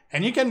month,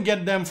 and you can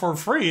get them for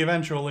free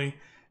eventually,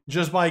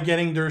 just by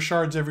getting their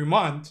shards every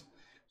month.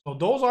 So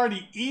those are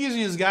the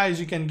easiest guys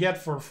you can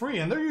get for free,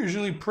 and they're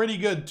usually pretty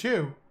good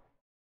too.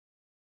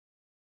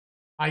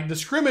 Like the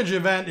scrimmage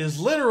event is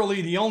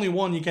literally the only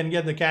one you can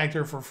get the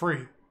character for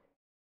free.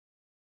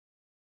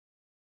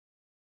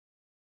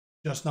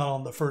 Just not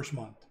on the first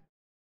month.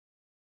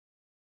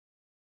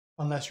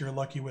 Unless you're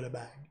lucky with a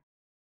bag.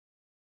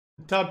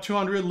 The top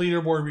 200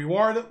 leaderboard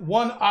reward.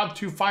 1 up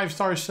to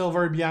 5-star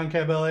silver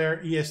Bianca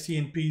Belair EST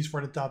and Peace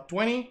for the top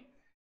 20.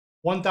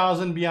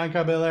 1,000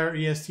 Bianca Belair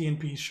EST and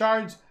Peace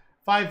shards.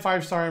 5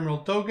 5-star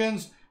emerald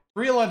tokens.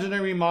 3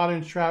 legendary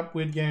modern strap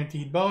with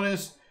guaranteed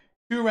bonus.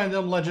 2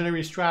 random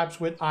legendary straps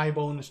with high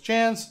bonus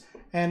chance.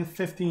 And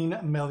 15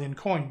 million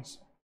coins.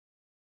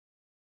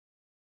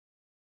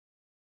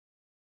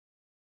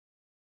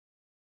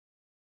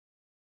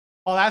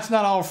 Well, that's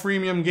not how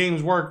freemium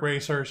games work,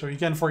 Racer, so you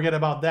can forget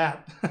about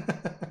that.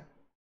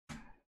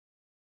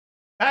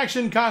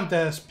 Action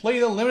contest. Play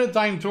the limited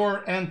time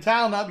tour and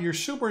talent up your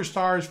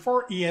superstars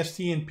for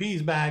EST and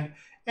Peace bag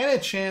and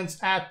a chance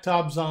at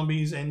top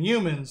zombies and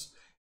humans,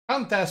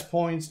 contest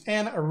points,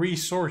 and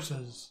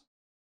resources.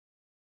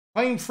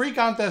 Claim free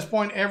contest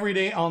point every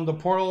day on the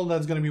portal.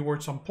 That's going to be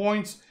worth some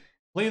points.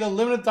 Play the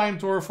limited time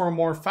tour for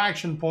more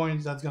faction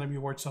points. That's going to be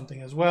worth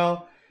something as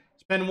well.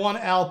 Spend 1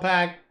 L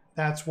pack.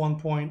 That's 1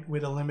 point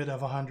with a limit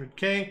of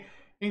 100k.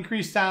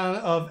 Increase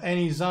talent of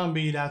any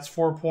zombie. That's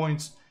 4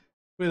 points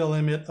with a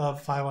limit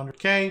of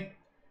 500k.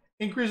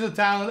 Increase the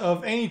talent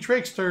of any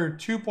trickster.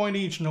 2 point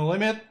each, no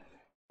limit.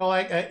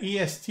 Collect an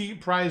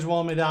EST prize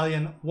wall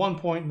medallion. 1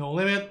 point, no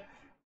limit.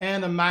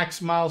 And the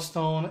max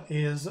milestone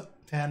is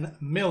 10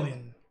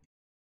 million.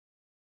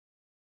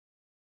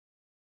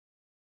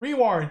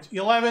 Rewards.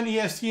 11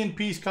 EST and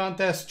Peace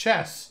contest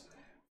chests.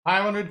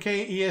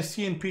 500k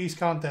EST and Peace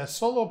contest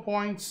solo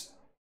points.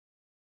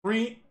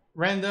 3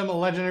 random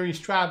legendary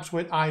straps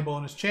with high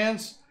bonus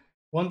chance,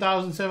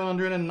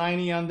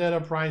 1,790 Undead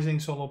Uprising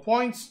solo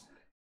points,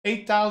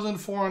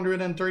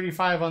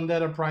 8,435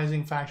 Undead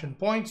Uprising faction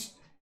points,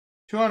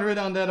 200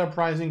 Undead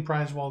Uprising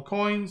prize wall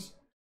coins,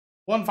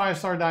 1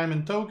 5-star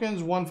diamond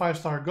tokens, 1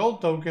 5-star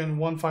gold token,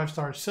 1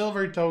 5-star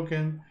silver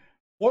token,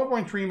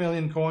 4.3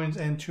 million coins,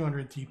 and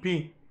 200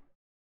 TP.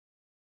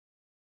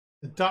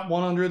 The top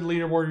 100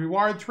 leaderboard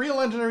reward, 3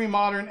 legendary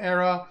modern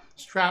era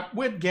strap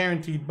with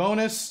guaranteed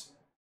bonus,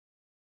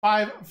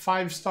 5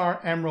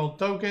 5-star emerald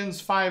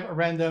tokens, 5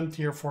 random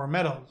tier 4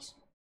 medals.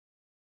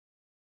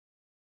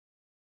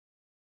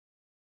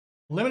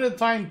 Limited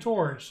time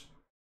tours.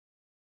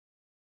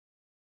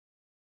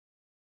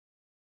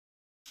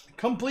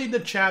 Complete the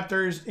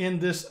chapters in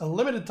this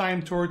limited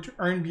time tour to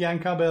earn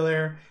Bianca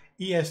Belair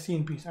EST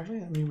and Peace.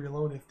 Actually, let me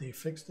reload if they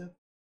fixed it.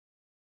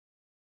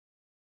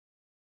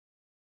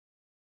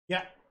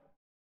 Yeah.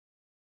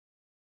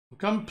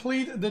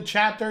 Complete the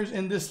chapters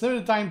in this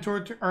limited time tour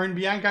to earn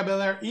Bianca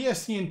Belair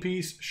EST in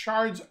Peace,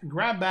 shards,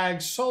 grab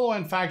bags, solo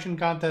and faction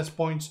contest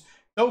points,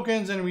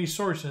 tokens, and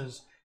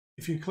resources.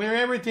 If you clear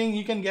everything,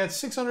 you can get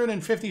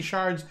 650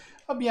 shards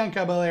of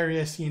Bianca Belair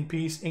EST in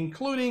Peace,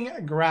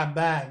 including grab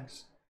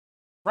bags.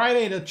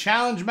 Friday, the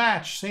challenge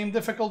match, same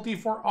difficulty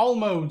for all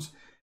modes.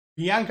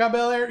 Bianca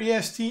Belair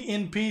EST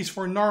in Peace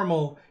for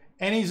normal,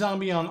 any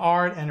zombie on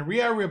hard, and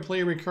Rhea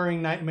Ripley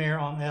recurring nightmare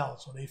on L.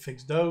 So they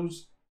fixed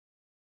those.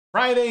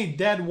 Friday,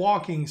 Dead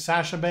Walking,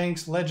 Sasha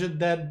Banks, Legend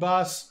Dead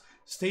Bus,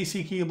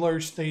 Stacy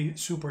Keibler,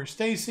 Super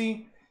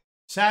Stacy.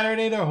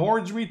 Saturday, the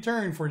Horde's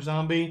Return for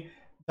Zombie,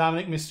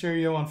 Dominic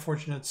Mysterio,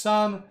 Unfortunate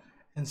Son.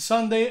 And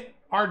Sunday,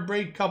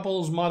 Heartbreak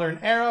Couples Modern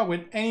Era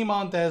with any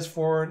Montez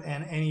Ford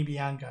and any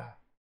Bianca.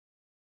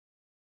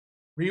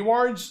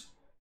 Rewards,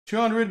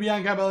 200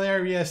 Bianca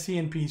Belair EST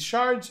in Peace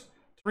shards,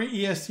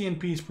 3 EST in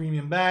Peace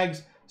premium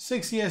bags,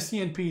 6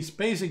 EST in Peace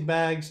basic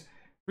bags,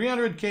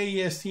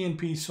 300k EST in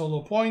Peace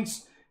solo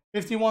points,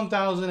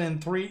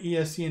 51,003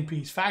 EST in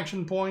Peace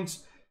faction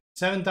points,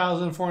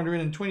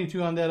 7,422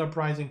 Undead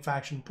Uprising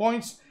faction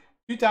points,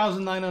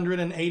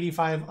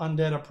 2,985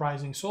 Undead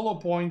Uprising solo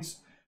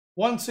points,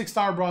 1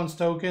 6-star bronze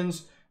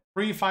tokens,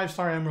 3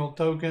 5-star emerald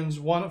tokens,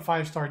 1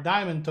 5-star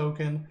diamond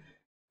token,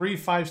 3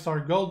 5-star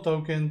gold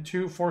token,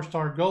 2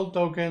 4-star gold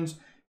tokens,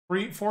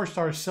 3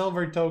 4-star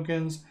silver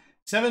tokens,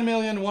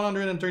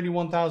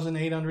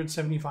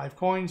 7,131,875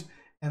 coins,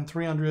 and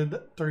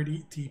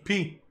 330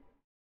 TP.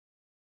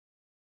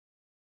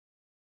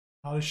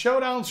 Now the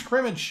Showdown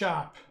Scrimmage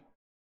Shop.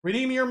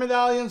 Redeem your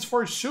medallions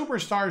for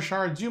superstar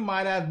shards you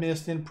might have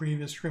missed in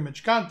previous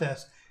scrimmage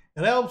contests.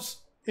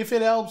 If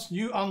it helps,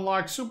 you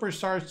unlock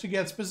superstars to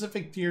get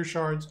specific tier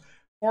shards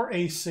for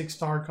a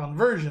 6-star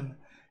conversion.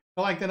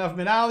 Collect enough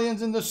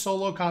medallions in the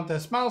solo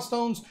contest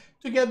milestones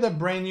to get the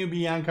brand new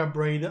Bianca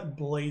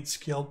Blade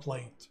skill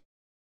plate.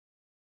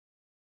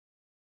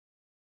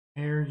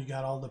 Here you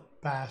got all the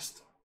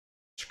past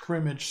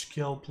scrimmage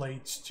skill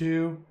plates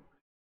too.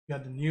 You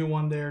got the new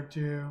one there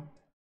too.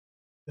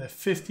 The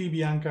 50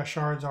 Bianca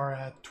shards are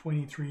at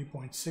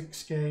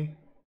 23.6k. I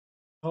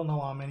don't know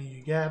how many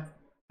you get.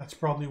 That's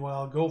probably what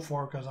I'll go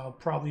for because I'll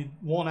probably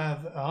won't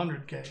have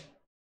 100k.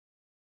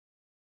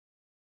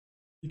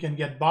 You can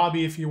get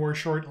Bobby if you were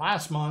short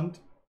last month.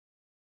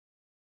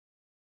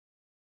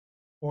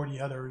 Or the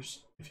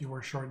others if you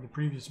were short the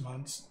previous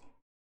months.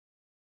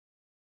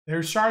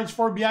 There's shards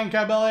for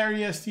Bianca Belair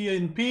EST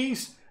in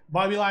Peace,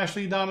 Bobby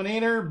Lashley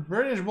Dominator,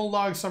 British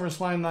Bulldog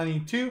SummerSlam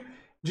 92,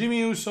 Jimmy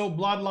Uso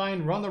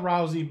Bloodline, Ronda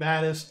Rousey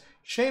Badass,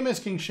 Sheamus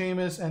King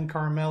Sheamus, and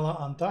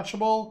Carmella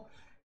Untouchable.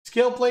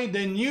 Skill plate,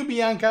 the new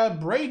Bianca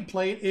Braid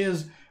plate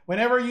is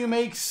whenever you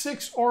make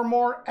 6 or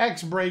more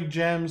X break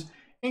gems,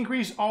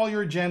 increase all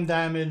your gem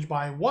damage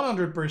by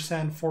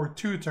 100% for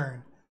 2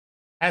 turns.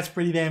 That's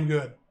pretty damn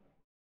good.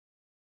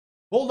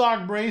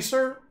 Bulldog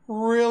Bracer,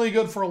 really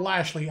good for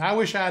Lashley. I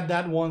wish I had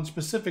that one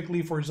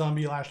specifically for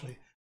Zombie Lashley.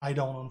 I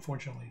don't,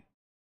 unfortunately.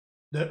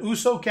 The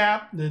Uso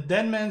Cap, the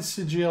Dead Man's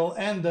Sigil,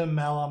 and the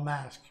Mela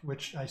Mask,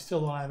 which I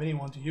still don't have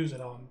anyone to use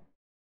it on.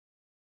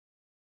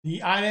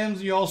 The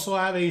items, you also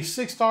have a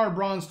 6-star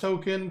bronze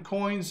token,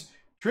 coins,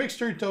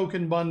 Trickster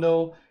token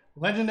bundle,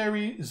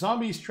 legendary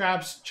Zombie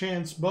Straps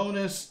chance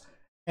bonus,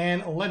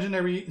 and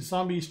legendary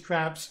Zombie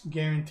Straps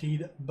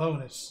guaranteed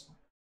bonus.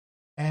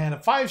 And a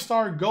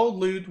 5-star gold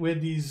loot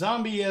with the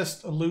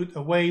zombiest loot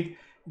await.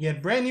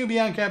 Get brand new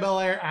Bianca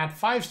Belair at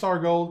 5-star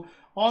gold,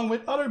 along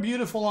with other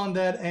beautiful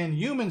undead and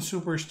human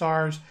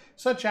superstars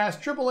such as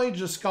Triple H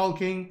the Skull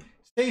King,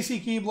 Stacy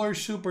Keibler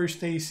Super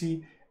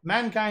Stacy,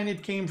 Mankind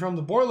It Came from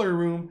the Boiler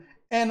Room,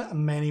 and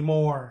many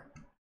more.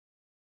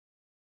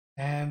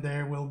 And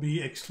there will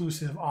be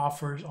exclusive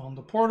offers on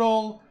the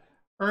portal.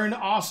 Earn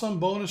awesome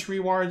bonus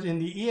rewards in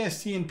the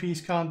EST and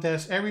Peace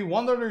contest. Every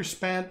 $1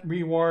 spent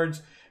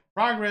rewards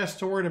progress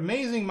toward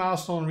amazing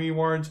milestone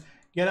rewards.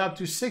 Get up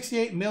to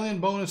 68 million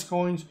bonus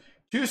coins,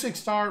 2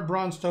 6-star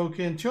bronze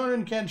token,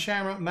 200 Ken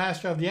Shamrock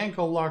Master of the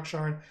Ankle Lock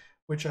Shard,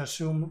 which I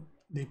assume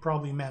they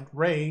probably meant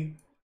Ray,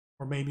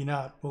 or maybe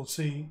not. We'll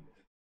see.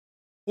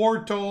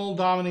 4 total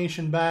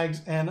domination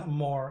bags and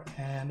more.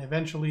 And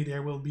eventually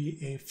there will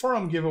be a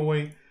forum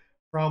giveaway,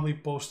 probably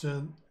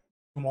posted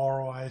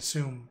tomorrow, I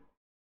assume.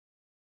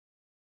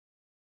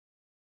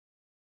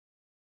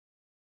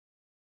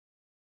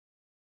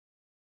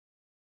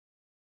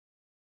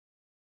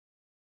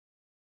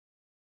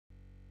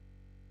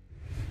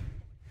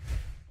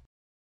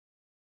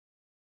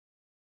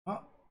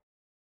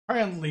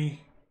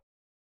 Apparently,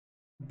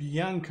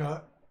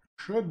 Bianca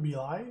should be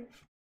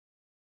live.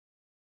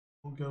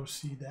 We'll go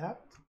see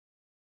that.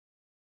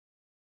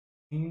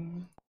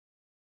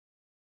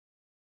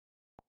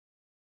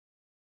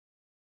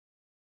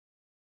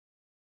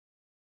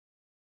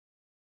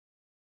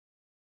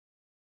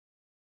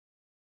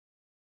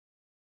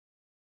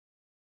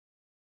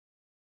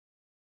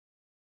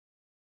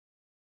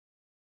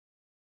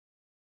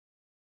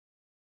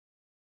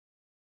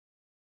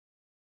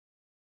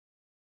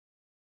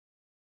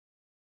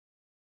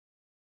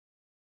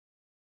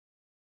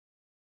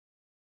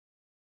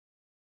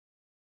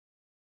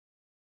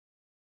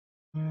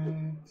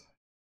 Right.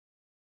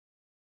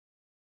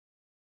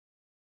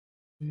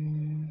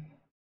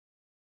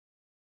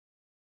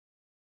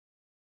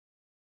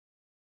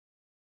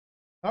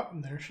 Oh,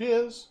 there she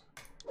is.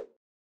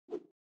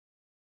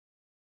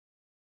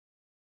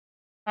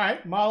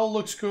 Alright, model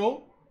looks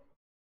cool.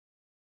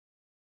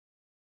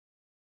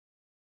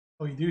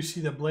 Oh, you do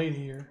see the blade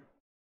here.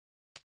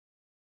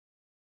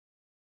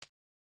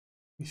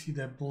 You see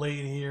the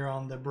blade here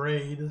on the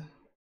braid.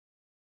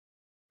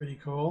 Pretty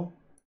cool.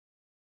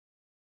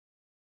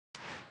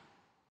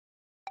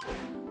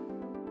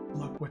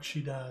 Look what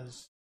she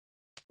does.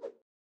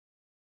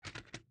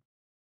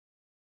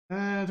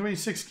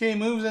 26k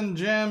moves and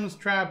gems,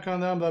 trap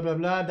countdown, blah blah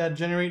blah. That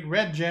generate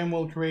red gem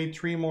will create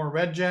 3 more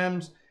red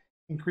gems.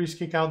 Increase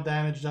kick out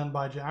damage done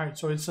by gem. Alright,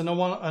 so it's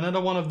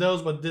another one of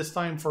those, but this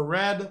time for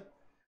red.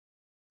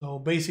 So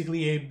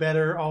basically a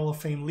better Hall of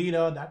Fame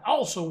Lita that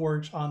also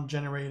works on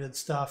generated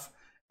stuff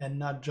and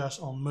not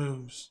just on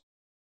moves.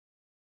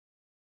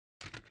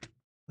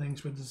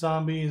 Links with the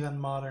zombies and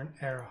modern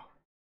era.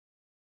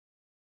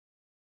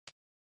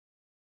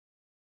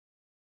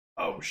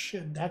 Oh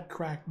shit, that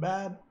cracked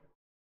bad.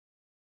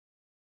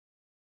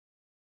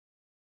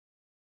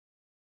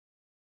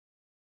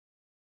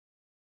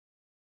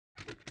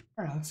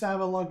 Alright, let's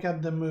have a look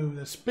at the move.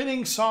 The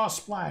Spinning Saw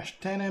Splash,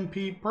 10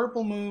 MP,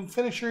 purple move,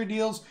 finisher,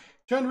 deals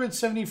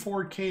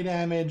 274k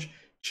damage.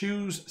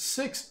 Choose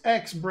 6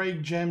 X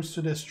break gems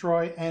to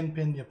destroy and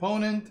pin the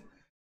opponent.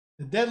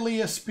 The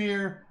Deadliest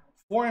Spear,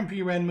 4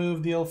 MP red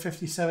move, deal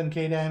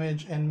 57k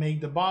damage and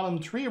make the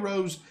bottom 3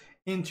 rows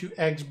into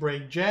X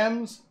break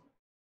gems.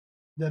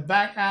 The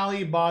Back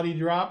Alley Body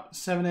Drop,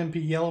 7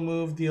 MP yellow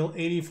move, deal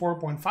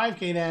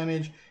 84.5k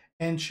damage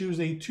and choose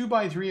a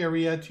 2x3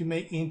 area to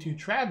make into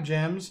trap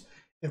gems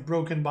if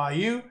broken by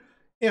you.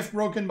 If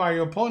broken by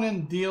your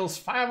opponent, deals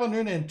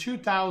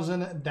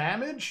 502,000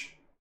 damage.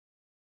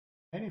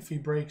 And if he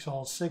breaks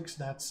all 6,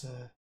 that's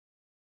a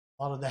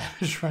lot of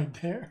damage right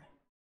there.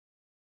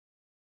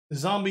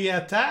 Zombie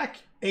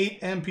Attack,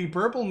 8 MP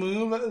purple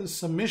move,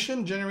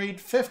 submission, generate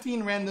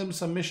 15 random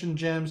submission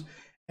gems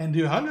and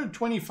do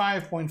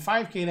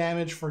 125.5k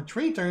damage for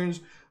 3 turns.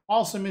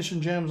 All submission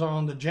gems are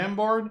on the gem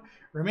board.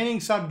 Remaining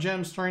sub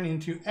gems turn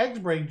into X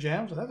break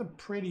gems. So that's a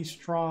pretty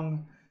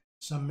strong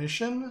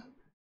submission.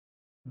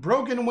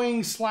 Broken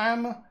Wing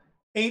Slam,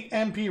 8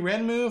 MP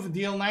red move,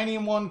 deal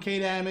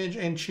 91k damage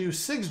and choose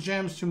 6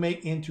 gems to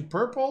make into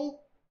purple.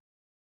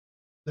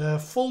 The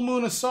Full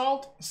Moon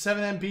Assault,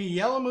 7 MP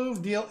yellow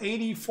move, deal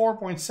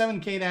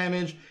 84.7k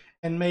damage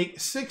and make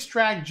 6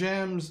 trap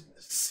gems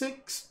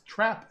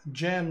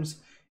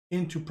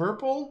into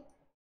purple.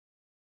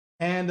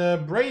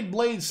 And Braid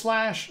Blade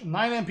Slash,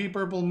 9 MP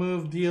purple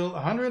move, deal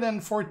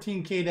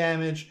 114k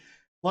damage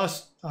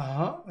plus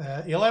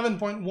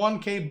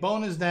 11.1k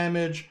bonus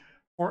damage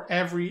for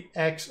every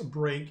X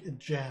break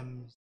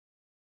gems.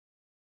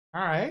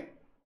 Alright,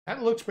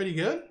 that looks pretty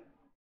good.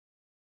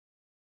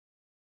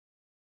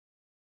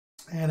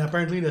 And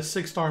apparently the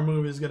 6-star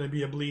move is going to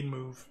be a bleed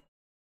move.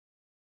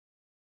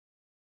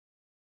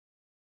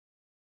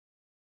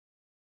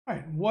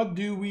 Alright, what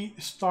do we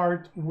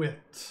start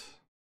with?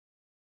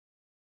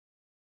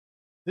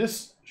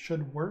 This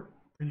should work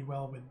pretty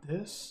well with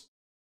this.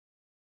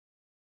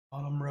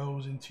 Bottom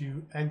rows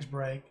into X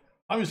break.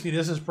 Obviously,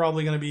 this is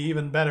probably going to be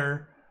even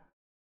better.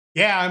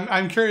 Yeah,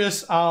 I'm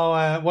curious.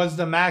 What's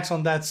the max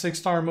on that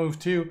 6-star move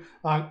too?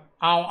 How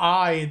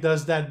high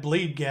does that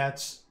bleed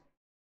gets?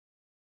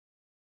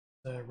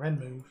 The red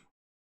move.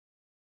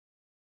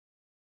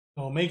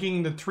 So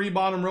making the 3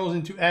 bottom rows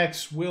into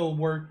X will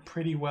work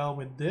pretty well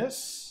with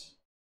this.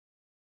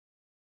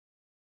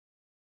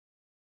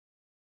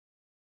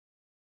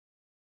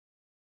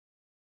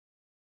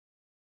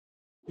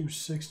 Do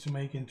 6 to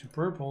make into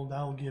purple.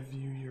 That'll give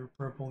you your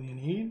purple you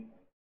need.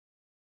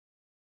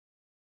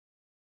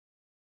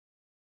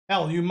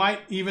 Hell, you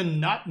might even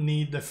not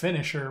need the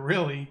finisher,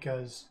 really,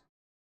 because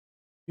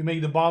you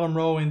make the bottom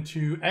row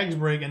into X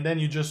break and then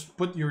you just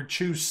put your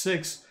choose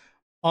 6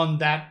 on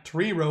that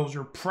 3 rows.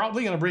 You're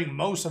probably going to break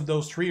most of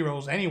those 3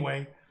 rows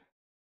anyway.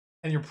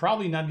 And you're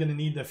probably not going to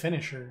need the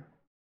finisher.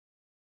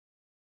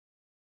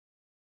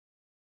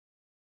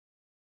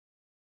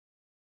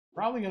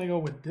 Probably going to go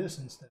with this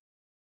instead.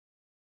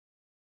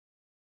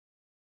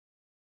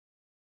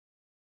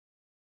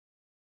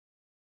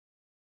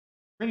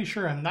 Pretty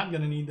sure I'm not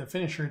going to need the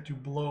finisher to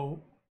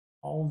blow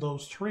all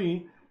those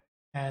 3.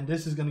 And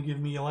this is going to give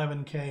me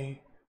 11k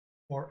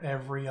for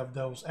every of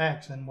those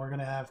X. And we're going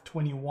to have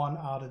 21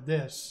 out of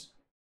this.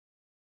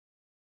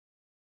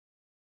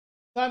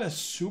 Not a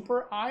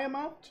super high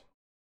amount,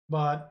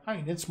 but I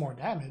mean, it's more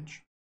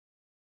damage.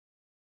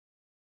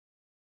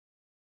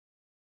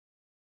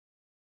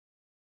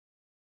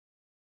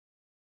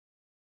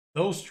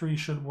 Those 3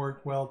 should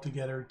work well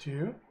together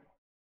too.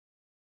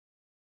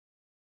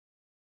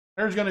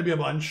 There's going to be a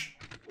bunch.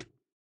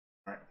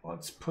 All right,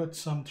 let's put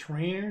some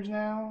trainers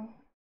now.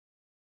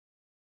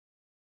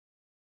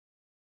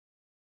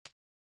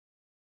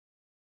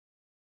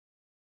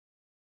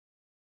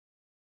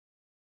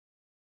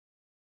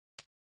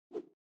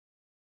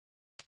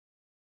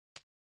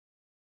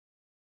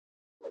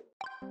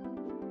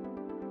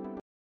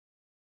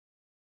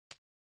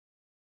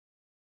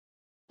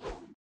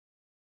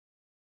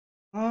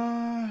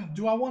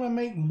 Do I want to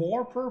make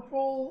more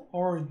purple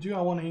or do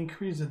I want to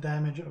increase the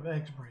damage of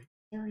X break? Is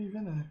there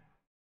even a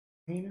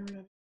painter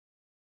that...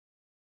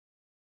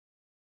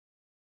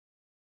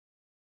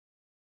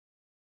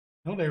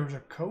 No, there was a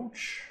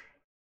coach.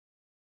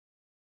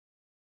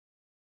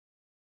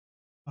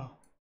 Oh,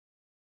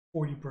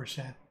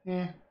 40%.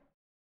 Yeah.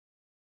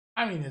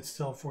 I mean, it's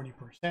still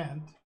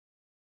 40%.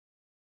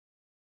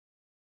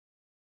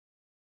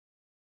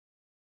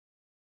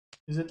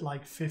 Is it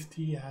like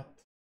 50 at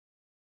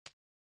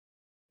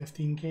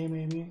 15k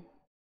maybe?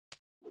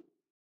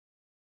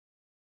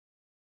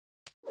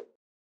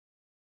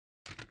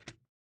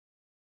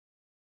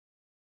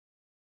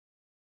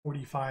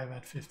 $45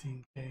 at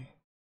 15k.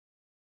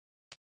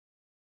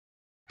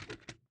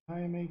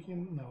 I make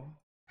him? No.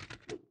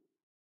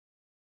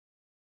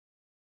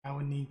 I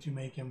would need to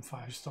make him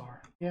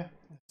 5-star. Yeah,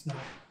 that's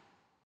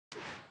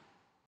not.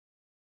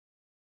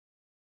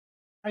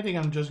 I think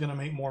I'm just gonna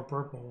make more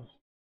purple.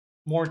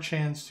 More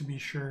chance to be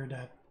sure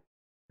that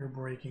you're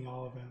breaking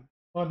all of them.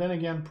 Well, then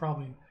again,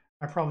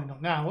 I probably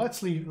don't. Now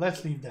let's leave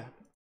that.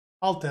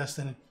 I'll test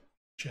and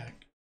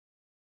check.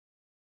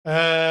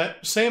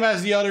 Same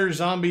as the other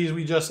zombies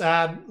we just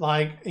add,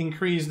 like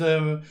increase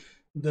the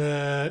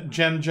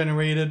gem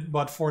generated,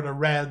 but for the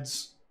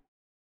reds.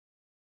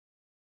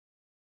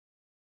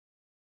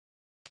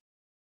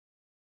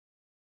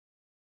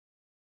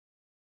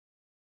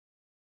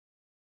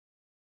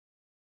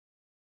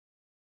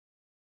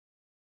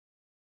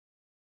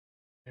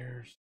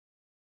 There's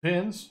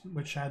Vince,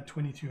 which had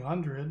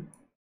 2200.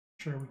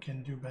 Sure, we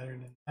can do better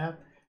than that.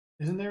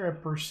 Isn't there a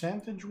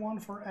percentage one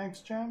for X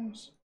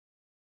gems?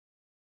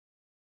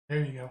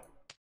 There you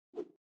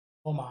go.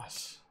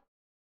 Omas.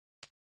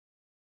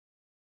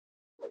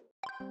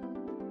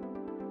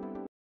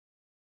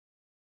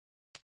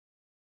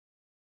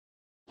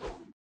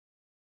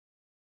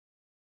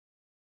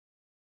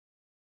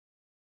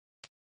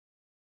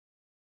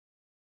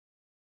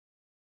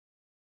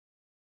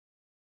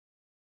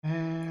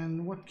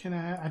 And what can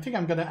I think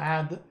I'm gonna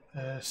add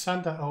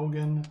Santa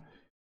Ogan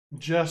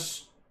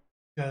just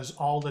because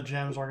all the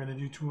gems are gonna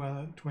do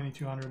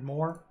 2200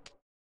 more.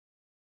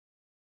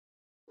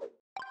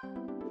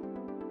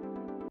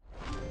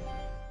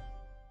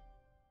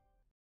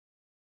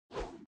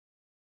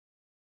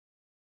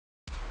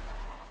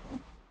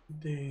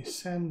 They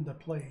send the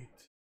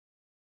plate.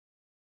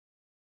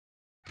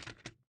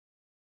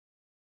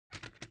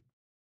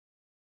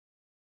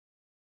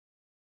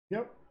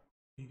 Yep,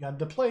 you got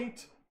the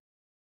plate.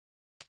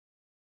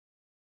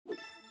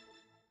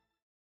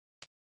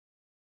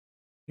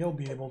 You'll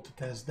be able to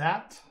test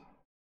that.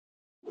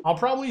 I'll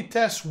probably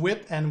test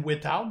with and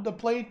without the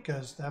plate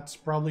because that's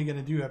probably going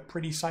to do a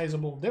pretty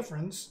sizable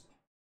difference.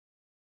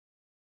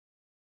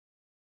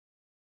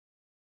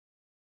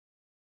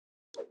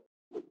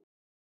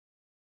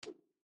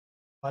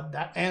 But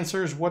that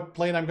answers what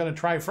plate I'm going to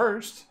try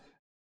first.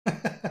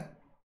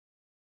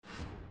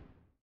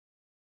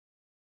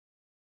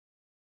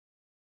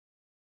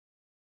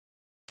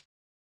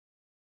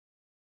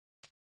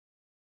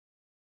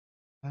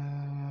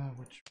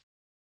 Which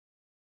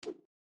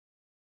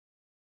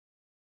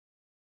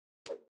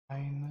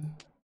fine.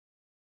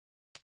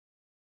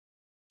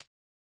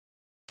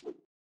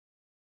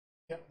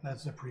 Yep,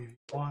 that's the previous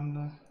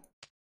one.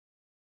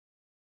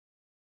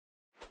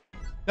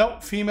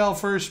 Nope, female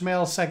first,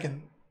 male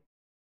second.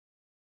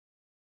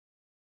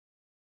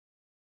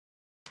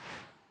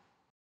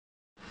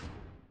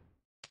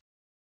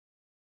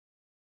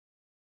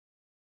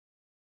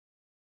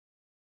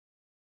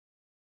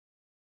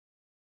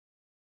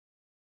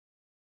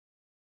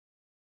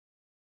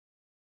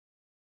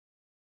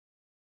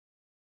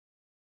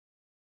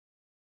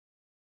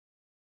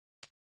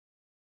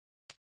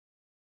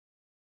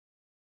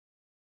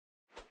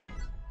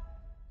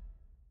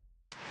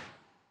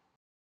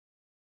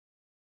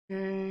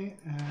 Okay,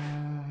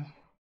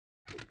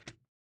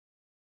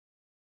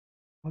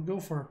 I'll go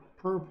for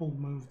purple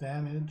move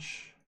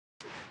damage.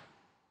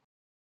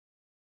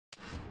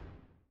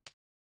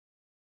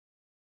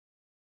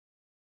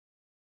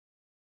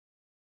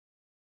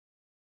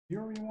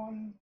 Fury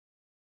one?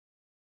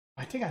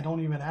 I think I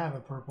don't even have a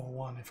purple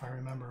one if I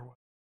remember.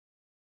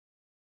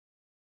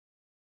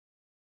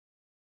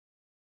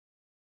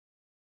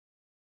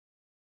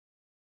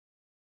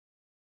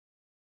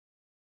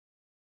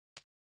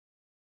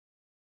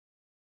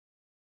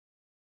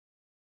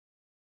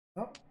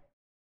 Oh,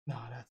 no,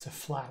 that's a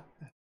flat.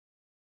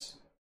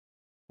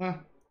 Well,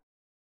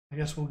 I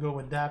guess we'll go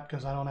with that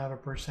because I don't have a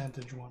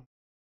percentage one.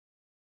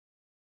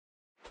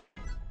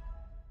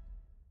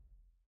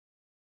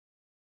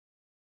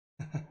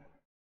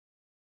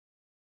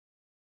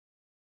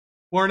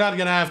 We're not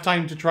gonna have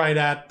time to try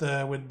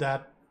that with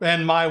that.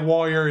 And my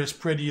warrior is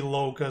pretty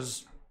low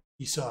because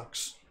he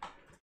sucks.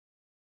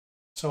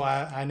 So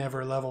I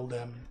never leveled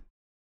them.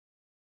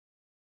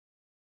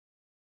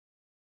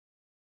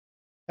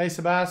 Hey,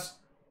 Sebas.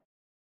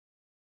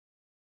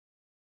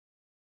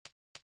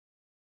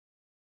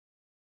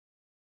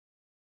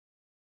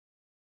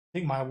 I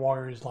think my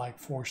warrior is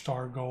like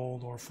 4-star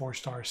gold or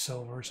 4-star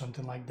silver,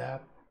 something like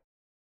that.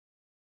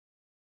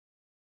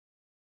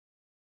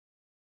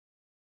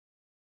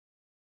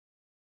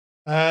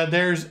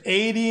 There's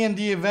 80 in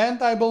the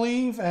event, I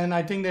believe, and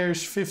I think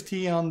there's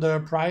 50 on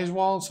the prize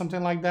wall,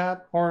 something like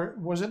that. Or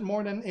was it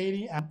more than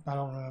 80? I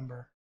don't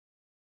remember.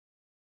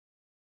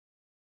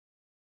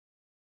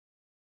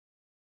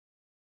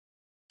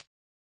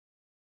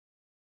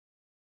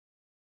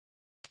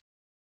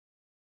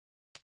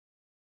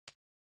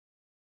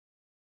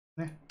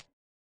 Do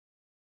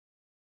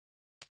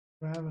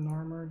I have an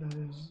armor that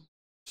is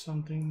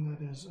something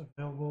that is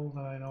available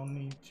that I don't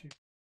need to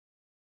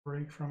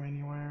break from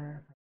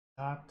anywhere?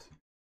 Not.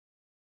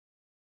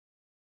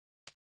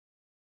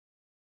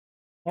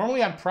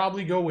 Normally I'd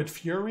probably go with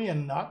Fury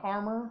and not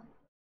armor.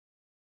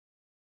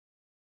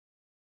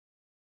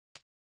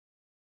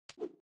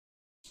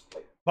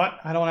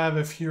 But I don't have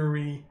a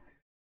Fury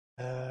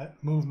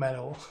move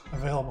medal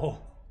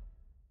available.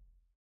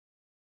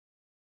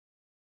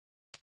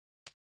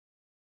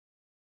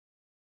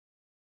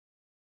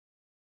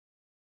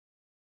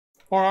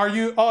 Or are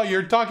you? Oh,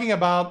 you're talking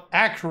about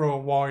Acro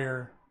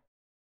Warrior.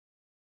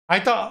 I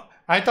thought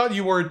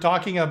you were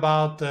talking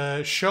about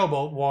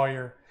Showboat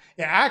Warrior.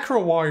 Yeah,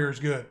 Acro Warrior is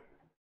good.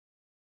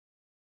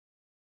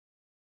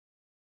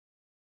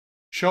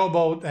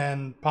 Showboat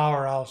and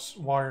Powerhouse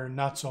Warrior,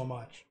 not so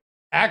much.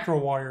 Acro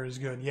Warrior is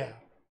good, yeah.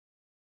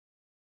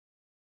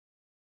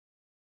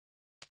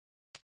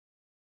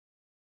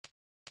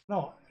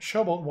 No,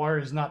 Showboat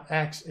Warrior is not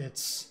X.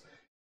 It's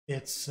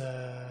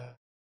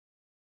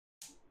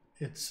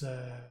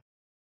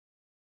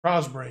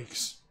cross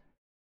breaks.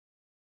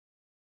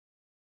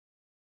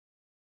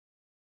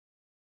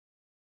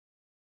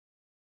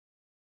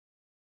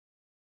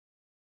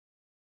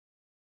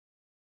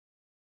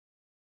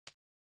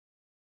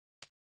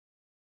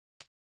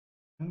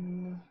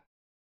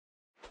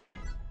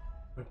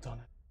 Whipped on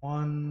it.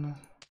 One.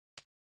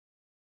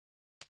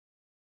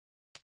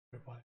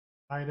 Whip on it.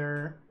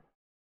 Spider.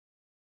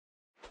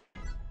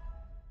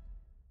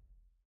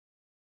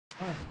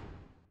 Right.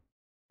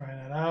 Try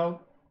that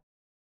out.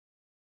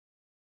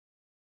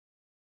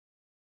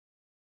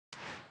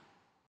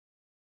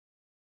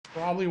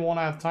 Probably won't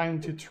have time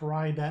to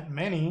try that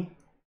many.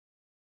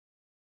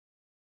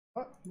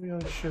 But we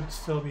should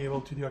still be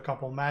able to do a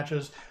couple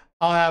matches.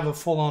 I'll have a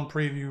full-on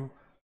preview.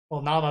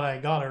 Well, now that I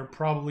got her,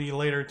 probably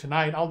later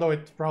tonight. Although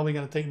it's probably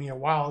going to take me a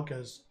while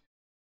because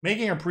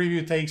making a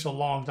preview takes a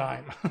long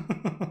time.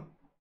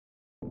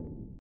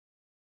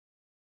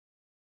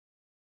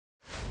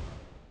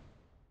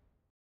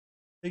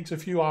 Takes a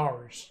few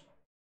hours.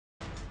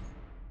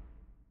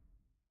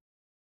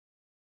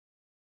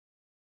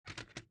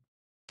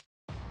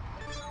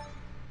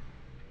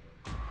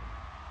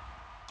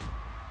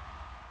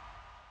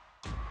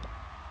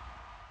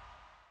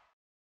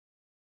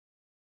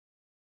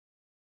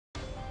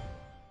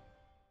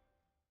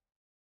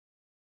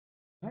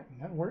 All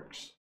right, that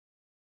works.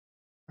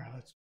 All right,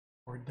 let's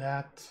record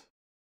that.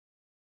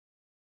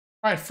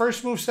 All right,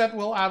 first move set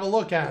we'll have a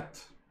look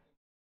at.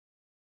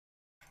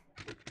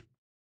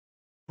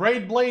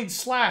 Great Blade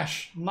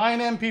Slash, 9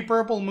 MP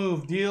purple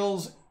move,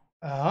 deals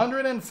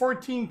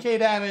 114k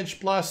damage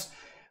plus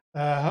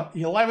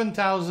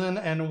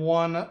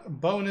 11,001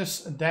 bonus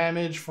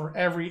damage for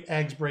every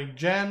X Break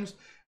Gems.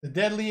 The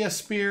Deadliest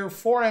Spear,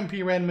 4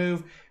 MP red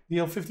move,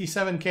 deal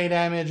 57k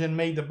damage and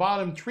make the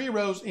bottom 3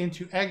 rows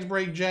into X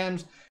Break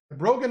Gems. The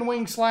Broken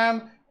Wing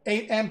Slam,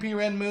 8 MP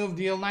red move,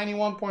 deal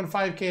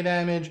 91.5k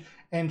damage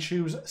and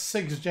choose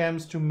 6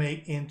 gems to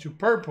make into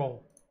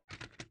purple.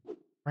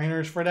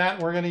 Trainers for that,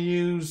 we're going to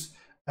use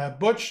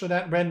Butch, so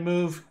that red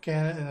move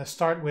can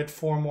start with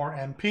 4 more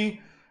MP.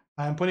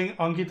 I'm putting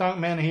Unky Tonk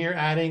Man here,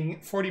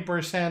 adding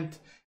 40%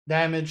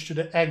 damage to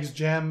the X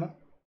gem,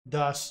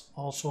 thus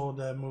also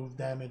the move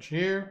damage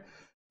here.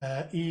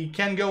 He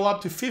can go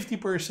up to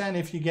 50%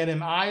 if you get him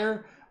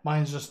higher.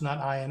 Mine's just not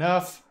high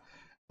enough.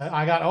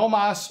 I got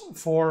Omas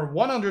for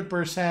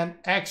 100%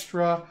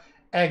 extra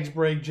X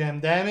Break Gem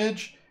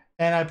damage.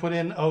 And I put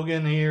in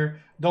Ogun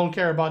here. Don't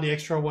care about the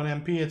extra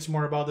 1 MP. It's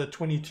more about the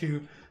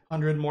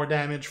 2200 more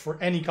damage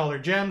for any color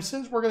gem.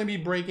 Since we're going to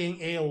be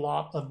breaking a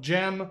lot of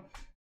gem,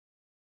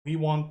 we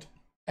want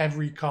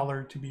every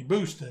color to be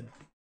boosted.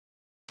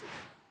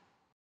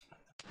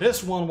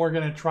 This one we're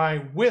going to try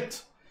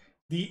with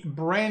the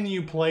brand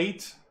new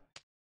plate,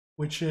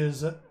 which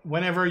is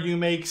whenever you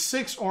make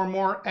 6 or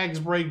more X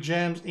Break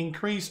gems,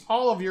 increase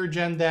all of your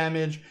gem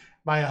damage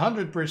by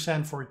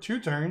 100% for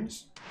 2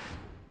 turns.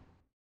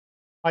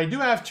 I do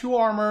have 2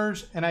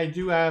 armors and I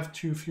do have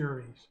 2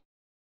 furies.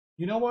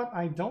 You know what?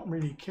 I don't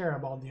really care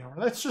about the armor.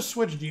 Let's just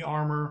switch the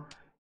armor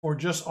for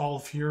just all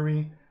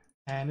fury.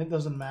 And it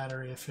doesn't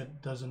matter if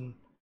it doesn't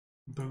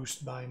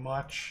boost by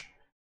much.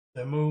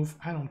 The move,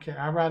 I don't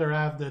care. I'd rather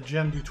have the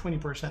gem do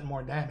 20%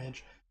 more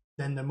damage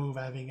than the move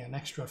having an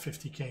extra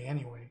 50k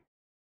anyway.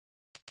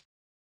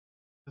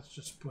 Let's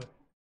just put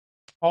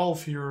all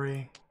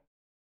fury.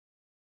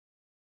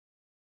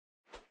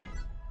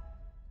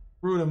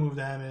 Through the move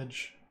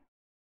damage.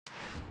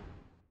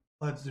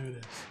 Let's do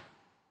this.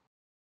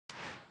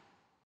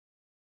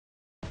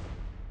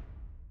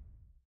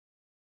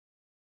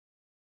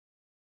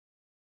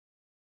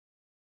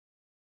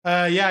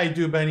 Yeah, I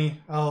do,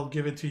 Benny. I'll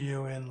give it to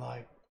you in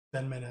like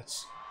 10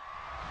 minutes.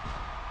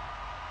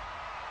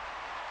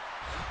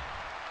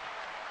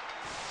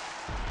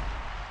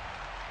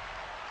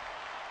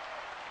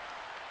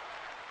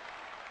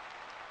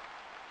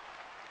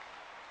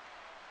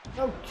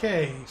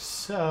 Okay,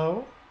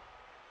 so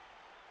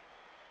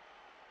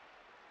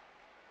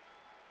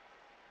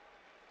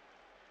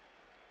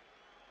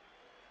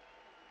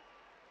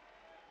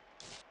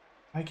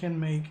I can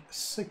make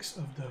 6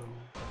 of those.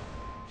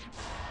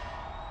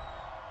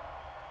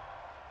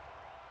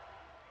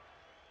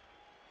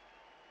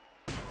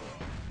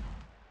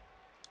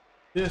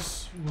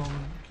 This will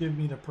give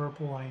me the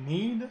purple I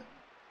need.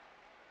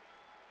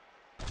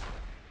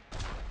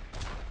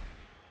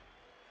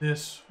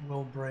 This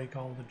will break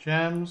all the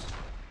gems.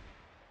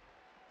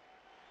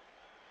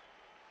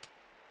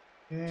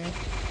 Okay.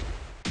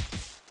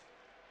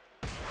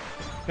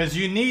 Because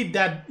you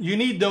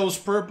need those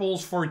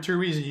purples for 2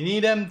 reasons. You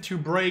need them to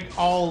break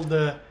all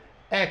the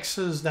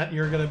X's that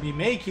you're going to be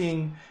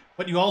making,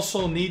 but you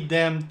also need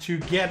them to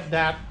get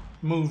that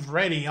move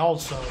ready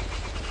also.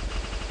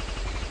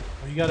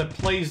 So you got to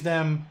place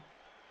them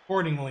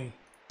accordingly.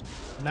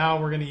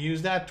 Now we're going to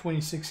use that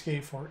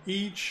 26k for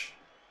each.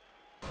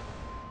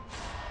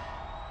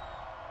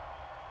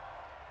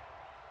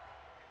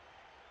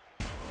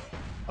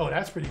 Oh,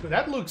 that's pretty good.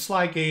 That looks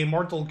like a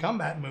Mortal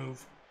Kombat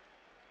move.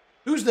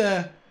 Who's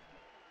a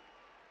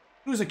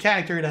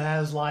character that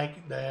has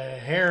like the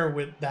hair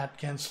with that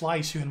can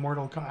slice you in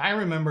Mortal Kombat? I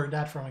remember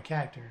that from a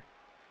character.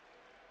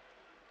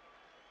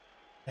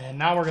 And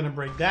now we're gonna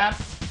break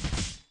that.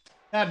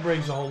 That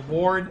breaks the whole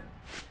board.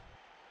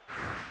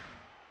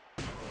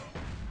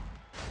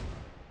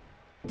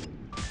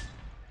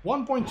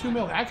 $1.2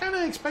 million. I kind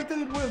of expected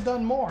it would have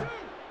done more.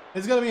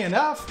 It's gonna be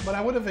enough, but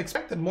I would have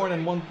expected more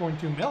than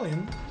 1.2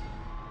 million.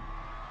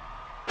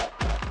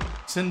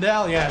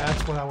 Sindel, yeah,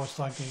 that's what I was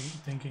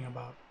thinking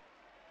about.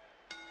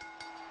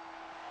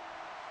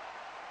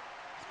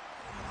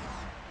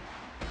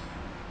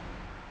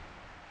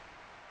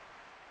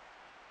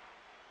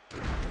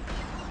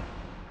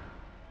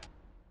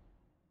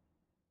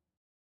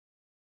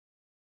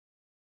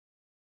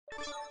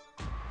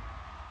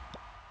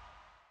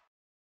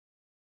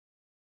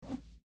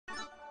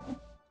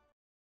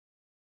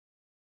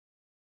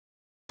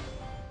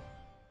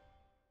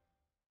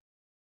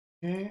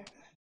 Okay,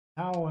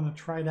 now I want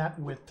to try that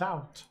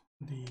without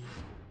the...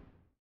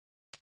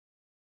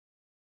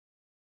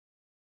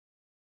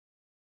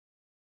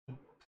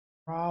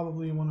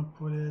 Probably want to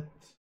put it...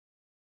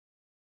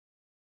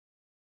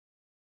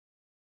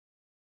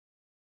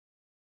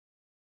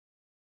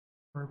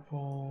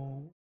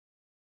 Purple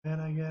red,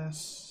 I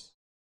guess.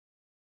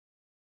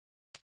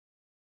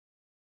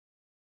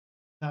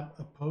 Not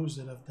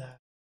opposite of that.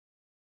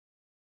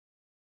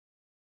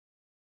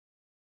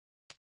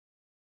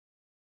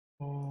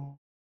 Oh.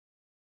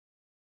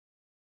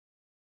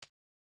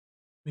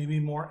 Maybe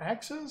more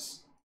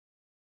X's?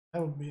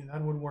 That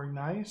would work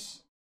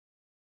nice.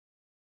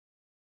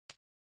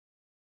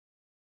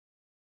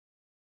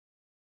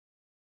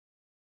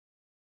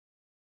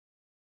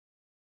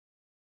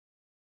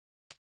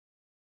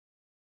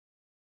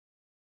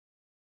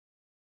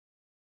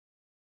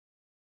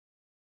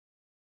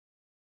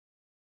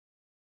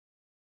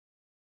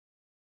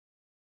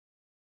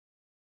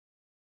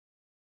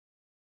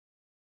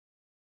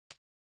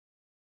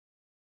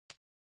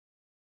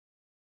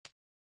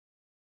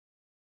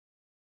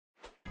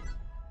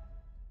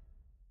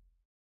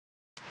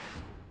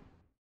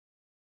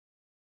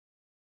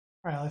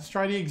 All right, let's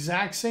try the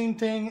exact same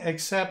thing,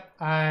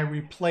 except I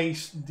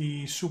replaced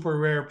the super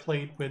rare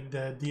plate with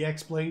the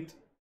DX plate,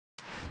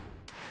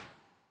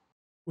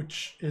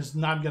 which is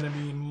not going to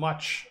be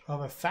much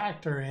of a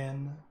factor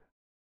in.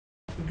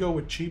 We'll go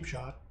with cheap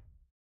shot.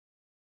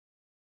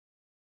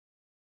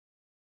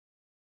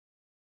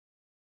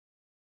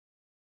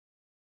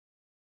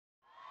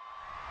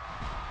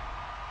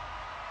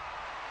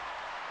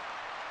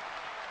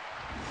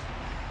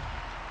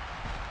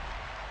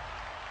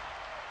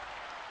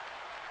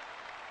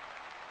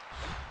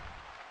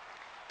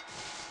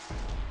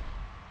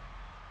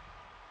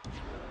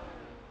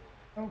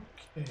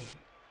 Okay.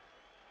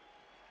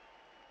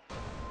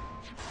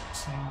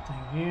 Same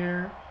thing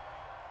here.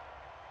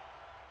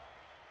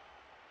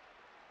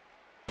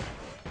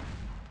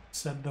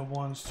 Set the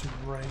ones to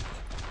break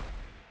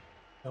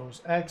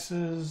those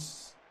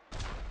X's.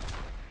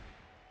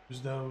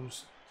 Use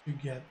those to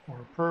get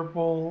more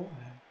purple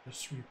and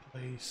just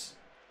replace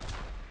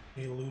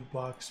a loot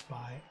box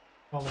by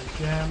color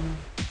gem.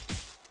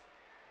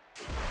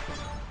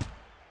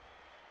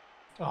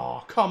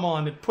 Oh, come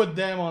on, it put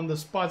them on the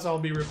spots I'll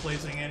be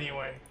replacing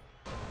anyway.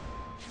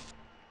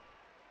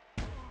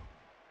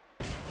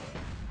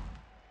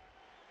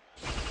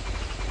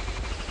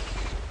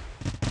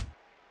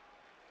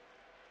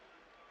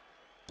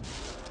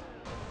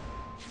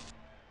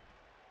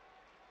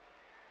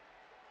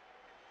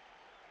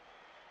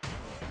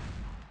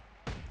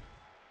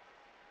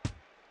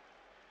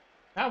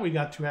 Now we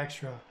got 2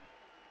 extra.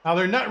 Now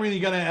they're not really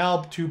going to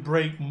help to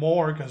break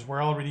more because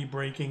we're already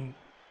breaking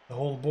the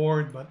whole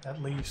board, but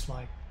at least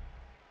like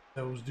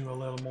those do a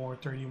little more,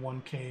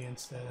 31k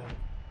instead of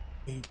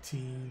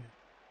 18,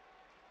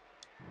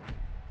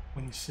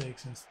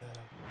 26 instead of.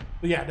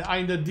 But yeah,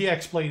 the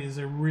DX plate is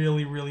a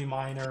really, really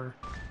minor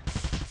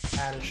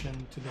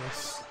addition to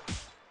this.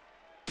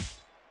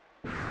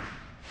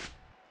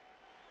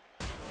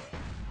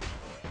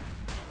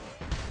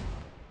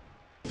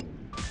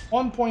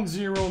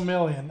 $1.0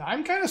 million.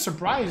 I'm kind of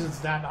surprised it's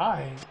that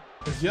high,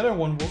 because the other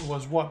one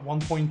was what,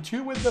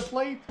 1.2 with the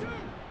plate,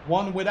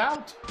 one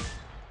without.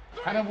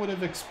 Kind of would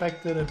have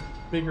expected a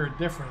bigger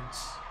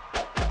difference.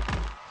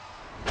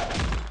 All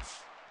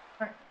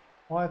right,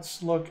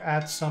 let's look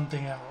at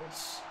something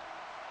else.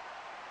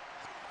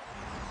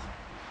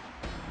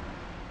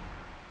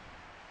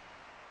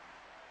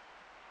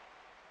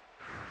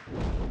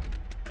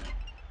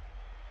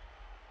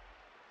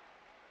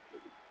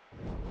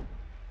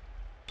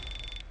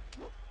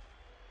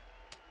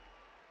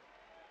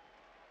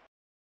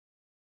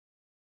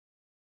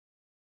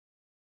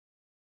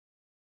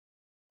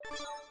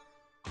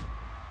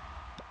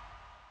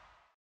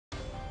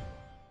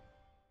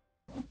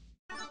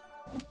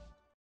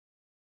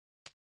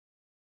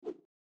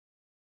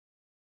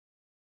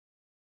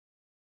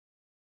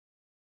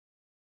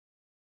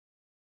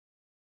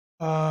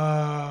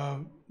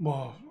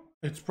 Well,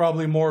 it's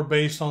probably more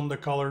based on the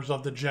colors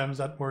of the gems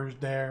that were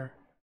there.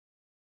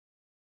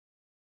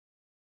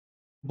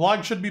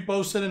 Blog should be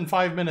posted in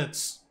 5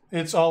 minutes.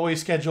 It's always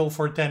scheduled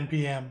for 10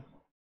 p.m.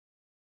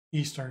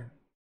 Eastern.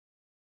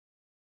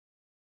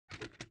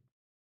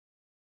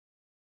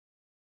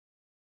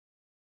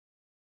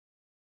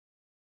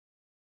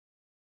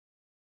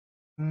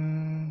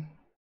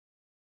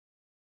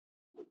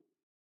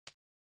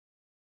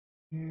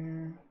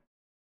 Here.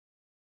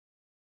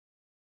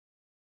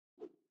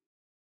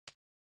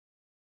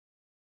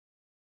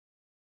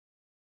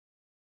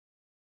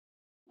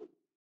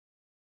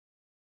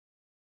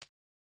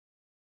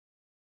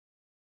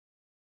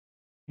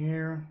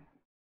 Here.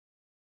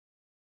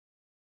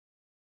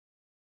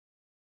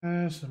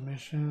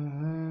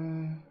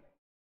 Submission.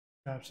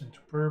 Drops into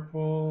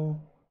purple.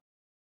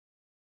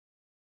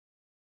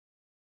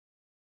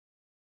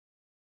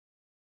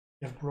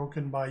 If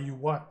broken by you,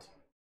 what?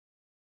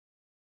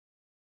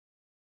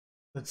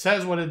 It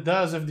says what it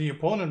does if the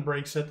opponent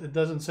breaks it. It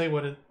doesn't say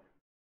what it...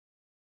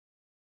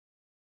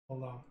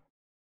 Hold on.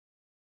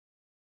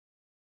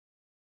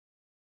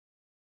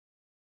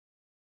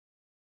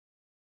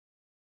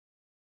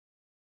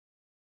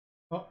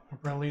 Oh,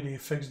 apparently they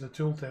fixed the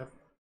tooltip.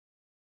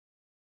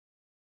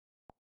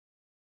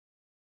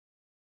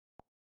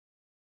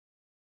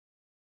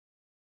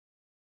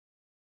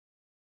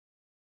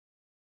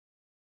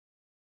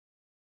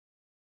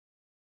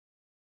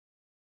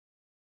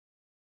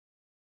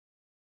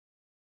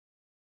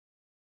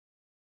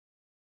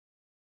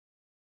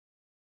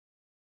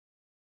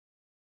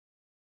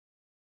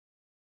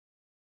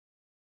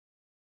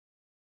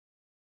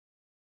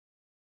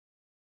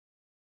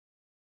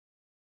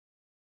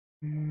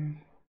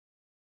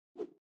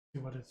 See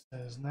what it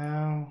says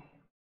now.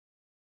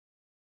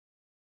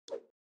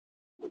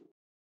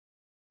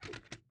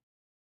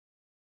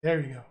 There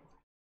you go.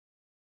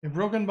 If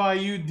broken by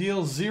you,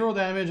 deals 0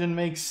 damage and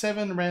makes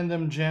 7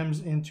 random gems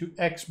into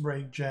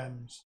X-break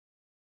gems.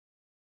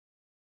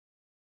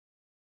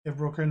 If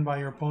broken by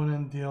your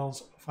opponent,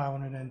 deals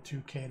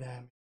 502k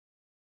damage.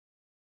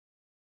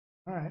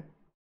 Alright.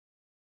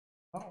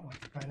 Oh,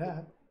 let's try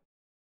that.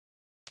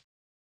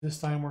 This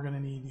time we're going to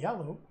need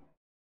yellow.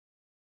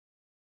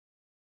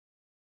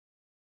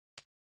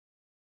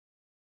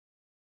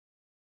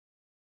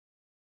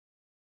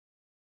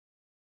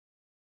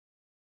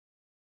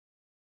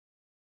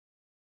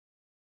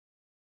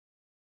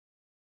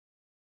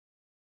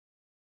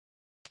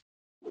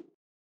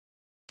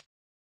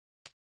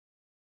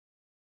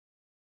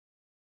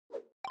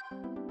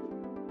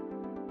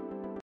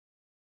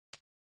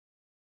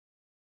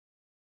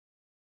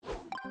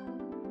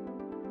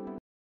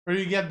 Where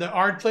you get the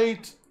art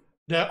plate,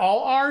 the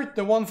all art,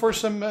 the one for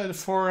some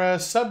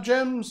sub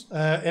gems.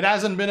 It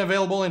hasn't been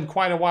available in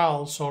quite a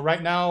while, so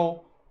right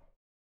now,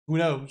 who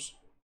knows?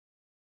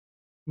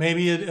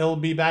 Maybe it'll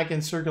be back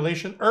in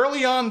circulation.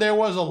 Early on, there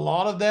was a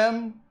lot of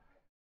them.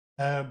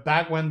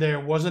 Back when there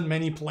wasn't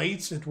many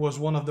plates, it was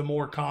one of the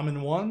more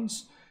common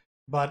ones.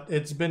 But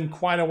it's been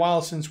quite a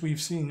while since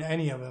we've seen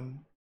any of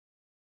them.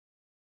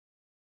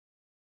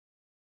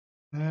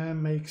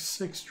 And make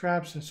 6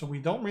 traps, so we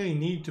don't really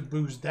need to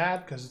boost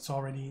that because it's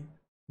already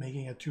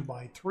making a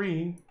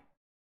 2x3.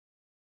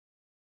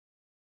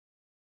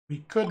 We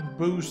could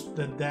boost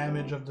the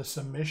damage of the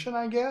submission,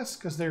 I guess,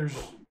 because there's...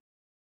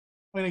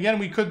 I mean, again,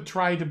 we could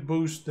try to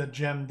boost the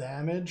gem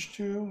damage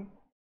too.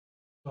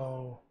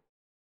 So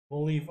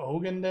we'll leave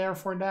Ogun there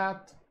for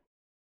that.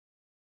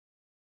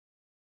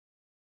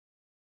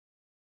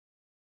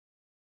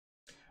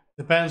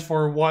 Depends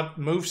for what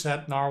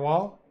moveset,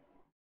 Narwhal.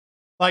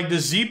 Like the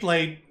Z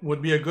plate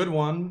would be a good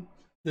one.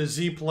 The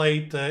Z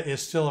plate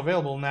is still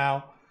available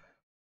now.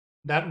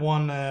 That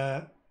one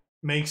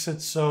makes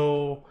it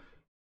so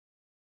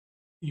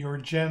your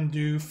gem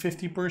do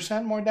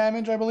 50% more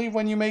damage, I believe,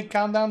 when you make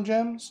countdown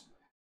gems.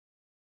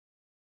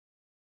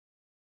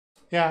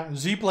 Yeah,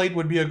 Z-Plate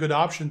would be a good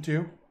option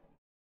too.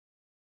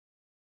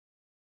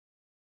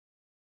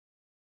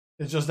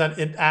 It's just that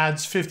it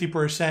adds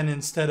 50%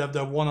 instead of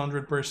the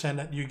 100%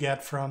 that you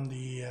get from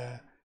the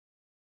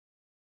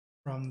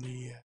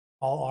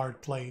all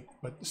art plate,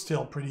 but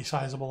still pretty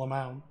sizable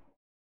amount.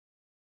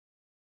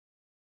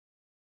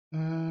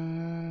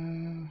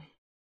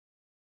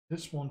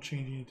 This won't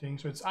change anything.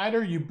 So it's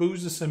either you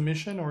boost the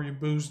submission or you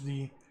boost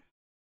the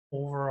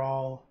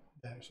overall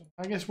damage. So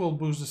I guess we'll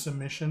boost the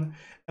submission.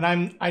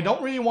 And I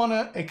don't really want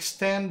to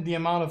extend the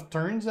amount of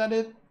turns that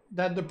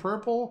the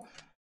purple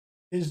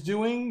is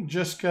doing,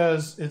 just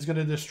because it's going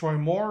to destroy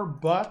more,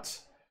 but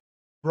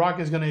Brock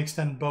is going to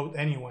extend both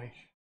anyway.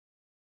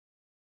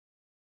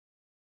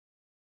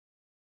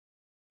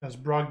 Because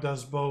Brock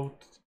does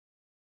both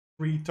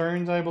 3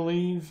 turns, I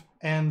believe,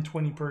 and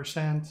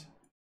 20%.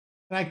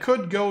 And I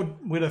could go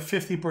with a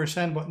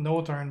 50% but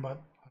no turn,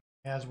 but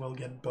I as well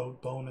get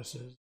both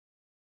bonuses.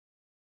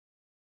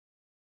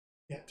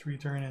 Yeah, 3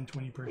 turn and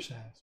 20%.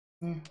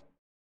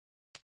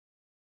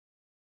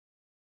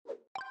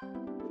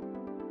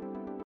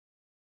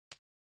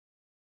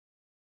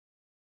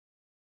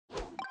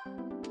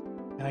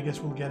 And I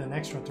guess we'll get an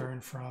extra turn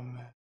from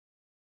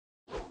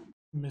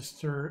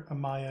Mr.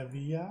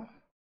 Amayavia,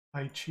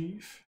 High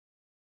Chief.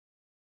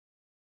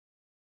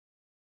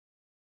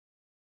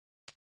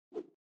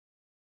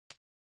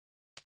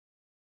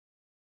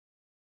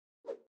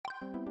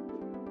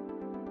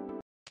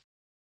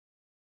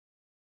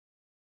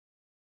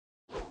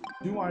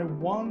 Do I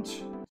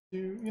want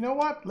to... You know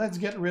what? Let's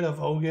get rid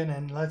of Ogun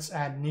and let's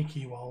add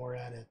Nikki while we're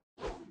at it.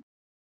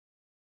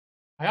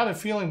 I got a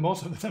feeling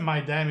most of my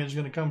damage is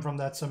going to come from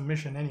that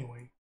submission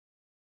anyway.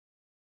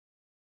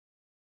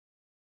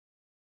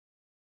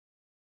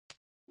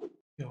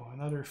 Yo,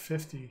 another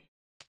 50.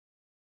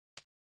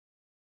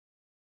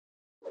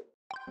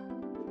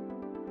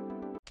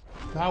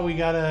 Now we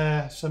got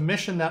a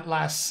submission that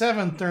lasts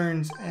 7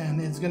 turns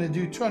and it's going to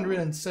do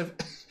 207...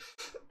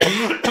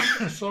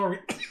 Sorry.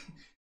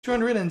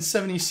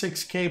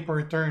 276k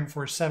per turn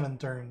for 7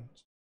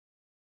 turns.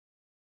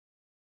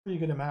 Pretty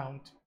good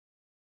amount.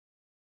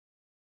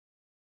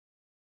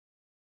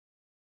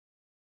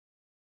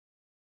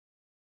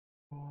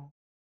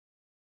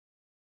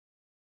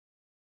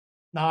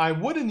 Now I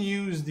wouldn't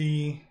use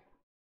the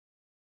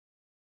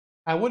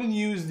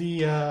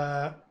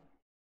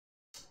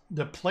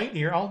plate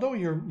here, although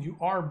you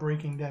are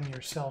breaking them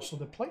yourself, so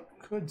the plate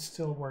could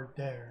still work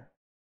there.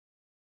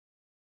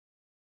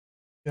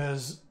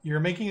 Because you're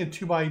making a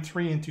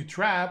 2x3 into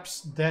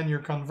traps, then you're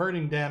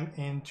converting them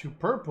into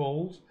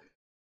purples.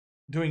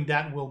 Doing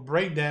that will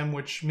break them,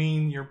 which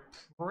means you're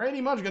pretty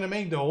much going to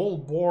make the whole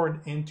board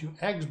into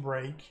X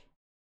break.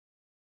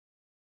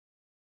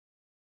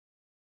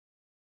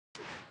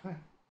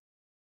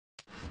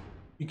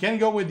 You can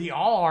go with the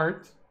all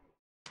art.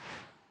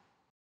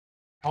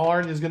 All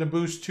art is going to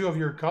boost 2 of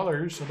your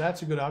colors, so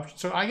that's a good option.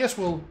 So I guess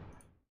we'll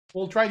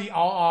try the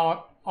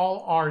all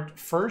art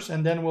first,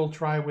 and then we'll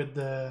try with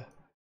the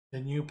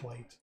new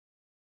plate.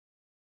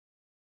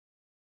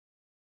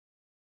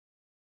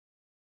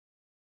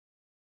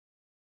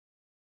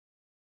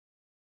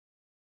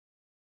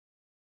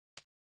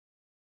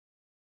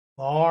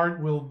 All art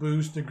will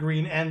boost the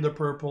green and the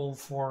purple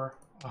for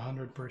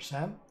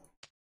 100%.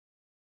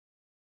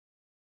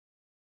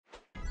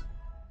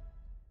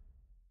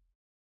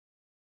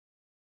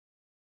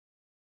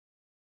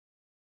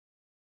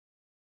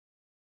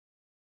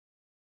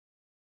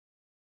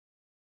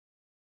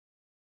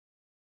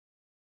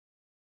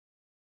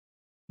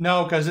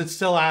 No, because it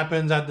still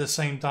happens at the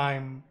same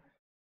time.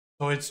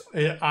 So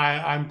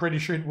I'm pretty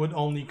sure it would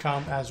only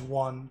count as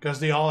 1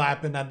 because they all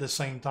happen at the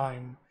same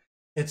time.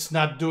 It's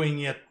not doing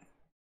it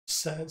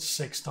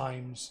 6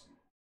 times.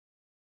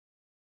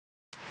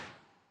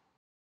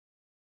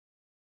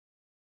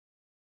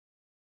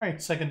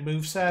 Alright, second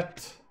move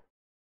set.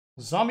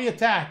 Zombie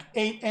attack.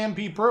 8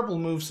 MP purple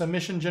move.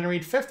 Submission,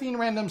 generate 15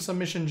 random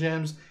submission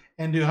gems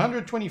and do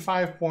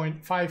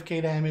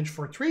 125.5k damage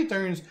for 3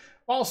 turns.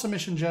 All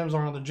submission gems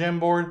are on the gem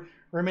board.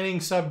 Remaining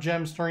sub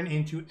gems turn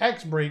into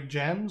X break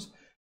gems.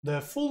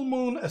 The full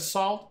moon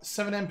assault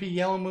 7 MP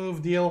yellow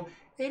move deal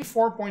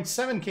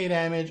 84.7k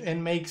damage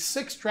and make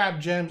 6 trap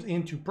gems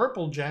into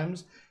purple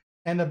gems.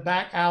 And the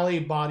back alley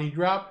body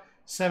drop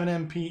 7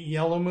 MP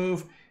yellow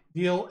move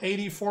deal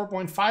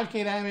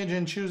 84.5k damage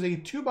and choose a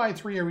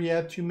 2x3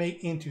 area to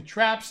make into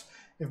traps.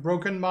 If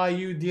broken by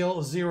you,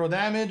 deal 0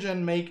 damage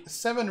and make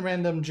 7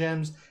 random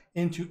gems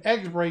into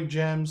X break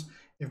gems.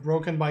 If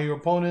broken by your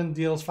opponent,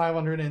 deals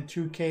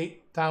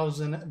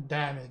 502,000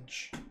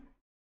 damage.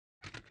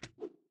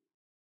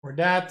 For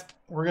that,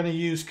 we're going to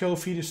use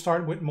Kofi to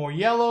start with more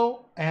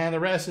yellow, and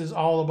the rest is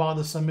all about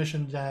the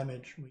submission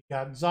damage. We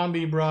got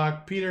Zombie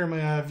Brock, Peter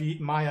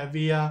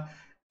Maivia,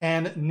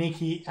 and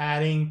Nikki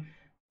adding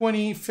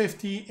 20,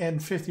 50, and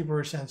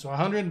 50%. So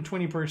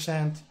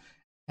 120%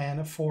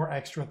 and 4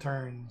 extra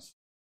turns,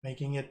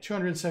 making it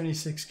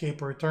 276k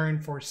per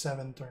turn for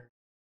 7 turns.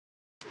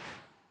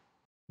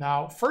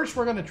 Now, first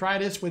we're going to try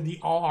this with the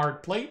all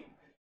art plate,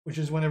 which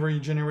is whenever you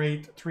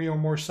generate 3 or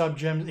more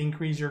sub-gems,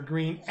 increase your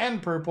green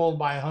and purple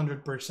by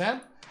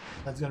 100%.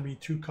 That's going to be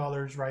 2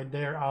 colors right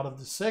there out of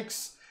the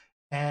 6.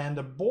 And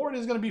the board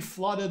is going to be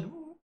flooded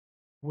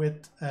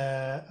with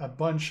a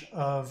bunch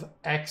of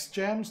X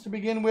gems to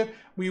begin with.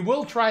 We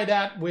will try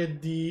that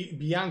with the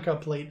Bianca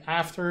plate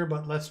after,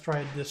 but let's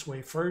try it this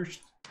way first.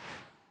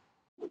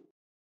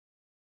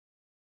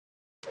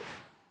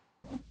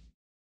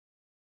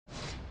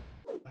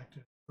 Back to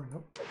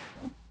nope.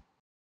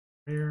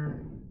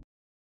 Here.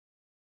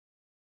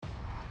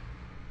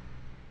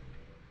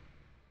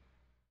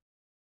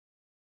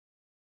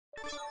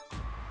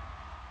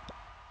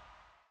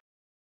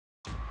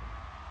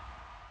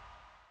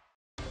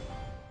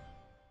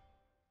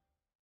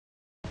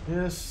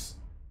 This.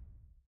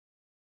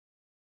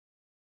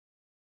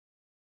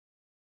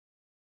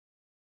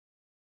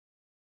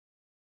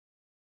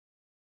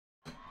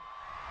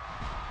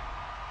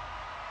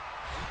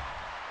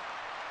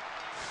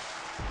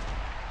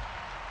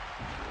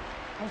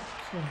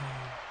 Okay.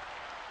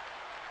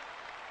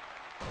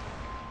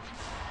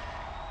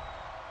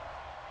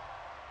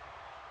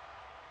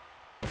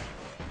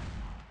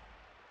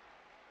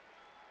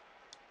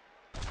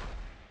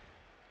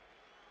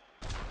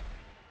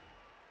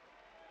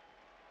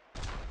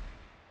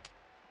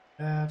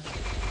 That.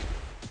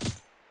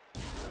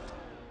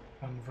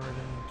 Convert it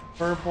into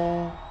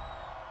purple.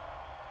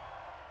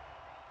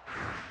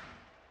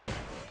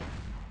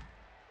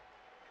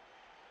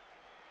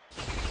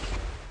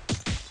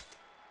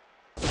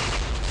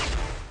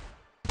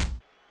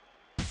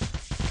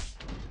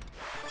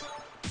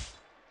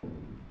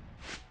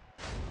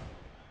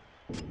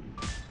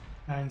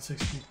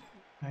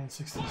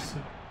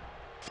 $9.66.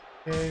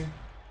 Okay.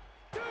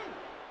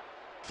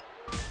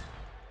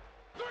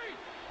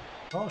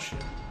 Oh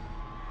shit.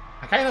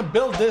 I kind of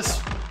built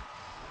this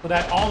so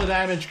that all the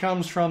damage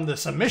comes from the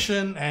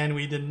submission, and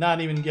we did not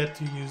even get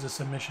to use a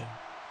submission.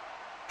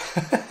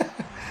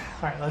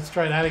 Alright, let's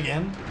try that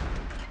again.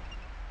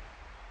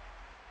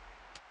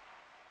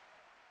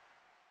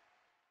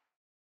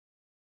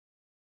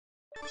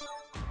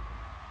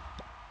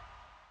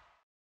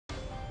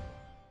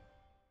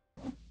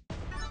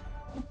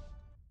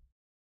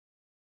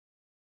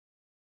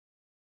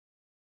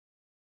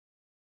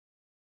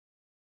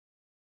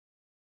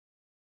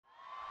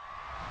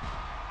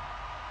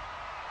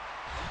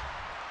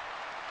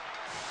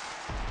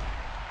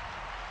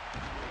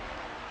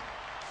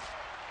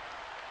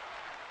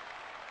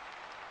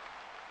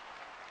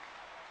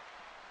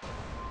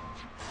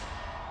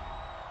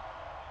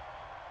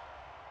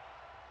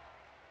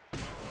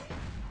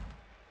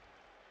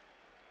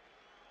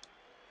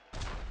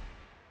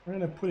 We're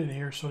gonna put it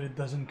here so it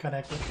doesn't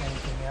connect with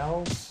anything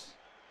else.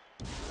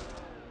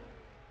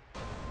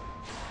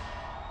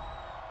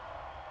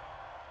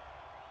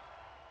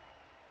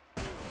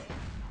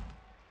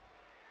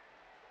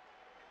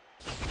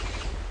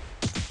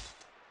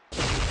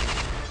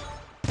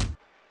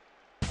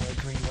 The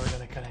green we're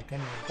gonna connect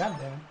anyway. God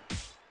damn it.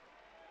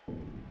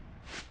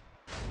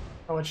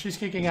 Oh, and she's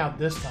kicking out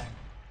this time.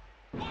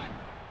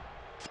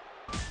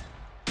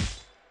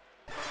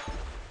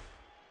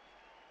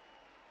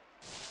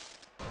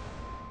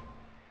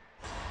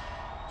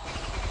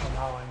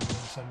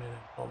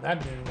 Well,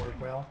 that didn't work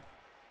well.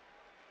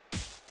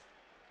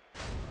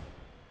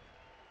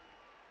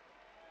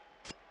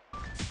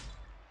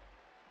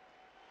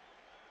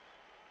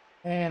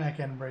 And I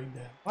can break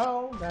that.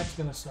 Well, that's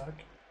gonna suck.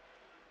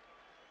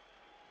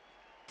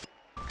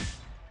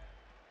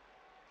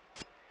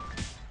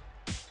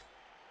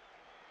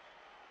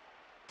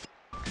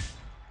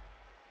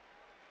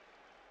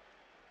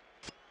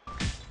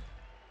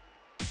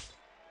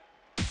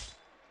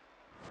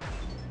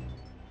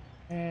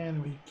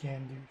 And we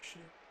can do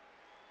shit.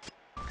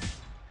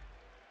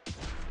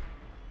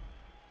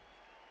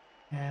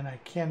 And I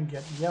can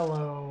get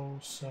yellow,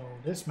 so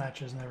this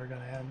match is never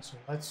gonna end, so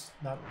let's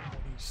not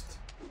waste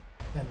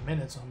 10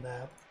 minutes on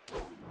that.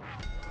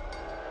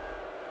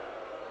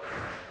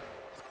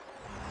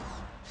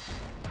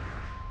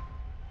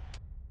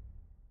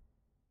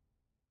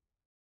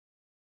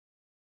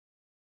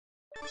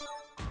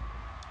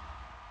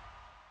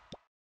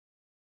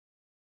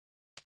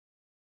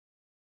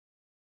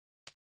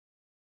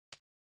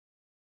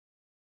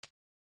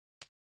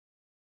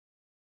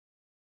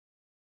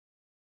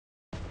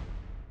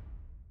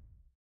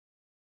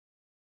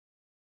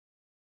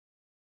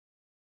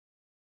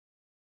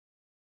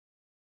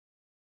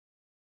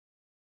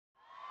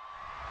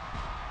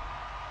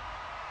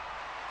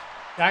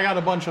 I got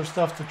a bunch of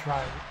stuff to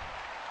try.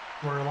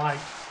 We're like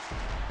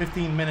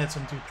 15 minutes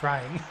into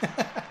trying.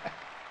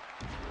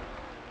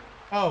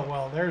 Oh,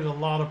 well, there's a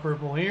lot of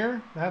purple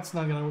here. That's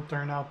not going to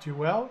turn out too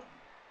well.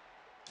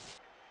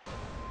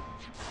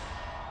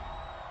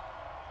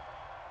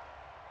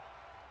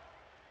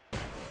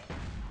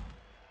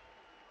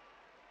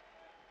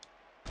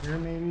 Here,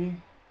 maybe.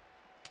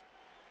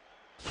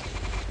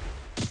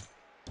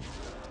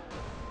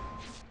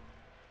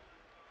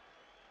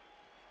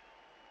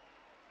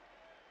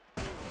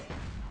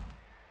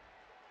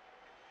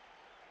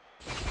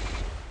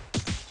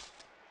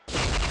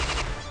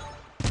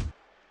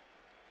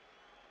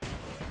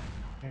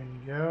 There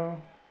you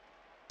go.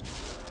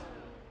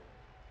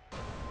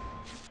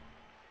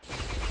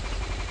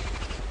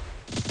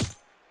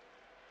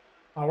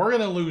 We're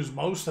gonna lose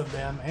most of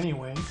them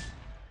anyway.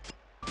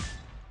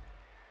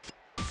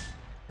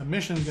 The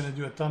mission's gonna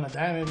do a ton of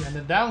damage, and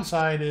the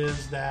downside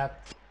is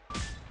that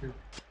you're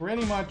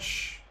pretty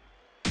much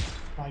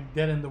like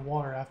dead in the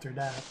water after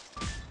that.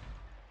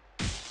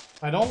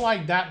 I don't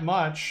like that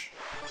much.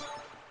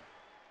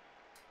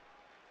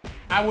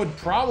 I would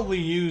probably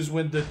use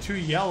with the 2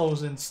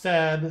 yellows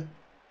instead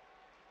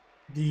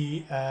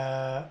the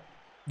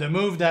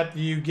move that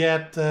you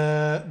get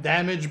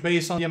damage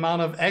based on the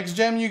amount of X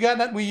gem you got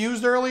that we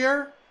used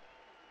earlier.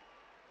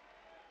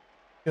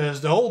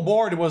 Because the whole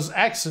board was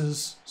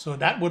X's, so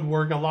that would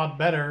work a lot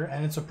better,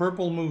 and it's a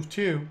purple move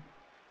too.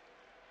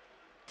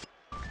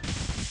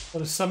 But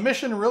the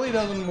submission really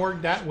doesn't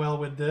work that well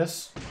with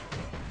this.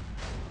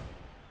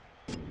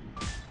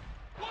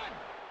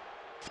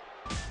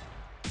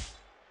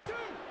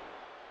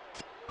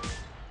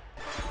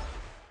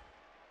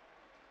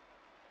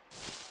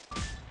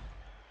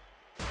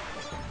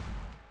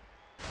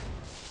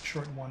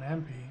 Short 1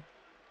 MP.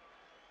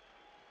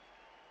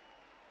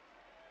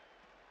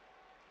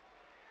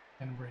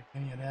 Can break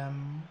any of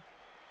them.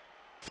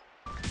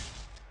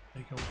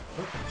 Take over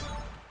purple.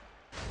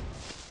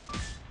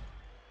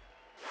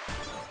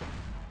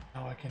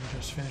 Now I can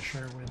just finish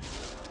her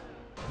with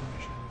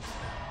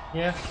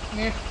yeah,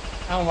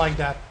 I don't like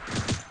that.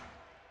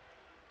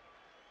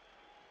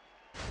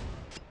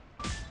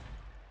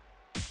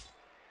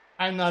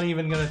 I'm not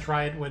even gonna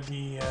try it with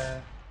the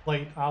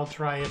plate. I'll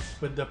try it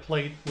with the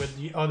plate with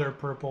the other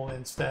purple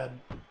instead.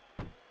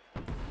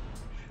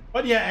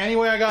 But yeah,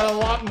 anyway, I got a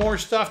lot more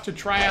stuff to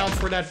try out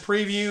for that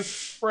preview.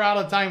 We're out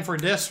of time for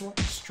this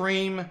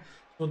stream,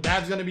 so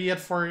that's gonna be it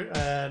for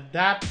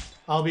that.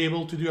 I'll be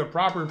able to do a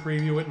proper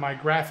preview with my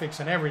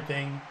graphics and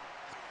everything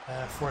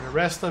for the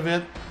rest of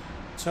it.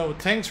 So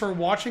thanks for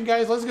watching,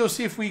 guys. Let's go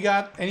see if we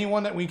got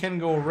anyone that we can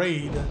go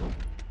raid.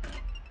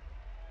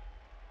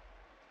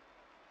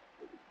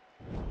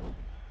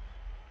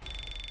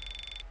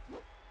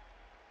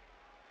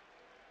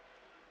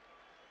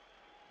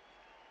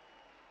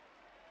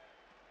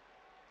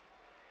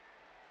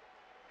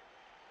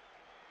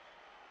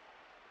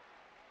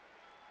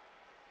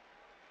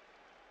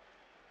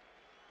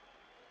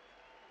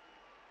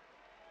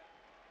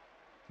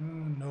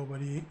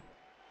 Nobody.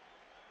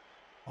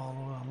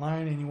 Follow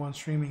online. Anyone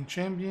streaming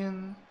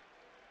champion?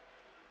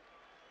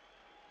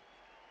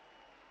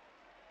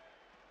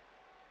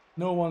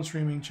 No one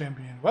streaming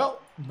champion.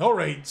 Well, no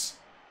raids.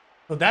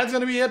 So that's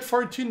going to be it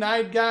for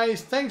tonight,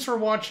 guys. Thanks for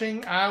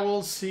watching. I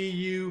will see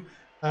you.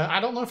 I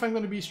don't know if I'm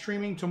going to be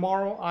streaming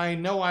tomorrow. I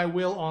know I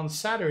will on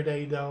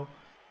Saturday, though.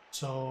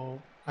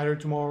 So either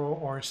tomorrow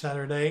or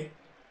Saturday.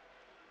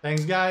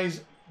 Thanks,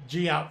 guys.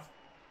 G out.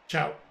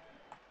 Ciao.